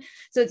direction.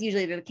 So it's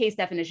usually the case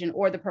definition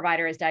or the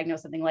provider has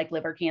diagnosed something like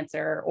liver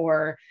cancer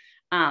or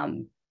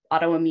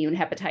autoimmune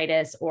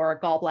hepatitis or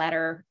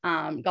gallbladder,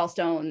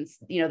 gallstones,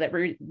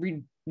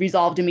 that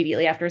resolved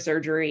immediately after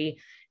surgery.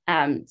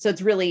 So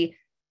it's really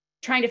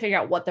trying to figure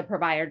out what the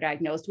provider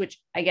diagnosed, which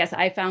I guess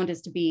I found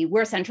is to be,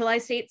 we're a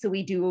centralized state. So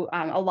we do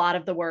a lot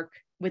of the work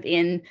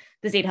within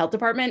the state health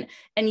department,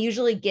 and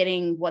usually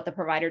getting what the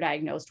provider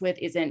diagnosed with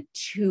isn't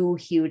too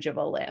huge of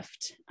a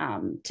lift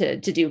to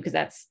do, because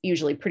that's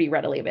usually pretty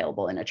readily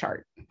available in a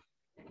chart.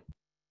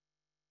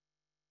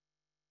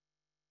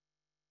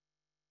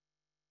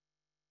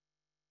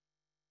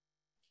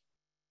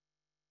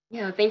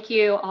 Yeah, thank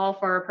you all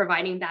for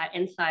providing that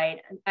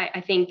insight.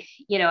 I think,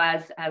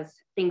 as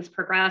things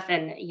progress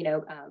and,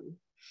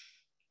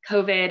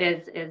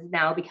 COVID is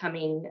now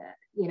becoming,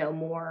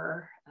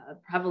 more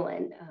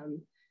prevalent.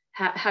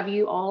 Have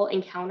you all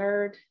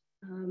encountered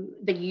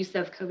the use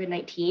of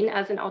COVID-19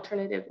 as an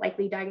alternative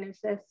likely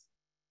diagnosis?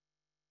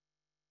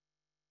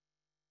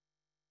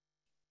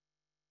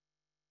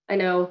 I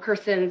know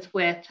persons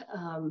with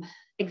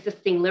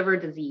existing liver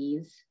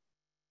disease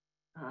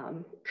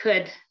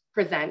could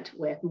present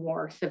with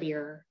more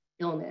severe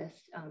illness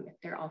if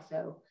they're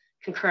also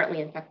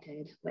concurrently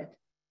infected with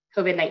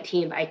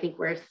COVID-19, but I think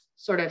we're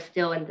sort of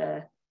still in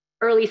the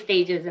early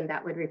stages, and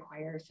that would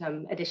require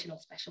some additional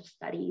special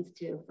studies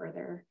to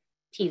further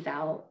tease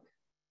out.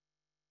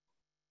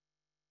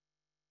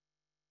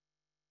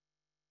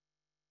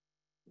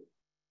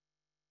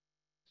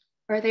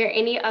 Are there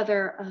any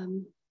other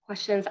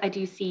questions? I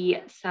do see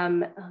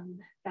some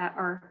that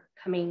are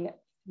coming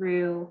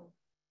through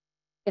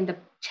in the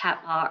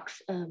chat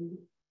box.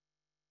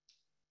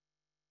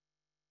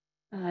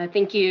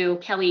 Thank you,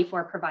 Kelly,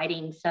 for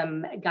providing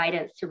some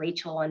guidance to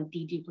Rachel on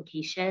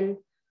deduplication.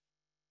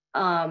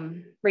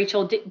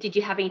 Rachel, did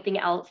you have anything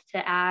else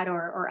to add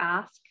or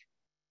ask?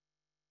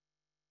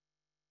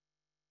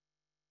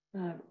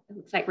 It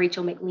looks like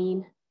Rachel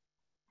McLean.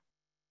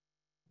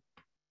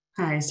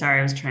 Hi, sorry,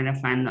 I was trying to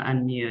find the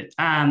unmute.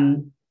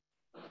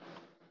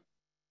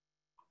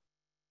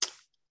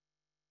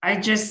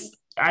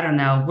 I don't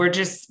know.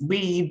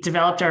 We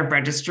developed our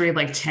registry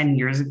like 10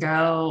 years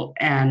ago,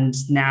 and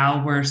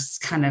now we're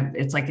kind of,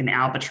 it's like an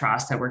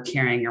albatross that we're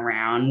carrying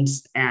around,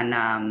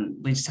 and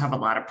we just have a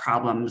lot of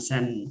problems.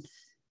 And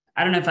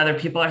I don't know if other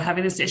people are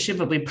having this issue,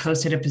 but we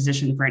posted a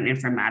position for an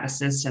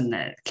informaticist, and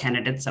the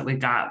candidates that we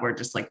got were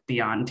just like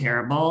beyond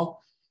terrible,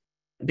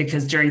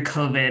 because during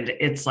COVID,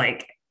 it's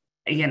like,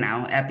 you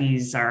know,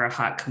 EPIs are a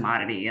hot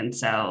commodity. And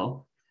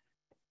so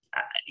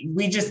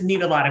we just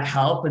need a lot of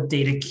help with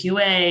data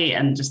QA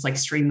and just like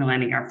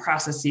streamlining our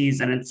processes.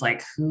 And it's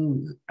like,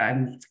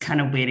 I'm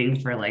kind of waiting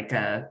for like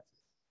a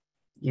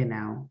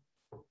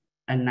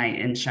knight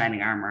in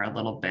shining armor a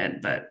little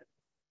bit, but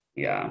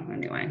yeah,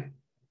 anyway.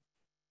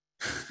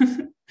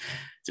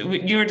 So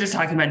you were just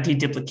talking about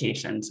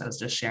deduplication. So I was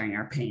just sharing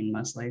our pain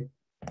mostly.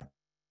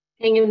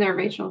 Hang in there,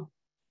 Rachel.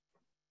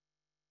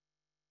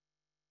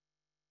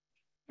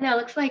 Now, it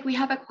looks like we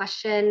have a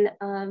question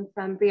from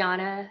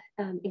Brianna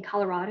in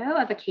Colorado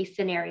of a case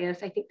scenario.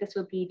 So I think this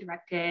will be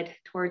directed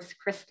towards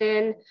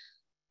Kristin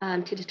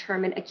to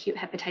determine acute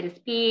hepatitis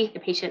B.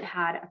 The patient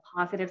had a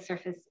positive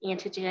surface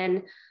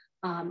antigen,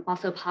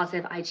 also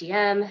positive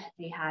IgM.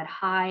 They had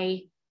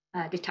high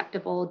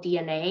detectable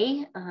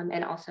DNA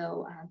and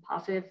also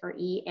positive for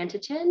E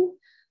antigen.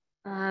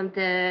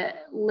 The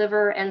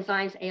liver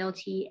enzymes,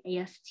 ALT,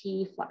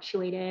 AST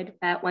fluctuated.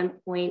 At one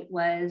point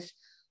was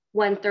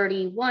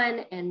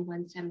 131 and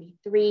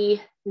 173,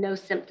 no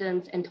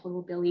symptoms, and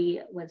total bili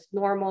was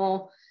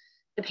normal.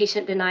 The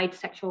patient denied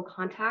sexual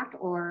contact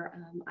or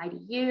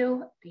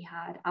IDU. They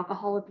had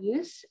alcohol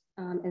abuse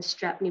and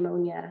strep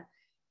pneumonia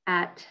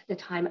at the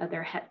time of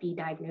their Hep B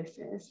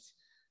diagnosis.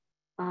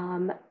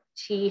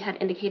 She had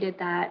indicated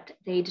that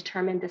they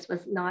determined this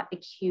was not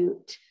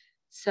acute.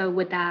 So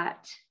would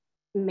that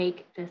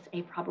make this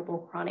a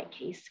probable chronic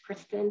case,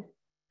 Kristin?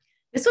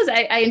 This was,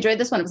 I enjoyed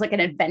this one. It was like an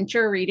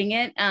adventure reading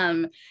it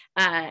and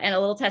a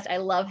little test. I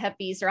love Hep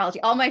B serology.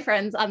 All my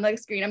friends on the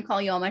screen, I'm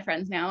calling you all my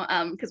friends now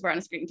because we're on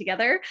a screen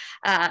together,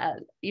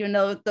 even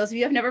though those of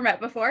you have never met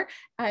before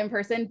in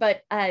person,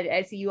 but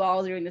I see you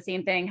all doing the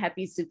same thing. Hep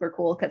B is super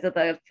cool because of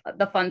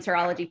the fun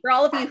serology. For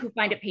all of you who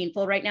find it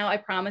painful right now, I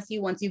promise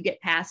you, once you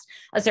get past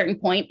a certain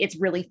point, it's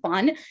really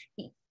fun.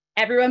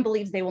 Everyone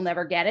believes they will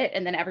never get it,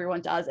 and then everyone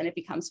does, and it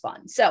becomes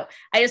fun. So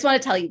I just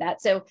want to tell you that.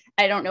 So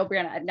I don't know,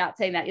 Brianna, I'm not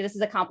saying that this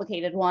is a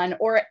complicated one,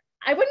 or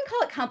I wouldn't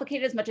call it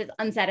complicated as much as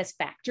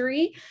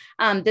unsatisfactory.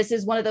 This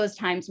is one of those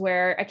times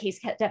where a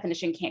case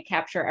definition can't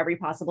capture every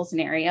possible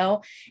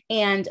scenario.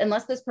 And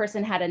unless this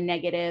person had a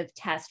negative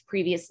test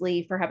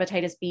previously for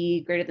hepatitis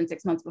B greater than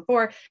 6 months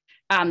before,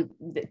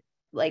 we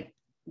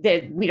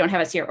don't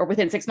have a sero, or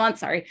within 6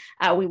 months, sorry,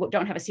 we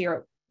don't have a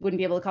sero, wouldn't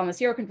be able to call them a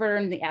seroconverter,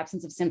 and in the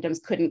absence of symptoms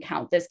couldn't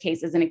count this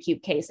case as an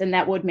acute case. And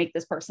that would make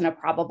this person a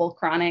probable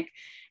chronic.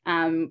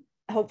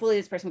 Hopefully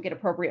this person would get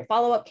appropriate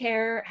follow-up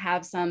care,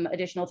 have some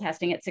additional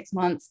testing at 6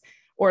 months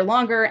or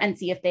longer, and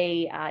see if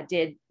they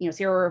did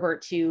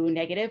serorevert to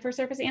negative for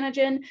surface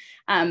antigen.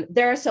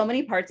 There are so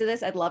many parts of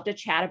this I'd love to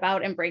chat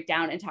about and break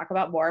down and talk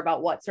about more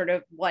about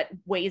what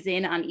weighs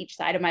in on each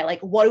side of my,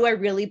 like, what do I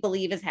really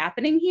believe is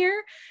happening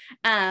here?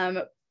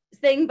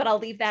 Thing, but I'll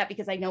leave that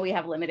because I know we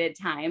have limited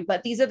time.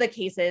 But these are the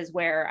cases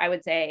where I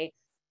would say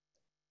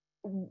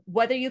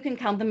whether you can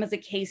count them as a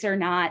case or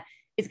not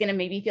is going to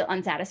maybe feel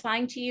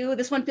unsatisfying to you.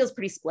 This one feels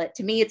pretty split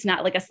to me. It's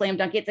not like a slam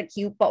dunk, it's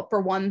acute, but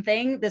for one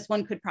thing, this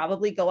one could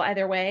probably go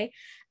either way.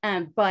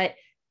 But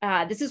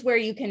this is where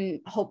you can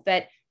hope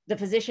that the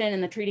physician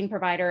and the treating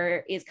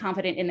provider is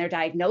confident in their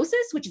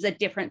diagnosis, which is a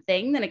different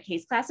thing than a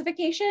case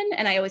classification.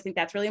 And I always think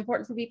that's really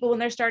important for people when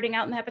they're starting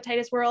out in the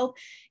hepatitis world,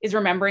 is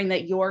remembering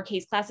that your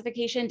case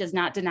classification does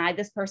not deny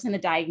this person a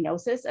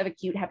diagnosis of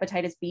acute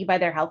hepatitis B by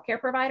their healthcare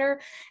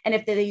provider. And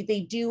if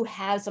they do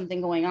have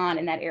something going on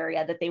in that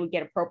area, that they would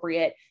get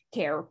appropriate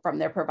care from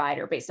their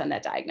provider based on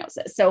that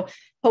diagnosis. So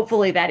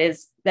hopefully that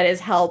is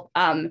help.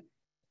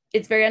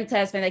 It's very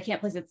unsatisfying. They can't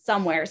place it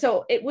somewhere.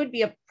 So it would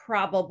be a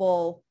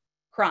probable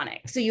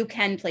chronic. So you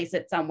can place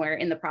it somewhere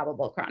in the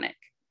probable chronic.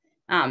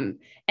 And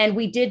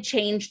we did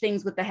change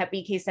things with the Hep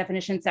B case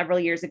definition several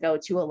years ago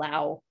to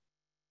allow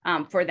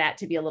for that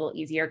to be a little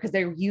easier, because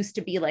there used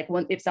to be like,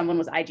 if someone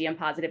was IgM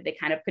positive, they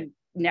kind of could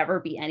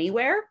never be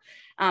anywhere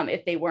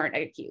if they weren't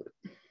acute.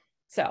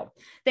 So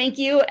thank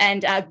you,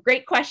 and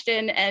great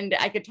question. And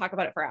I could talk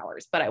about it for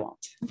hours, but I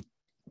won't.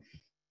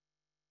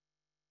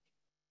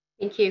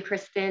 Thank you,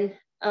 Kristin.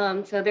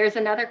 So there's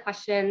another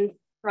question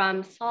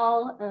from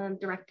Saul,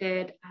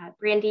 directed at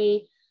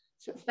Brandi.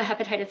 Since the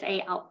hepatitis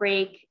A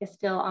outbreak is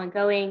still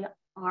ongoing,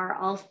 are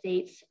all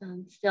states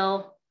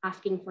still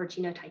asking for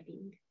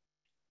genotyping?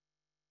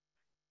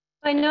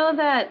 I know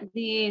that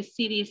the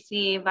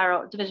CDC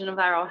Division of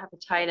Viral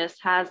Hepatitis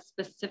has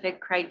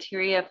specific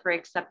criteria for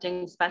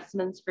accepting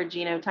specimens for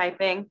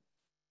genotyping.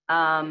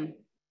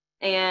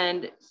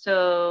 And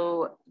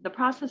so the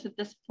process at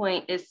this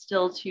point is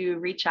still to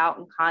reach out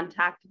and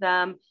contact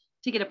them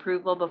to get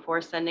approval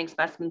before sending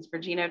specimens for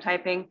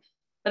genotyping.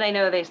 But I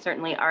know they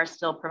certainly are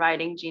still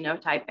providing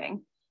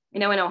genotyping. I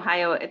know in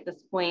Ohio at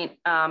this point,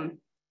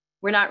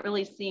 we're not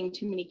really seeing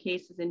too many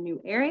cases in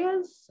new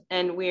areas,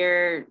 and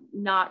we're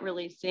not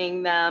really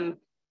seeing them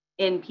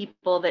in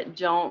people that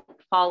don't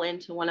fall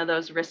into one of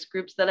those risk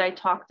groups that I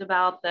talked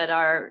about that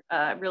are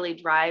really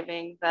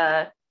driving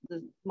the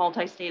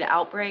multi-state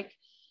outbreak.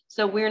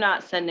 So we're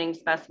not sending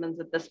specimens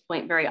at this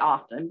point very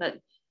often, but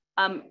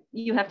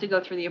you have to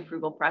go through the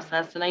approval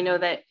process. And I know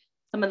that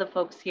some of the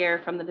folks here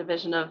from the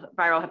Division of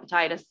Viral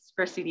Hepatitis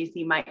for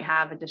CDC might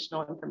have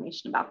additional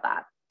information about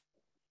that.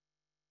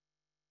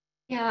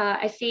 Yeah,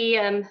 I see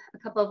a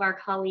couple of our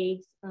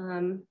colleagues. I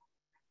don't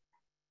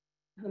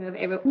know if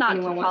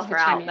anyone wants to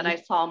chime in. But I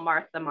saw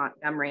Martha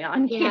Montgomery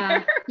on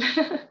here.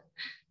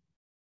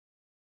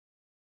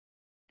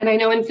 And I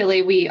know in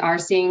Philly, we are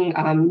seeing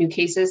new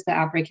cases. The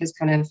outbreak has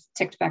kind of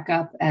ticked back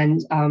up,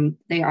 and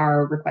they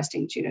are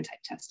requesting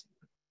genotype testing.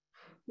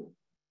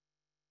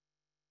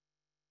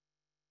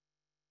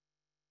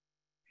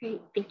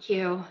 Great, thank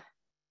you.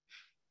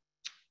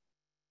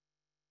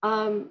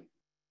 All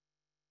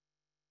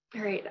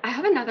right, I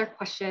have another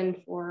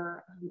question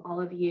for all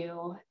of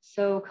you.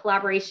 So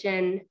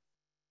collaboration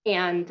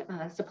and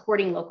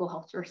supporting local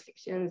health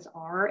jurisdictions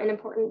are an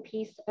important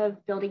piece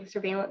of building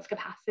surveillance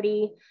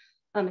capacity,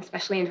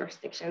 especially in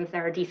jurisdictions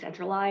that are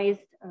decentralized.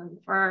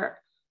 For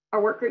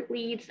our work group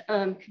leads,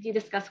 could you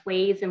discuss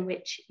ways in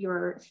which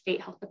your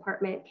state health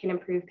department can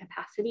improve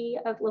capacity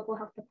of local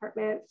health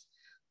departments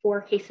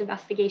for case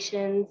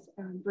investigations?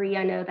 Bree,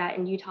 I know that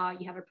in Utah,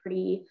 you have a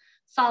pretty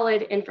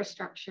solid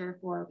infrastructure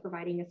for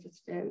providing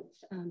assistance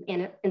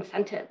and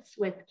incentives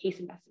with case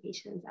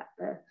investigations at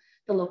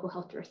the local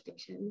health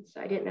jurisdiction.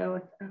 So I didn't know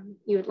if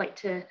you would like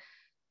to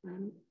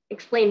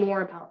explain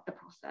more about the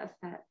process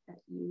that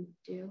you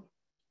do.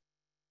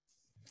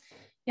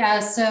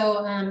 Yeah,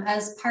 so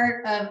as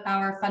part of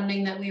our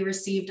funding that we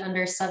received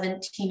under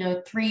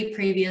 1703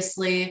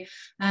 previously,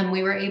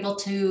 we were able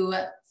to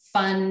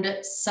fund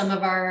 7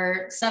 of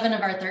our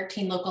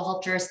 13 local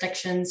health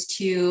jurisdictions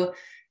to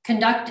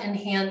conduct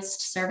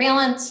enhanced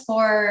surveillance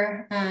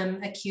for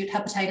acute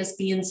hepatitis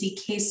B and C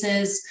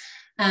cases.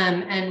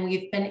 And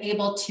we've been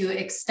able to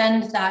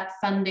extend that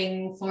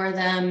funding for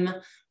them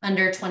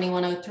under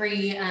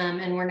 2103.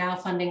 And we're now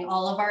funding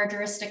all of our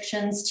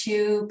jurisdictions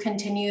to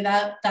continue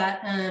that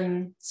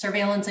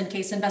surveillance and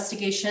case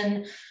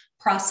investigation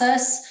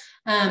process.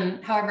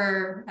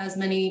 However, as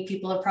many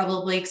people have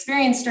probably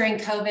experienced during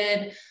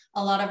COVID,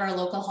 a lot of our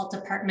local health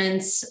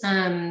departments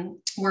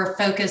were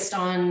focused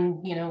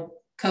on,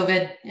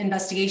 COVID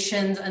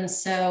investigations. And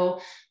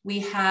so we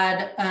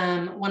had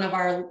one of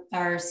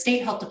our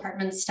state health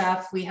department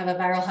staff, we have a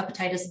viral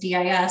hepatitis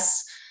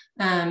DIS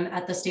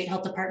at the state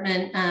health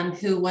department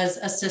who was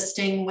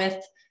assisting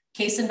with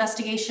case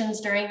investigations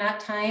during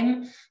that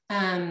time,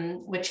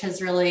 which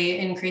has really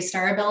increased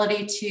our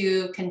ability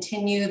to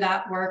continue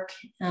that work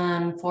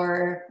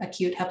for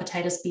acute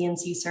hepatitis B and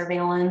C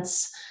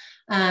surveillance.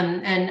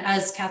 And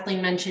as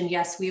Kathleen mentioned,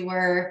 yes, we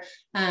were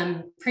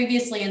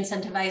previously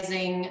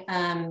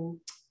incentivizing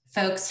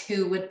folks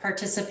who would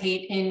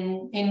participate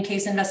in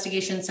case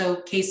investigations, so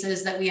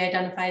cases that we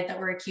identified that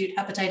were acute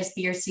hepatitis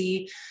B or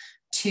C,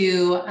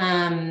 to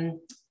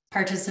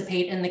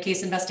participate in the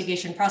case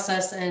investigation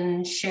process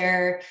and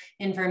share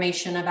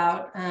information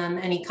about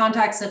any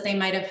contacts that they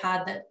might have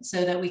had,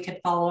 so that we could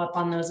follow up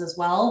on those as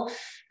well.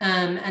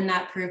 And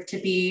that proved to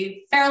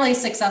be fairly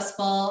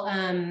successful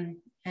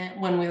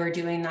when we were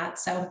doing that.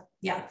 So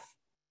yeah.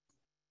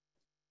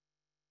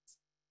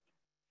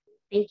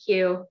 Thank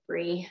you,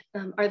 Bree.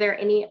 Are there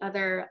any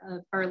other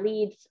of our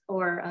leads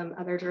or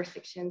other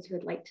jurisdictions who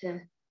would like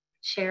to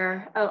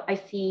share? Oh, I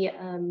see,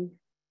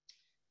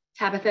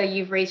 Tabitha,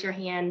 you've raised your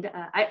hand.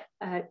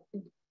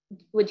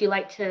 Would you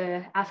like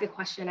to ask a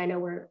question? I know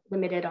we're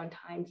limited on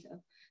time,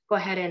 so go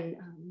ahead and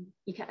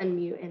you can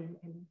unmute and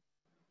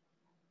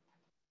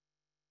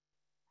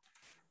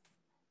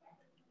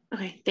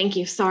Okay, thank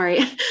you. Sorry.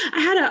 I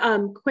had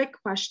a quick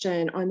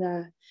question on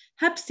the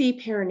Hep C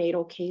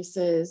perinatal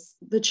cases.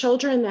 The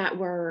children that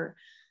were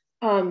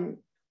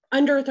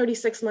under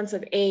 36 months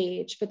of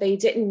age, but they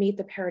didn't meet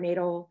the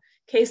perinatal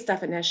case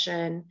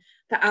definition,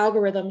 the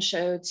algorithm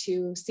showed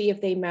to see if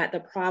they met the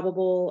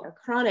probable or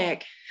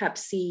chronic Hep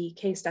C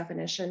case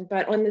definition.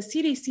 But on the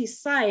CDC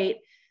site,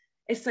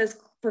 it says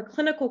for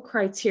clinical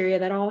criteria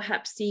that all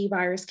Hep C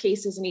virus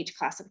cases in each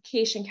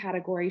classification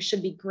category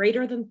should be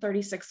greater than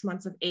 36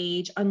 months of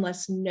age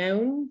unless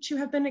known to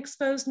have been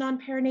exposed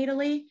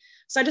non-perinatally.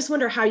 So I just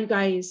wonder how you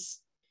guys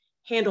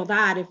handle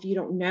that if you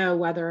don't know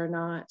whether or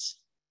not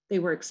they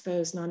were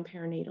exposed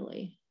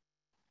non-perinatally.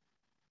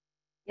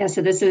 Yeah,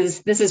 so this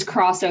is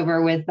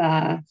crossover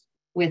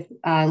with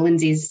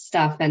Lindsay's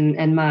stuff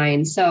and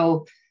mine.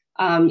 So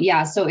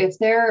yeah, so if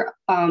they're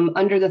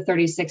under the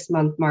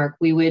 36-month mark,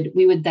 we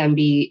would then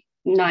be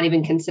not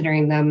even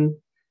considering them,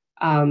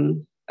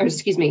 or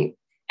excuse me,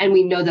 and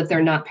we know that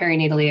they're not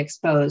perinatally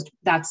exposed,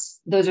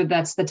 that's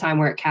the time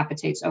where it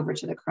capitates over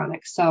to the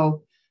chronic.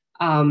 So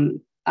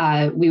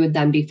we would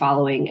then be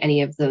following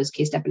any of those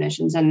case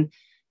definitions. And,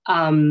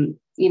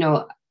 you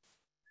know,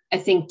 I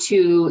think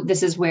too,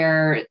 this is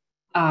where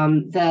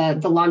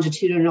the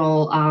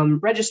longitudinal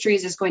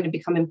registries is going to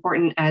become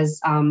important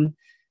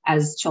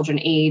as children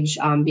age,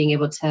 being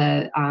able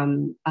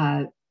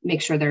to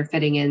make sure they're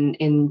fitting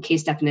in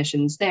case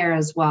definitions there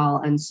as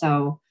well. And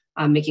so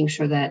making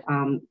sure that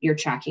you're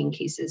tracking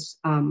cases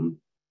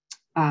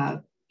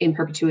in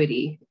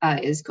perpetuity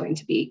is going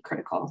to be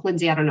critical.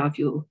 Lindsay, I don't know if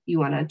you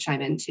want to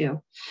chime in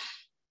too.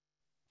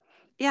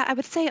 Yeah, I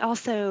would say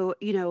also,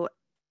 you know,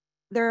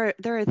 there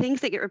are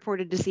things that get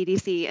reported to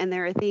CDC, and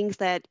there are things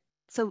that,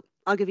 so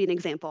I'll give you an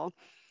example.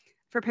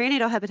 For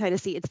perinatal hepatitis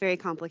C, it's very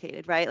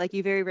complicated, right? Like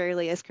you very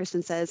rarely, as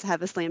Kristin says,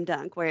 have a slam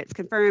dunk where it's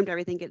confirmed,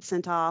 everything gets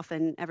sent off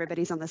and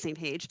everybody's on the same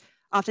page.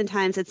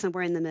 Oftentimes it's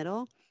somewhere in the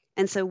middle.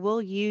 And so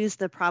we'll use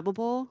the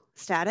probable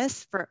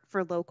status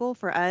for local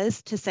for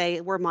us to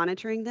say we're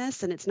monitoring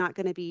this and it's not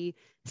going to be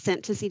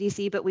sent to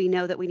CDC, but we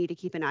know that we need to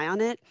keep an eye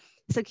on it.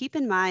 So keep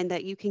in mind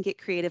that you can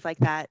get creative like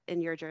that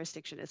in your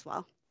jurisdiction as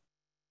well.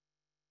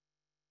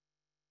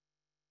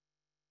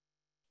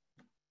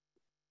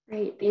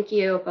 Great, thank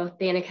you both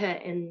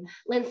Danica and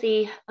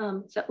Lindsay.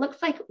 So it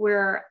looks like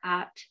we're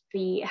at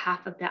the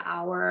half of the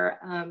hour.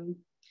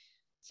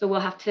 So we'll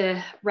have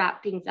to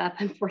wrap things up,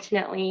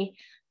 unfortunately.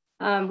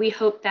 We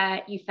hope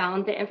that you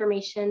found the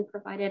information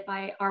provided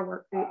by our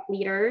work group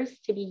leaders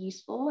to be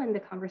useful and the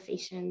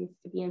conversations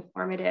to be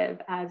informative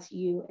as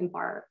you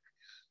embark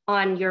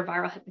on your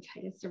viral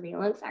hepatitis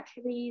surveillance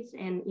activities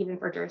and even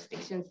for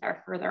jurisdictions that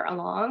are further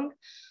along.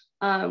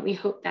 We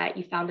hope that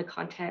you found the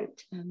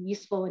content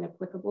useful and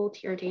applicable to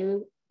your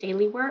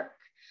daily work.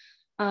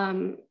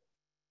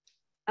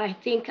 I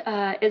think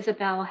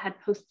Isabel had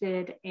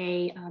posted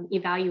a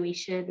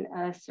evaluation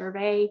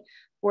survey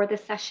for the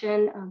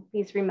session.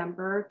 Please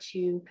remember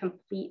to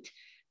complete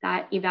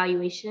that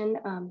evaluation.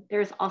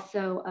 There's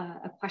also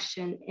a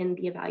question in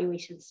the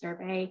evaluation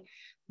survey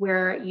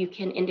where you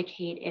can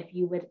indicate if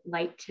you would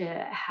like to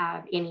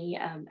have any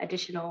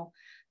additional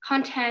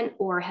content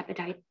or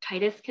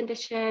hepatitis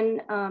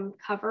condition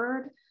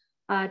covered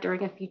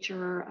during a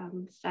future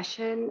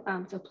session.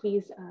 So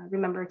please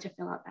remember to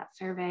fill out that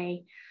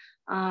survey.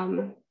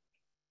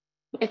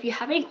 If you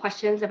have any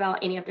questions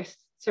about any of the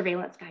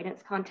surveillance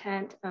guidance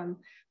content,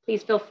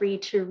 please feel free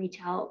to reach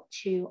out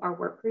to our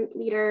work group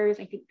leaders.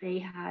 I think they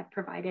had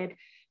provided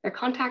their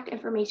contact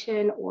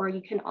information, or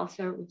you can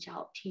also reach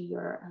out to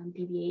your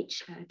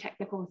DVH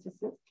technical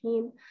assistance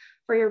team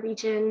for your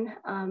region.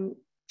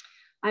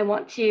 I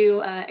want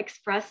to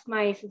express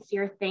my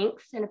sincere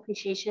thanks and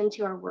appreciation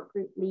to our work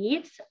group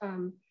leads,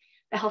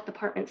 the health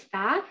department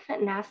staff at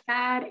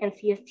NASDAD and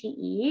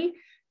CSTE,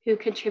 who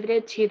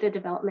contributed to the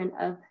development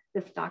of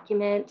this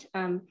document.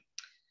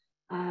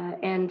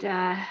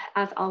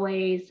 As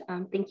always,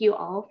 thank you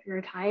all for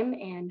your time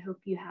and hope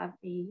you have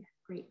a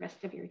great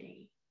rest of your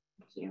day.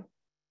 Thank you.